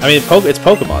 I mean, it's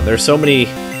Pokemon. There's so many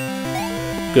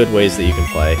good ways that you can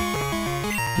play.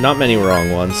 Not many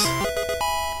wrong ones.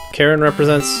 Karen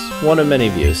represents one of many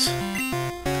views.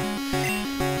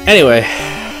 Anyway...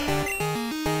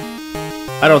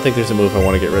 I don't think there's a move I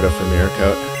want to get rid of for Mirror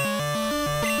Coat.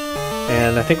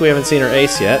 And I think we haven't seen her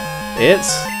ace yet.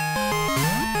 It's...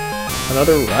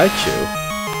 another Raichu.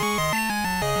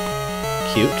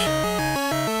 Cute.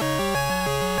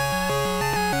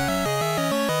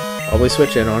 Probably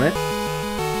switch in on it.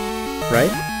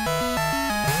 Right?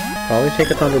 Probably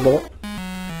take a Thunderbolt.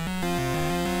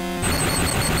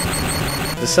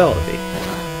 The Celebi.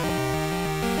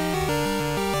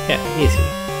 Yeah, easy.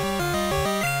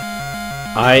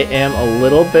 I am a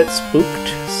little bit spooked,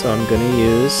 so I'm gonna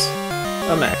use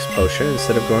a Max Potion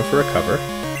instead of going for Recover,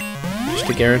 just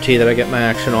to guarantee that I get my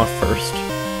action off first.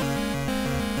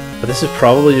 But this is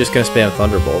probably just gonna spam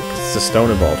Thunderbolt, because it's a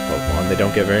Stone-involved Pokemon. They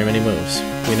don't get very many moves.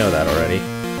 We know that already.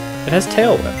 It has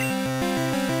Tail Whip.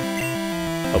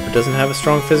 Hope it doesn't have a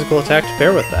strong physical attack to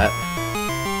pair with that.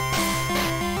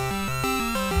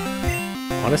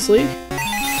 Honestly,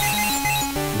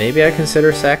 maybe I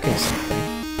consider sacking something.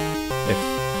 If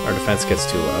our defense gets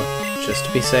too low, just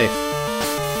to be safe.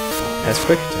 It has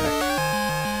Quick Attack.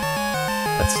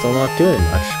 That's still not doing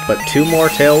much, but 2 more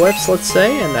Tail Whips, let's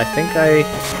say, and I think I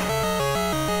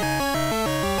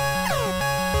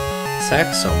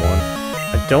sack someone.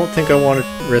 I don't think I want to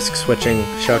risk switching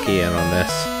Shucky in on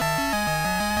this.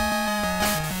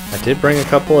 I did bring a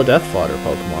couple of Death Fodder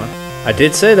Pokemon. I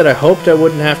did say that I hoped I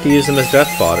wouldn't have to use them as Death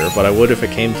Fodder, but I would if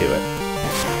it came to it.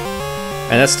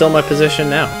 And that's still my position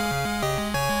now.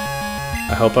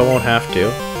 I hope I won't have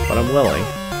to, but I'm willing.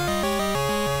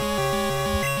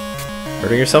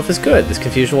 Hurting yourself is good. This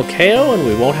confusion will KO, and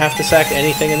we won't have to sack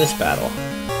anything in this battle.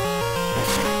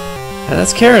 And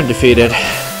that's Karen defeated.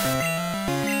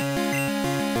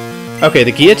 Okay,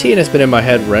 the guillotine has been in my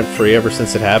head rent-free ever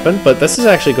since it happened, but this has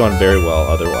actually gone very well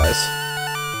otherwise.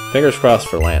 Fingers crossed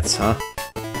for Lance, huh?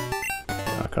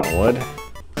 Knock on wood.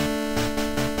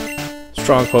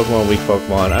 Strong Pokemon, weak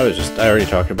Pokemon. I already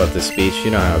talked about this speech.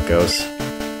 You know how it goes.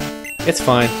 It's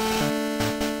fine.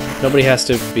 Nobody has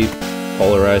to be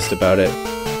polarized about it.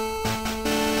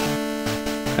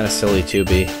 Kind of silly to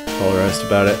be polarized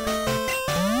about it.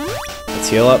 Let's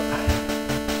heal up.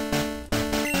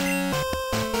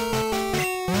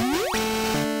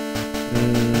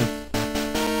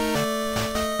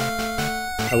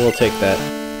 will take that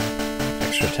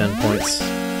extra 10 points.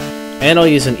 And I'll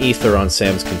use an ether on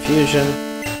Sam's confusion.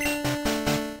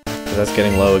 That's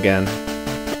getting low again.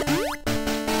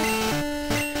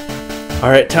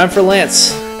 Alright, time for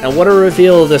Lance. And what a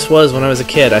reveal this was when I was a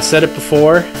kid. I said it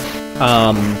before.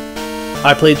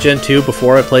 I played Gen 2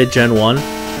 before I played Gen 1.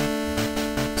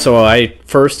 So I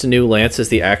first knew Lance as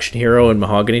the action hero in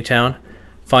Mahogany Town.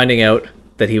 Finding out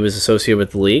that he was associated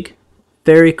with the League.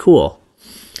 Very cool.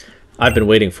 I've been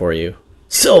waiting for you.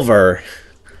 Silver!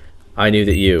 I knew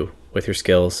that you, with your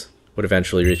skills, would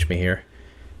eventually reach me here.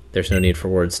 There's no need for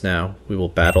words now. We will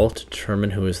battle to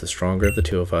determine who is the stronger of the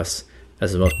two of us.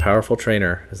 As the most powerful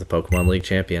trainer, as the Pokemon League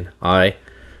champion, I,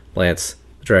 Lance,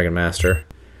 the Dragon Master,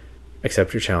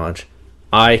 accept your challenge.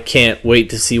 I can't wait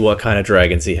to see what kind of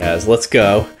dragons he has. Let's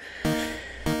go.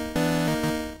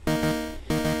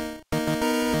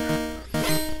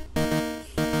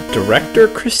 Director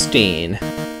Christine.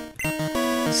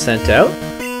 Sent out.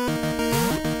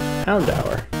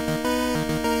 Houndour.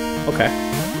 Okay.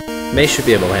 May should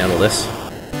be able to handle this.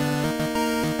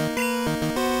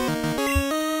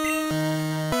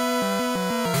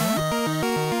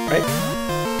 Right.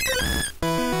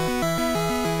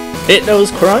 It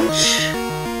knows Crunch.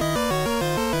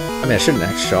 I mean, I shouldn't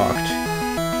act shocked.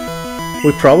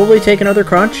 We probably take another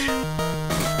Crunch.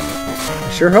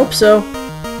 I sure hope so.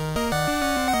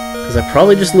 Because I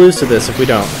probably just lose to this if we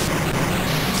don't.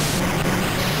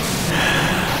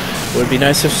 Would be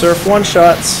nice if Surf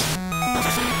one-shots.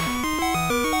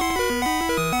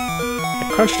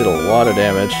 That Crunch did a lot of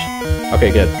damage. Okay,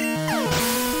 good.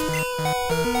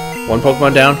 One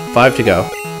Pokemon down, 5 to go.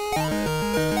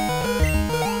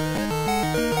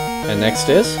 And next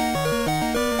is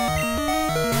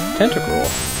Tentacruel.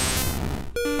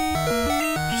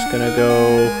 Just gonna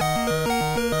go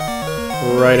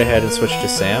right ahead and switch to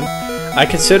Sam. I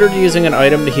considered using an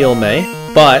item to heal May,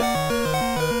 but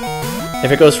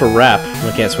if it goes for Wrap,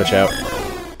 we can't switch out.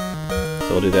 So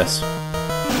we'll do this.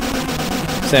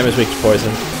 Sam is weak to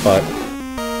poison, but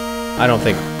I don't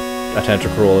think a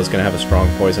Tentacruel is going to have a strong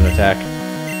poison attack.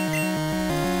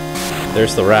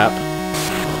 There's the Wrap.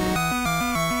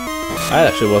 I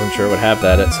actually wasn't sure it would have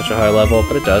that at such a high level,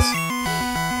 but it does.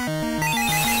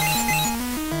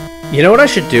 You know what I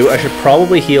should do? I should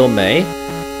probably heal May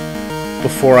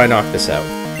before I knock this out.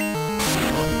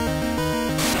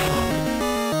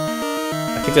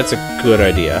 I think that's a good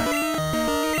idea.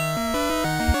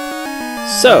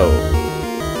 So,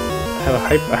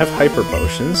 I have Hyper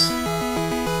Potions.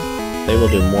 They will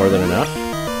do more than enough.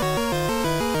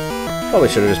 Probably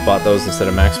should have just bought those instead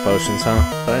of Max Potions, huh?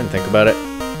 But I didn't think about it.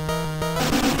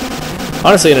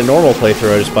 Honestly, in a normal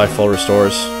playthrough, I just buy full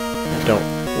restores. Don't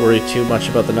worry too much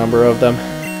about the number of them.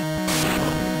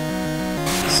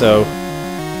 So,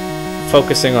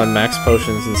 focusing on Max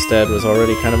Potions instead was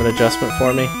already kind of an adjustment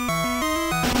for me.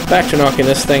 Back to knocking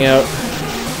this thing out.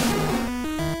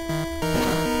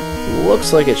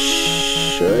 Looks like it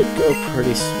should go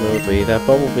pretty smoothly. That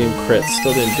Bubble Beam crit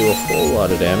still didn't do a whole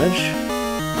lot of damage.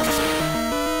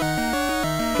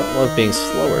 Don't love being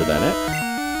slower than it.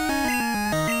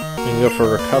 We can go for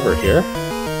Recover here.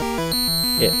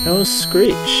 It knows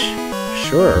Screech.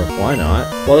 Sure, why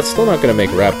not? Well, it's still not going to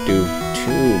make Wrap do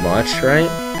too much, right?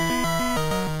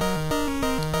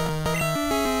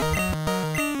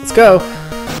 Let's go!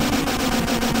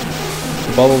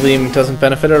 The Bubble Beam doesn't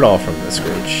benefit at all from the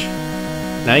Screech.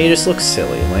 Now you just look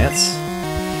silly, Lance.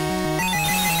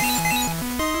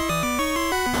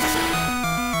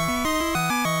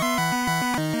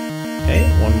 Okay,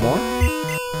 one more.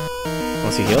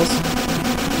 Once he heals.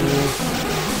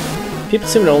 People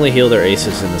seem to only heal their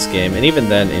aces in this game, and even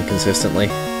then, inconsistently.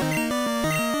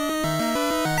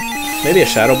 Maybe a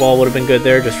Shadow Ball would have been good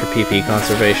there, just for PP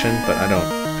conservation, but I don't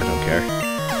care.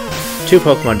 2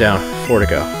 Pokemon down, 4 to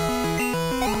go.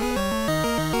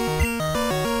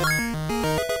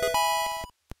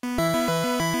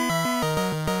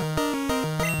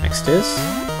 Next is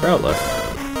Growlithe.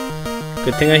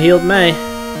 Good thing I healed May.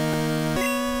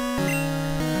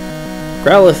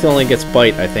 Growlithe only gets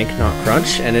Bite, I think, not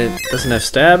Crunch, and it doesn't have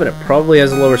Stab, and it probably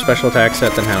has a lower special attack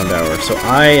set than Houndour, so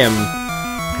I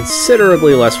am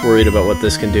considerably less worried about what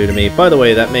this can do to me. By the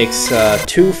way, that makes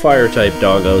 2 Fire-type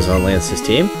doggos on Lance's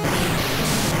team,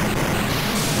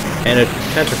 and a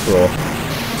Tentacruel.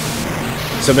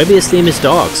 So maybe his theme is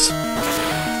dogs.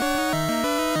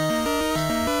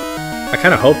 I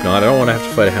kind of hope not. I don't want to have to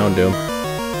fight a Houndoom.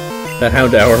 That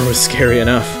Houndour was scary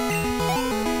enough.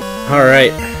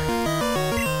 Alright.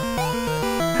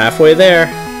 Halfway there.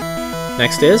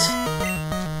 Next is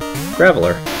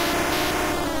Graveler.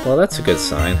 Well, that's a good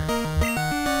sign.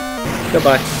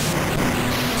 Goodbye.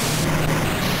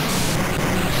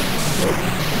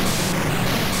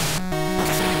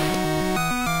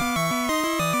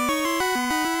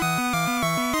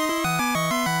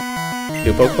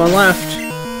 2 Pokemon left.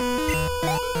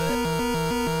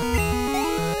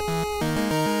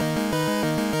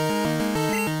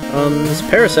 This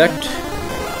Parasect.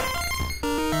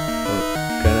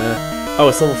 We're gonna... Oh,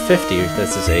 it's level 50.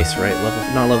 That's his ace, right?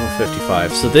 Not level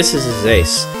 55. So this is his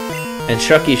ace. And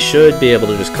Chucky should be able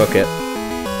to just cook it.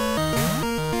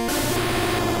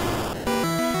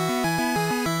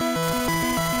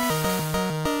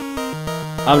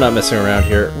 I'm not messing around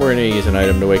here. We're gonna use an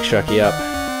item to wake Chucky up.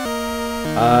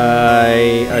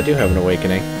 I do have an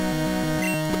awakening.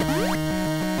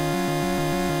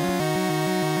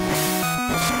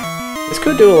 This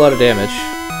could do a lot of damage.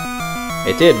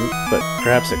 It didn't, but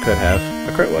perhaps it could have.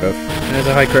 A crit would have. And it has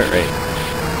a high crit rate.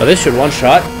 But this should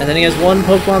one-shot, and then he has 1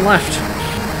 Pokemon left.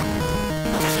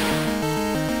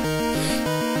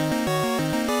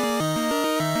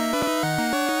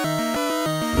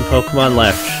 One Pokemon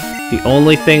left. The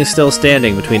only thing still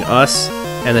standing between us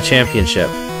and the championship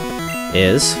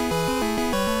is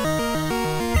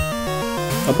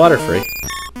a Butterfree.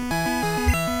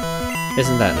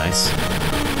 Isn't that nice?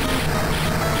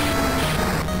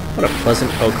 What a pleasant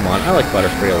Pokemon. I like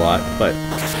Butterfree a lot, but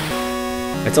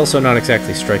it's also not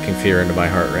exactly striking fear into my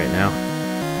heart right now.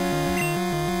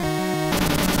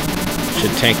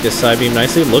 Should tank this Psybeam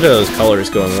nicely. Look at those colors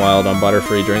going wild on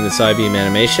Butterfree during the Psybeam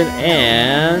animation,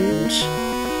 and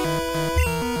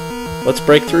let's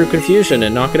break through confusion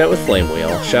and knock it out with Flame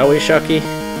Wheel, shall we, Chucky?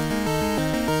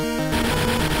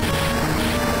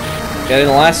 Getting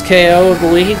the last KO of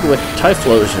the league with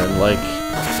Typhlosion, like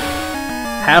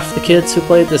half the kids who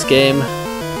played this game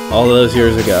all those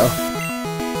years ago.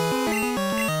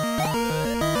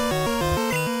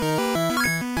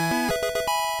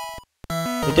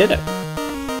 We did it.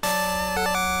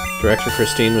 Director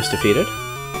Christine was defeated.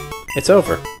 It's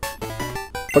over.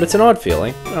 But it's an odd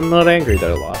feeling. I'm not angry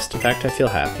that I lost. In fact, I feel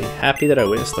happy. Happy that I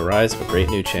witnessed the rise of a great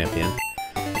new champion.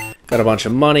 Got a bunch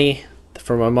of money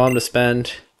for my mom to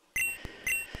spend.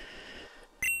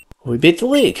 We beat the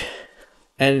league.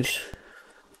 And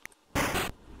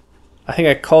I think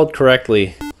I called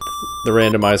correctly the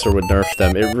randomizer would nerf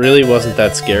them. It really wasn't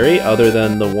that scary, other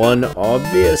than the one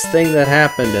obvious thing that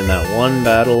happened in that one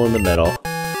battle in the middle.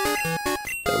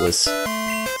 It was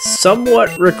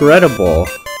somewhat regrettable.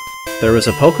 There was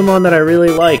a Pokemon that I really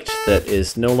liked that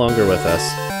is no longer with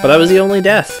us, but that was the only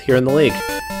death here in the league.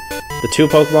 The 2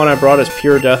 Pokemon I brought as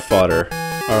pure death fodder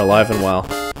are alive and well.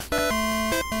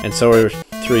 And so are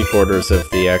 3/4 of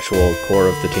the actual core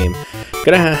of the team.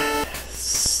 Gonna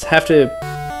have to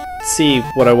see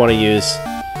what I want to use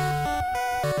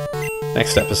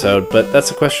next episode, but that's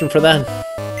a question for then.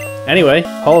 Anyway,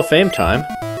 Hall of Fame time.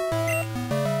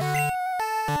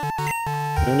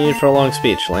 No need for a long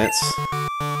speech, Lance.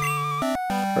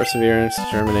 Perseverance,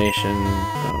 determination...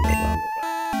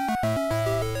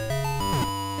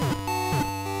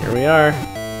 Here we are.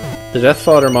 The Death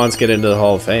Fodder mons get into the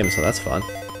Hall of Fame, so that's fun.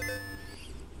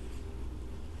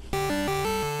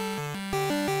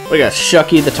 We got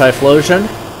Chucky the Typhlosion.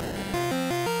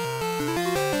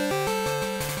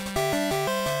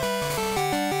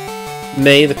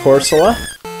 May the Corsola.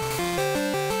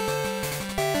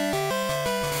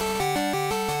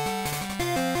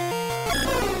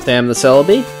 Sam the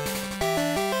Celebi.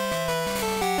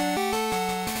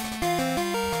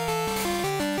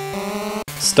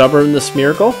 Stubborn the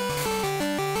Smeargle.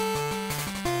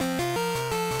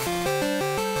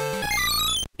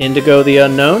 Indigo the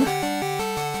Unknown.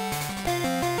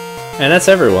 And that's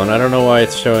everyone. I don't know why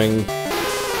it's showing...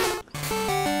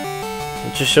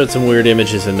 It just showed some weird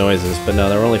images and noises, but no,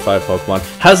 there were only 5 Pokemon.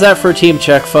 How's that for a team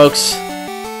check, folks?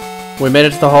 We made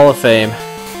it to the Hall of Fame.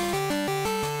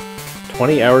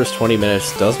 20 hours, 20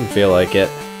 minutes. Doesn't feel like it.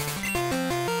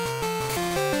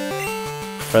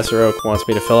 Professor Oak wants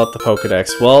me to fill up the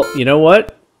Pokedex. Well, you know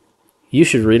what? You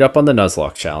should read up on the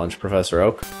Nuzlocke challenge, Professor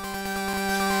Oak.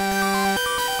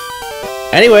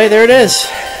 Anyway, there it is.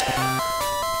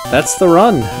 That's the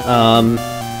run.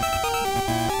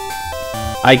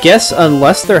 I guess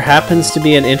unless there happens to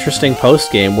be an interesting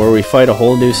post-game where we fight a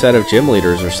whole new set of gym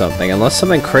leaders or something, unless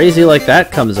something crazy like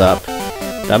that comes up,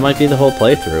 that might be the whole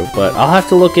playthrough. But I'll have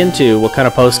to look into what kind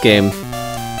of post-game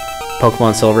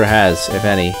Pokemon Silver has, if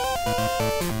any.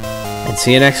 And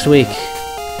see you next week,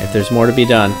 if there's more to be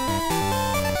done.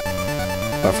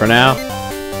 But for now,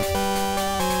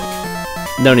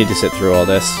 no need to sit through all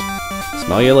this.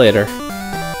 Smell you later.